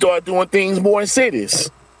 We started doing things more in cities.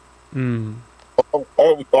 Or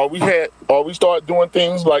we started doing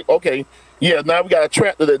things like, okay, yeah, now we got a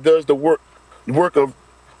tractor that does the work of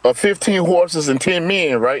 15 horses and 10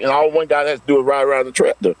 men, right? And all one guy has to do is ride around the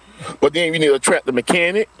tractor. But then you need a tractor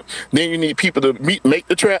mechanic. Then you need people to make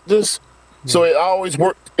the tractors. So it always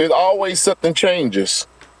worked. It always something changes.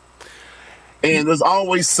 And there's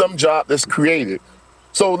always some job that's created.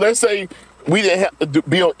 So let's say we didn't have to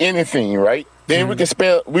build anything, right? Then we can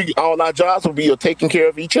all our jobs will be taking care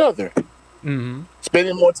of each other.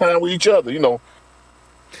 Spending more time with each other,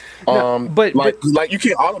 But you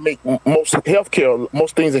can't automate most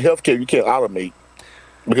things in healthcare. You can't automate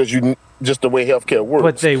because just the way healthcare works.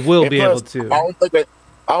 But they will be able to.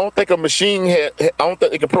 I don't think a machine I don't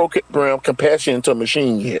think they can program compassion into a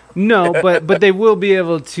machine yet. No, but they will be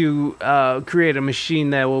able to create a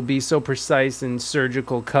machine that will be so precise in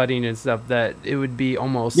surgical cutting and stuff that it would be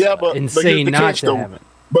almost insane not to have it.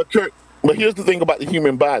 But here's the thing about the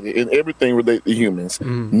human body and everything related to humans.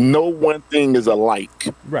 No one thing is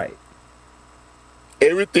alike. Right.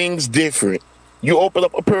 Everything's different. You open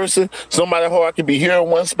up a person, somebody heart can be here in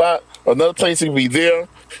one spot, another place it can be there,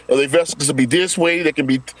 or their vessels can be this way, they can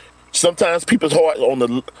be Sometimes people's heart on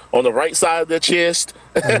the right side of their chest.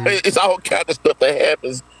 It's all kind of stuff that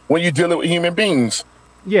happens when you're dealing with human beings.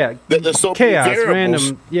 Yeah, There's so chaos, many variables.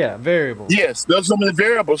 random, yeah, variables. Yes, there's so many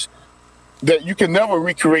variables that you can never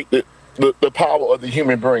recreate the power of the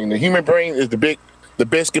human brain. The human brain is the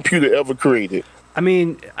best computer ever created. I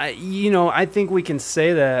mean, I think we can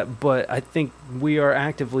say that, but I think we are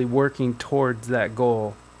actively working towards that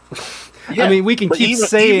goal. Yeah, I mean, we can but keep even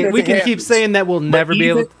saying if we it can keep happens- saying that we'll never be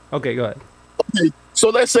able. even- Okay, go ahead. Okay, so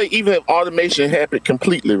let's say even if automation happened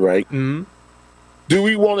completely, right? Mhm. Do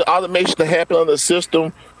we want automation to happen under a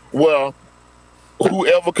system where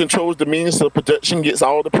whoever controls the means of production gets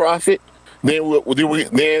all the profit? Then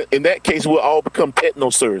then in that case we'll all become techno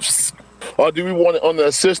serfs. Or do we want it under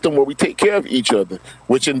a system where we take care of each other?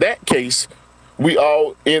 Which in that case, we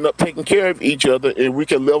all end up taking care of each other and we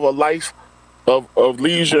can live a life of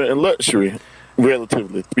leisure and luxury,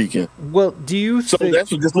 relatively speaking. Well, do you So think?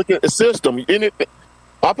 that's just looking at the system. Anything,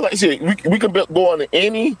 I feel like I said, we can go on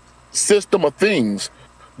any system of things,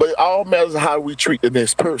 but it all matters how we treat the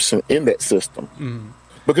next person in that system.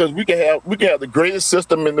 Because we can have the greatest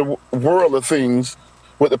system in the world of things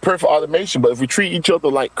with the perfect automation, but if we treat each other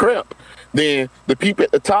like crap, then the people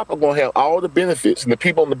at the top are going to have all the benefits, and the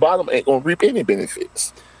people on the bottom ain't going to reap any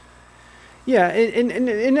benefits. Yeah,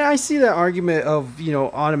 and I see that argument of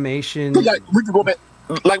automation. Like we can go back.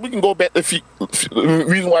 Like we can go back to the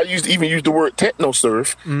reason why I even use the word techno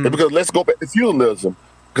serf is because let's go back to feudalism,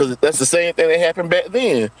 because that's the same thing that happened back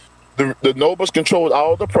then. The nobles controlled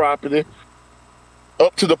all the property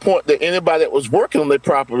up to the point that anybody that was working on their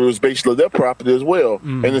property was basically their property as well.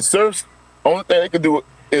 And the serfs, only thing they could do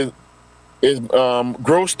is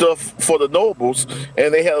grow stuff for the nobles,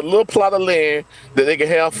 and they had a little plot of land that they could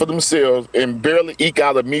have for themselves and barely eke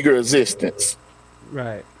out a meager existence.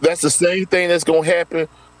 Right. That's the same thing that's going to happen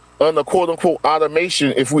under quote-unquote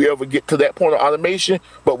automation if we ever get to that point of automation,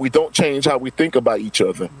 but we don't change how we think about each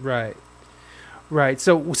other. Right.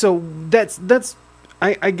 So that's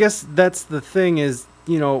I guess that's the thing is,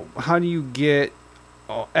 how do you get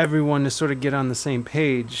everyone to sort of get on the same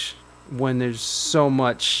page when there's so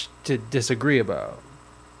much to disagree about?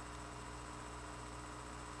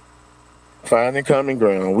 Finding common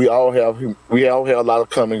ground. We all have a lot of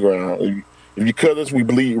common ground. If you cut us, we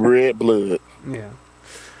bleed red blood. Yeah.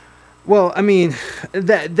 Well, I mean,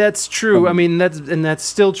 that's true. I mean, that's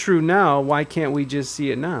still true now. Why can't we just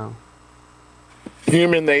see it now?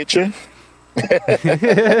 Human nature.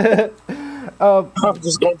 I'm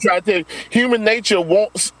just gonna try to tell you, human nature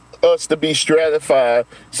wants us to be stratified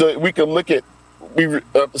so that we can look at.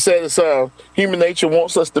 Say the sound. Human nature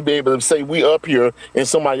wants us to be able to say we up here and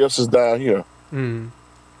somebody else is down here.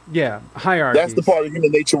 Yeah, hierarchy. That's the part of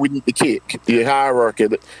human nature we need to kick, the hierarchy,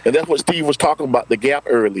 and that's what Steve was talking about, the gap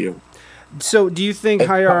earlier. So, do you think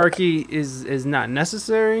hierarchy is not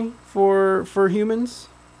necessary for humans?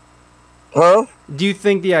 Huh? Do you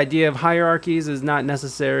think the idea of hierarchies is not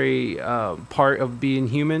necessary part of being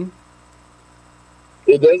human?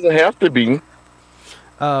 It doesn't have to be.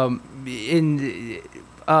 So,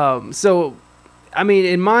 I mean,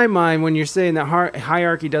 in my mind, when you're saying that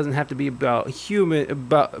hierarchy doesn't have to be about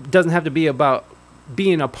doesn't have to be about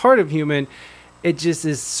being a part of human, it just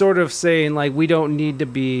is sort of saying like we don't need to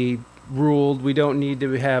be ruled, we don't need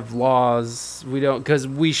to have laws, because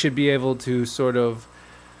we should be able to sort of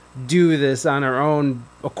do this on our own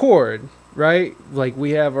accord, right? Like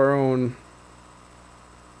we have our own.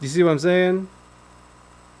 You see what I'm saying?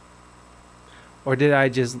 Or did I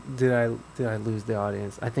lose the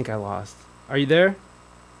audience? I think I lost. Are you there?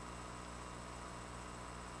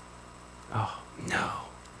 Oh no.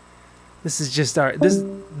 This is just our this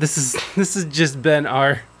has just been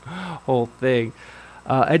our whole thing.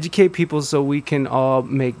 Educate people so we can all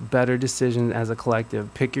make better decisions as a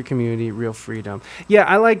collective. Pick your community, real freedom. Yeah,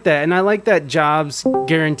 I like that. And I like that jobs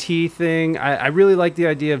guarantee thing. I really like the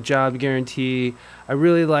idea of job guarantee. I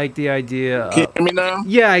really like the idea. Can you hear me now?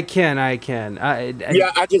 Yeah, I can. I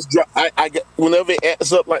just whenever it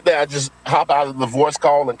adds up like that, I just hop out of the voice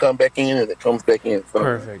call and come back in, and it comes back in. So.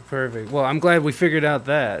 Perfect. Well, I'm glad we figured out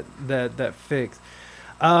that fix.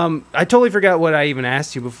 I totally forgot what I even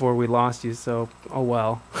asked you before we lost you. So, oh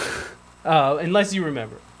well. Unless you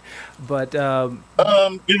remember. But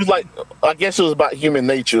it was like, I guess it was about human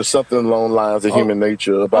nature, something along the lines of human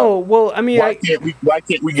nature. About I mean, why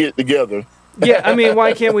can't we get it together? Yeah, I mean,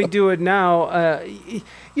 why can't we do it now? I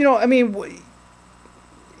mean,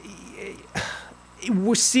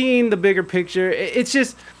 we're seeing the bigger picture. It's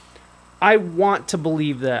just, I want to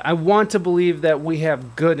believe that. I want to believe that we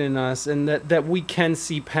have good in us and that we can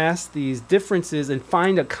see past these differences and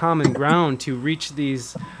find a common ground to reach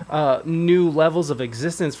these new levels of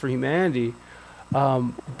existence for humanity.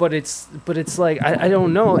 But it's like I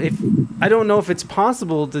don't know if it's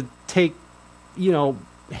possible to take,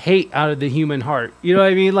 hate out of the human heart. You know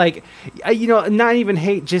what I mean? Like, not even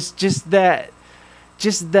hate, just that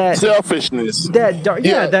selfishness, that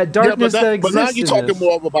darkness that exists. But now you're talking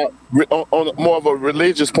more of about on more of a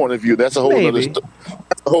religious point of view. That's a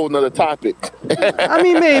whole nother topic. I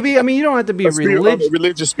mean, maybe. I mean, you don't have to be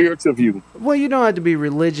religious spiritual view. Well, you don't have to be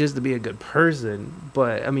religious to be a good person,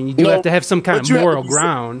 but I mean, you do have to have some kind of moral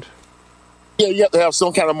ground. Yeah, you have to have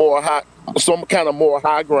some kind of moral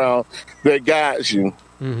high ground that guides you.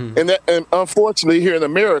 Mm-hmm. And unfortunately, here in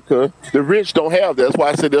America, the rich don't have that. That's why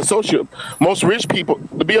I said they're sociopaths. Most rich people,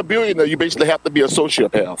 to be a billionaire, you basically have to be a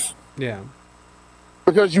sociopath. Yeah.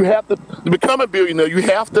 Because you have to become a billionaire, you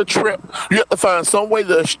have to find some way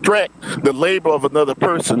to extract the labor of another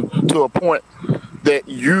person to a point that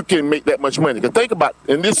you can make that much money. Because think about,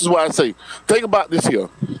 and this is why I say, think about this here.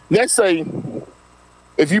 Let's say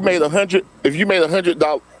if you made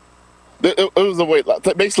 $100, it was a way,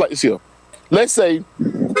 basically like this here. Let's say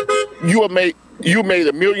you made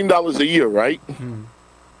 $1 million a year, right? Mm-hmm.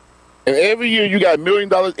 And every year you got $1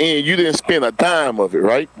 million and you didn't spend a dime of it,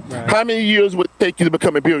 right? How many years would it take you to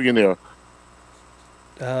become a billionaire?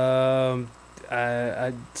 10?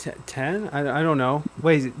 I don't know.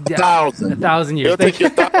 Wait, 1,000. 1,000 years. It'll take you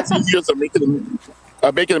 1,000 years of making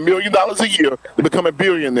 $1 million a year to become a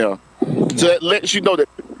billionaire. So that lets you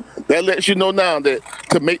know now that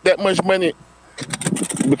to make that much money,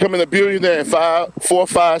 becoming a billionaire in 4,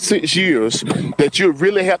 5, 6 years, that you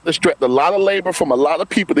really have to extract a lot of labor from a lot of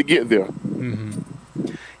people to get there. Mm-hmm.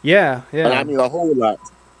 Yeah. And I mean a whole lot.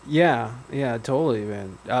 Yeah, totally,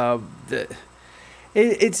 man.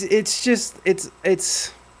 It's.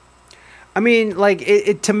 I mean, like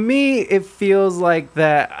it to me, it feels like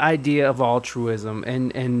that idea of altruism,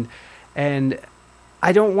 and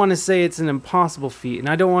I don't want to say it's an impossible feat, and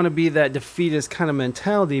I don't want to be that defeatist kind of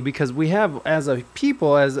mentality, because we have, as a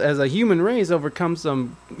people, as a human race, overcome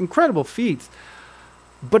some incredible feats.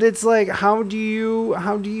 But it's like, how do you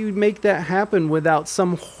make that happen without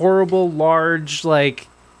some horrible, large, like,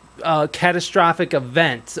 catastrophic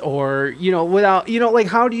event, or without like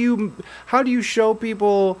how do you show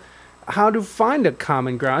people how to find a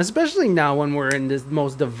common ground, especially now when we're in this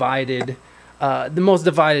most divided. The most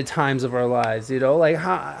divided times of our lives, like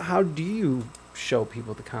how do you show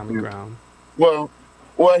people the common ground? Well,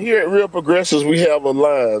 here at Real Progressives, we have a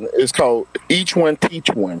line. It's called "Each One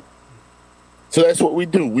Teach One." So that's what we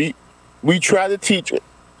do. We try to teach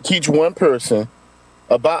one person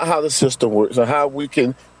about how the system works and how we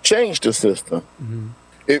can change the system. Mm-hmm.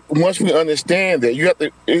 Once we understand that, you have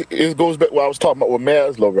to. It goes back to what I was talking about with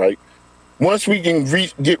Maslow, right? Once we can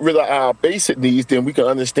get rid of our basic needs, then we can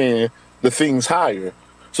understand the things higher.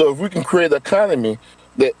 So if we can create an economy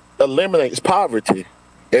that eliminates poverty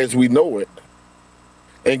as we know it,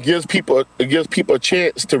 and gives people a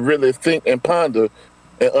chance to really think and ponder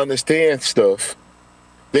and understand stuff,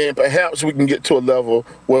 then perhaps we can get to a level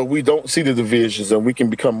where we don't see the divisions and we can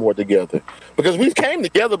become more together. Because we've came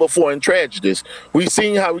together before in tragedies. We've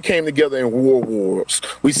seen how we came together in wars.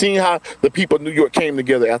 We've seen how the people of New York came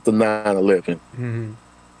together after 9/11. Mm-hmm.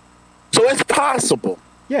 So it's possible.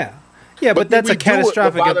 Yeah. Yeah, but that's a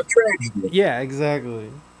catastrophic. Yeah,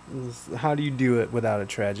 exactly. How do you do it without a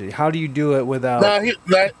tragedy? How do you do it without?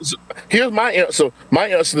 Here's my answer. My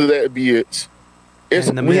answer to that would be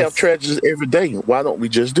we have tragedies every day. Why don't we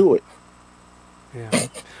just do it? Yeah.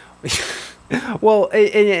 Well,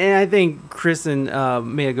 and I think Kristen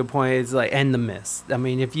made a good point. It's like end the myths. I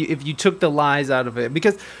mean, if you took the lies out of it,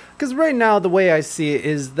 because right now the way I see it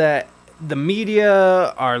is that the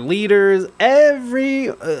media, our leaders, every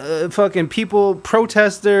fucking people,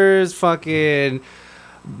 protesters, fucking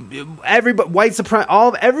everybody, white supremacy,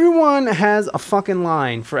 everyone has a fucking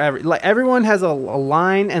line for everyone has a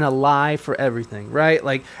line and a lie for everything, right?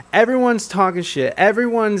 Like everyone's talking shit,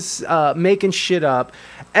 everyone's making shit up.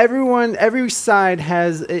 Every side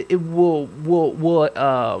has will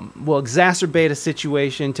exacerbate a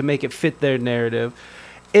situation to make it fit their narrative.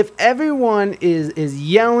 If everyone is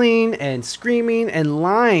yelling and screaming and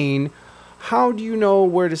lying, how do you know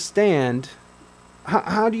where to stand?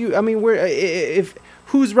 How do you? I mean,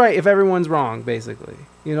 who's right if everyone's wrong? Basically,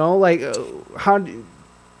 like how do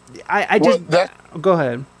I just go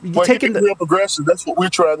ahead? Taking the Real Progressive. That's what we're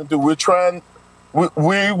trying to do. We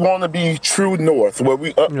want to be true north, where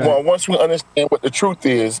once we understand what the truth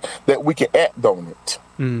is, that we can act on it.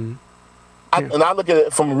 Mm. And I look at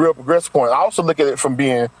it from a real progressive point. I also look at it from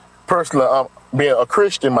being personally, being a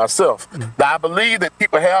Christian myself. I believe that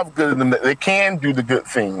people have good in them, that they can do the good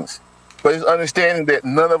things. But it's understanding that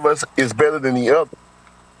none of us is better than the other.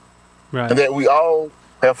 Right. And that we all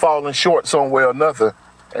have fallen short some way or another.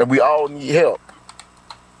 And we all need help.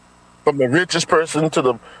 From the richest person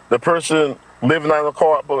to the person living out of a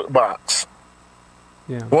cardboard box.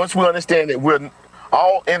 Yeah. Once we understand that we're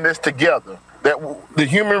all in this together, that the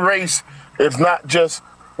human race is not just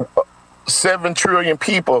 7 trillion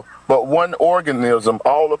people, but one organism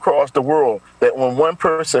all across the world, that when one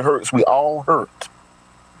person hurts, we all hurt.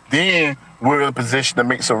 Then we're in a position to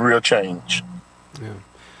make some real change. Yeah.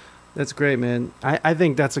 That's great, man. I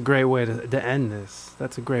think that's a great way to end this.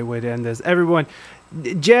 That's a great way to end this. Everyone,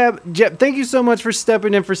 Jeb, thank you so much for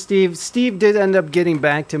stepping in for Steve. Steve did end up getting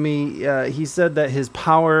back to me. He said that his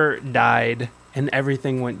power died and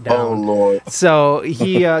everything went down. Oh, Lord. So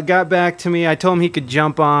he got back to me. I told him he could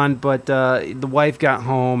jump on, but the wife got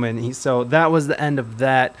home, and so that was the end of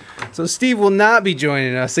that. So Steve will not be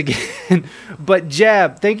joining us again. But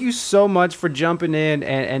Jeb, thank you so much for jumping in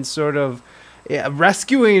and sort of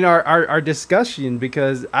rescuing our discussion,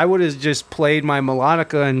 because I would have just played my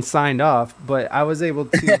melodica and signed off, but I was able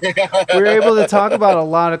to we were able to talk about a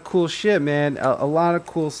lot of cool shit, man, a lot of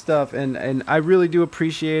cool stuff, and I really do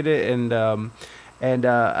appreciate it. And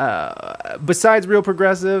besides Real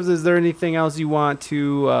Progressives, is there anything else you want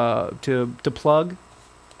to plug?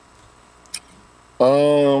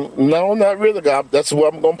 No, not really, God. That's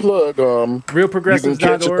what I'm gonna plug.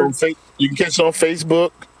 RealProgressives.org. You can catch it on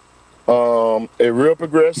Facebook. At Real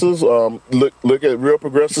Progressives, look at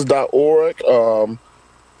realprogressives.org.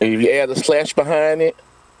 If you add a slash behind it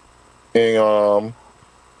and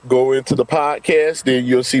go into the podcast, then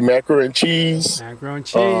you'll see Macro and Cheese. Macro and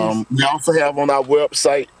Cheese. We also have on our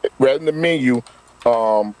website, right in the menu,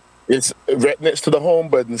 it's right next to the home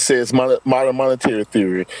button, says Modern Monetary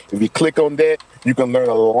Theory. If you click on that, you can learn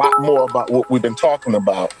a lot more about what we've been talking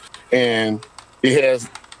about. And it has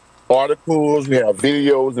articles, we have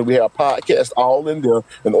videos, and we have podcasts all in there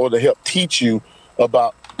in order to help teach you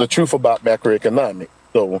about the truth about macroeconomics.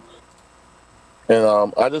 So,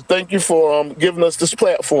 and I just thank you for giving us this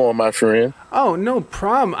platform, my friend. Oh, no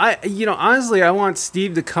problem. Honestly, I want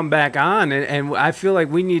Steve to come back on, and I feel like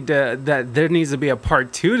we need that there needs to be a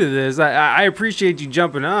part 2 to this. I appreciate you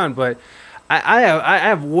jumping on, but I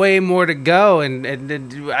have way more to go, and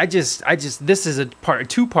I just this is a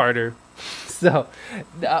two-parter. So,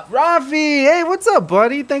 Rafi, hey, what's up,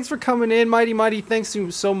 buddy? Thanks for coming in, Mighty. Thanks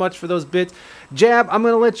so much for those bits. Jab, I'm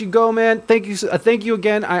gonna let you go, man. Thank you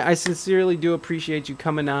again. I sincerely do appreciate you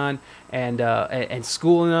coming on and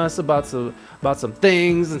schooling us about some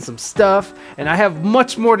things and some stuff. And I have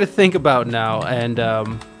much more to think about now. And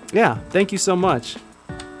yeah, thank you so much.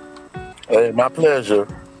 Hey, my pleasure.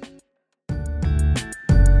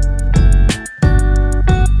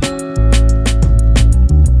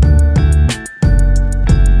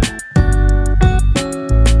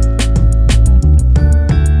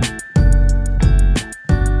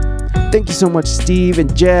 Thank you so much, Steve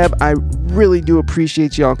and Jeb. I really do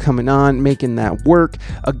appreciate y'all coming on, making that work.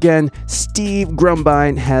 Again, Steve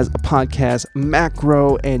Grumbine has a podcast,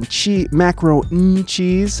 Macro and Cheese,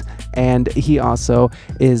 and he also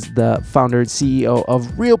is the founder and CEO of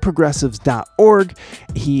RealProgressives.org.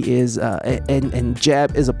 He is, and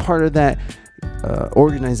Jeb is a part of that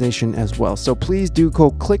organization as well. So please do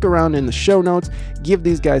go click around in the show notes, give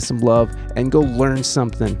these guys some love, and go learn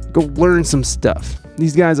something. Go learn some stuff.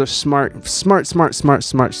 These guys are smart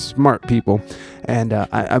people, and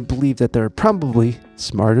I believe that they're probably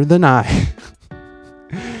smarter than I.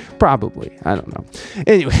 Probably. I don't know.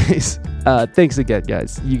 Anyways, thanks again,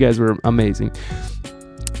 guys. You guys were amazing.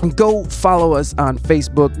 Go follow us on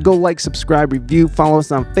Facebook. Go like, subscribe, review. Follow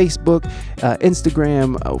us on Facebook,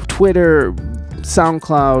 Instagram, Twitter,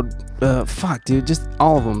 SoundCloud. Fuck, dude, just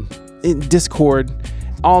all of them. In Discord.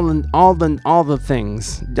 All the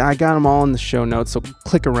things. I got them all in the show notes, so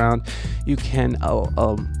click around. You can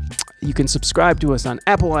subscribe to us on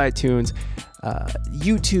Apple iTunes,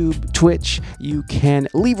 YouTube, Twitch. You can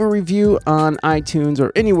leave a review on iTunes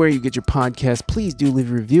or anywhere you get your podcast. Please do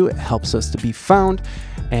leave a review. It helps us to be found,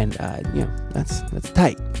 and that's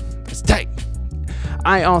tight. That's tight.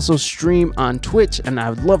 I also stream on Twitch, and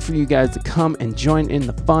I would love for you guys to come and join in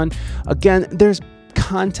the fun. Again, there's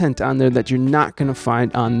content on there that you're not going to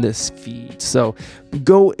find on this feed, so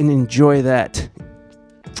go and enjoy that.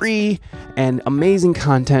 free and amazing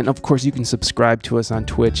content. Of course, you can subscribe to us on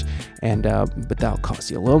Twitch, and but that'll cost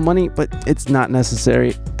you a little money, but it's not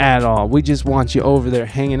necessary at all. We just want you over there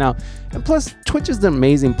hanging out. And plus, Twitch is an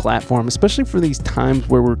amazing platform, especially for these times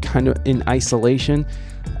where we're kind of in isolation.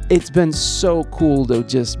 It's been so cool to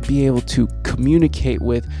just be able to communicate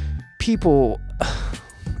with people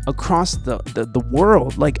across the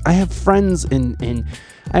world. Like, I have friends in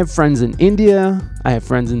India, I have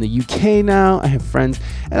friends in the UK now, I have friends,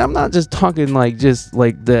 and I'm not just talking like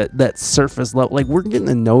that surface level. Like, we're getting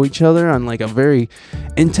to know each other on like a very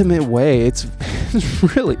intimate way. It's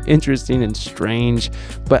really interesting and strange,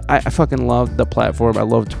 but I fucking love the platform. I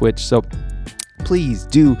love Twitch, so please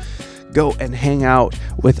do go and hang out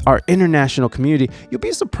with our international community. You'll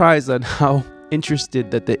be surprised on how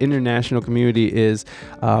interested that the international community is.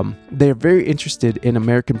 They're very interested in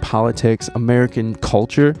American politics, American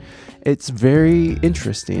culture. It's very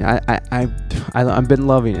interesting. I've been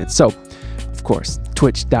loving it. So, of course,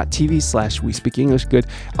 twitch.tv/We Speak English Good.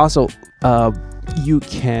 Also, you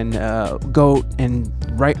can go and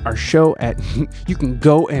write our show at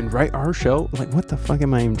like, what the fuck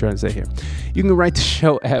am I even trying to say here? You can write the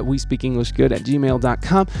show at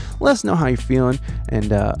WeSpeakEnglishGood@gmail.com. Let us know how you're feeling,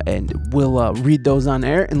 and we'll read those on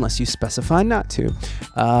air unless you specify not to.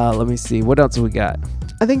 Let me see, what else we got?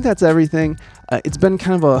 I think that's everything. It's been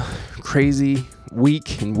kind of a crazy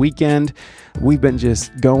week and weekend. We've been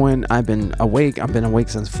just going. I've been awake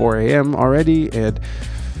since 4 a.m. already, and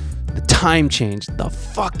the time change, the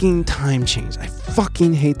fucking time change. I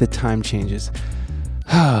fucking hate the time changes.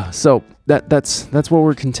 So that's what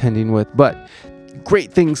we're contending with. But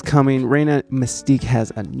great things coming. Reina Mystique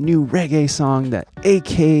has a new reggae song that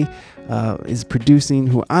AK is producing,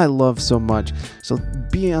 who I love so much. So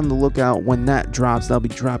be on the lookout when that drops. That'll be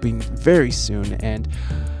dropping very soon. And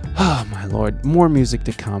oh my lord, more music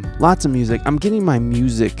to come. Lots of music. I'm getting my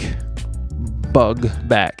music bug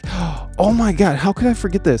back. Oh my god, how could I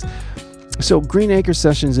forget this? So Green Acre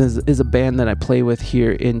Sessions is a band that I play with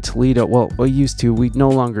here in Toledo. Well, we used to. We no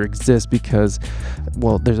longer exist because,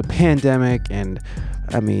 well, there's a pandemic, and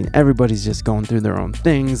I mean, everybody's just going through their own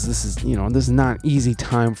things. This is not an easy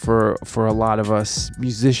time for a lot of us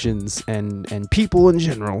musicians and people in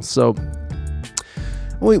general. So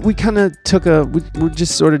we kind of we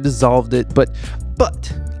just sort of dissolved it, but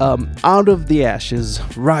out of the ashes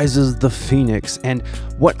rises the phoenix. And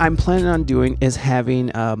what I'm planning on doing is having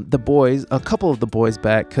a couple of the boys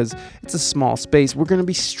back, because it's a small space. We're going to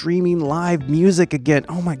be streaming live music again.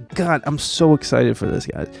 Oh my God, I'm so excited for this,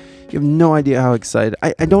 guys. You have no idea how excited.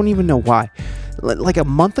 I don't even know why. Like a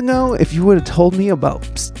month ago, if you would have told me about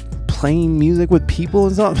playing music with people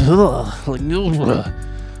and stuff,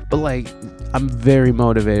 but like, I'm very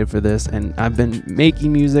motivated for this, and I've been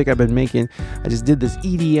making music. I just did this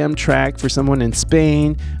EDM track for someone in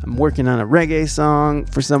Spain. I'm working on a reggae song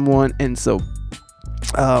for someone, and so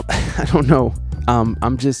I don't know.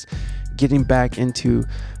 I'm just getting back into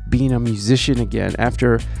being a musician again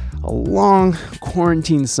after a long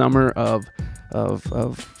quarantine summer of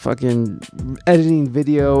fucking editing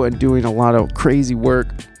video and doing a lot of crazy work.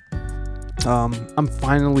 I'm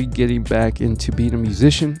finally getting back into being a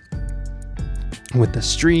musician with the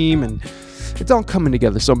stream, and it's all coming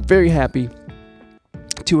together. So I'm very happy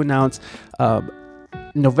to announce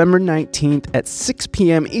November 19th at 6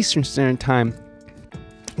 p.m. Eastern Standard Time,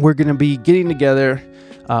 we're going to be getting together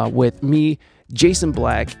with me, Jason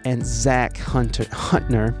Black, and Zach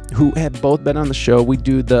Huntner, who have both been on the show. We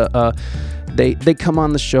do they come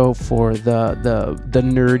on the show for the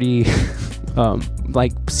nerdy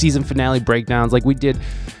like season finale breakdowns. Like we did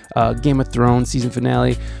Game of Thrones season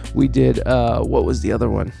finale. We did what was the other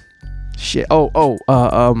one?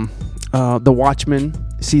 The Watchmen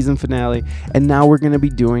season finale, and now we're going to be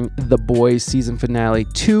doing The Boys season finale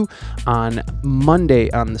 2 on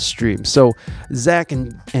Monday on the stream. So Zach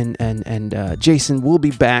and Jason will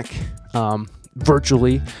be back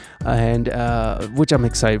virtually, and which I'm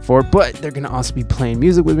excited for, but they're gonna also be playing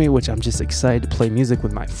music with me, which I'm just excited to play music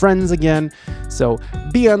with my friends again. So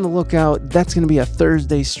be on the lookout. That's gonna be a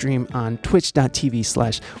Thursday stream on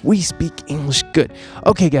twitch.tv/We Speak English Good.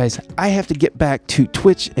 Okay guys, I have to get back to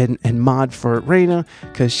Twitch and mod for Reina,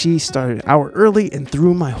 because she started an hour early and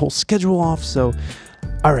threw my whole schedule off. So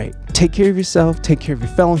all right, take care of yourself, take care of your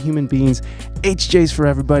fellow human beings. HJs for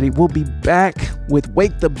everybody. We'll be back with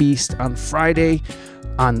Wake the Beast on Friday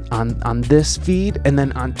on this feed, and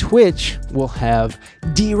then on Twitch we'll have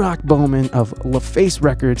D-Rock Bowman of LaFace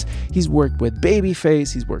Records. He's worked with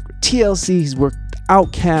Babyface, he's worked with TLC, he's worked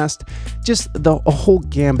Outkast, just a whole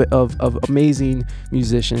gambit of amazing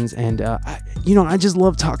musicians. And I just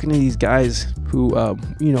love talking to these guys who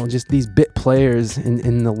just these bit players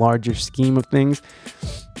in the larger scheme of things.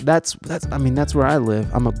 That's where I live.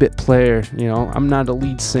 I'm a bit player. I'm not a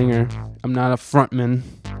lead singer. I'm not a frontman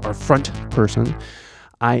or front person.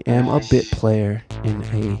 I am a bit player in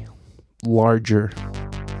a larger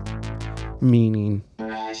meaning.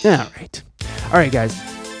 All right, guys.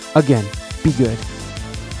 Again, be good.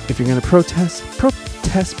 If you're gonna protest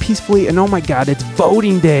peacefully. And oh my God, it's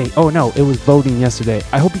voting day. Oh no, it was voting yesterday.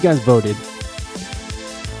 I hope you guys voted.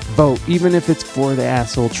 Vote, even if it's for the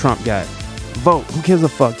asshole Trump guy. Vote. Who gives a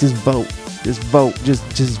fuck? Just vote. Just vote.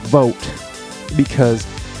 Just vote. Because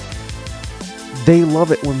they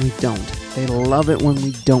love it when we don't. They love it when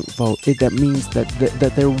we don't vote. That means that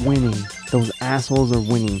they're winning. Those assholes are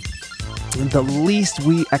winning. And the least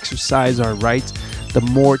we exercise our rights, the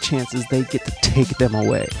more chances they get to take them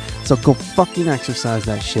away. So go fucking exercise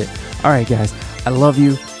that shit. All right, guys. I love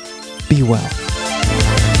you. Be well.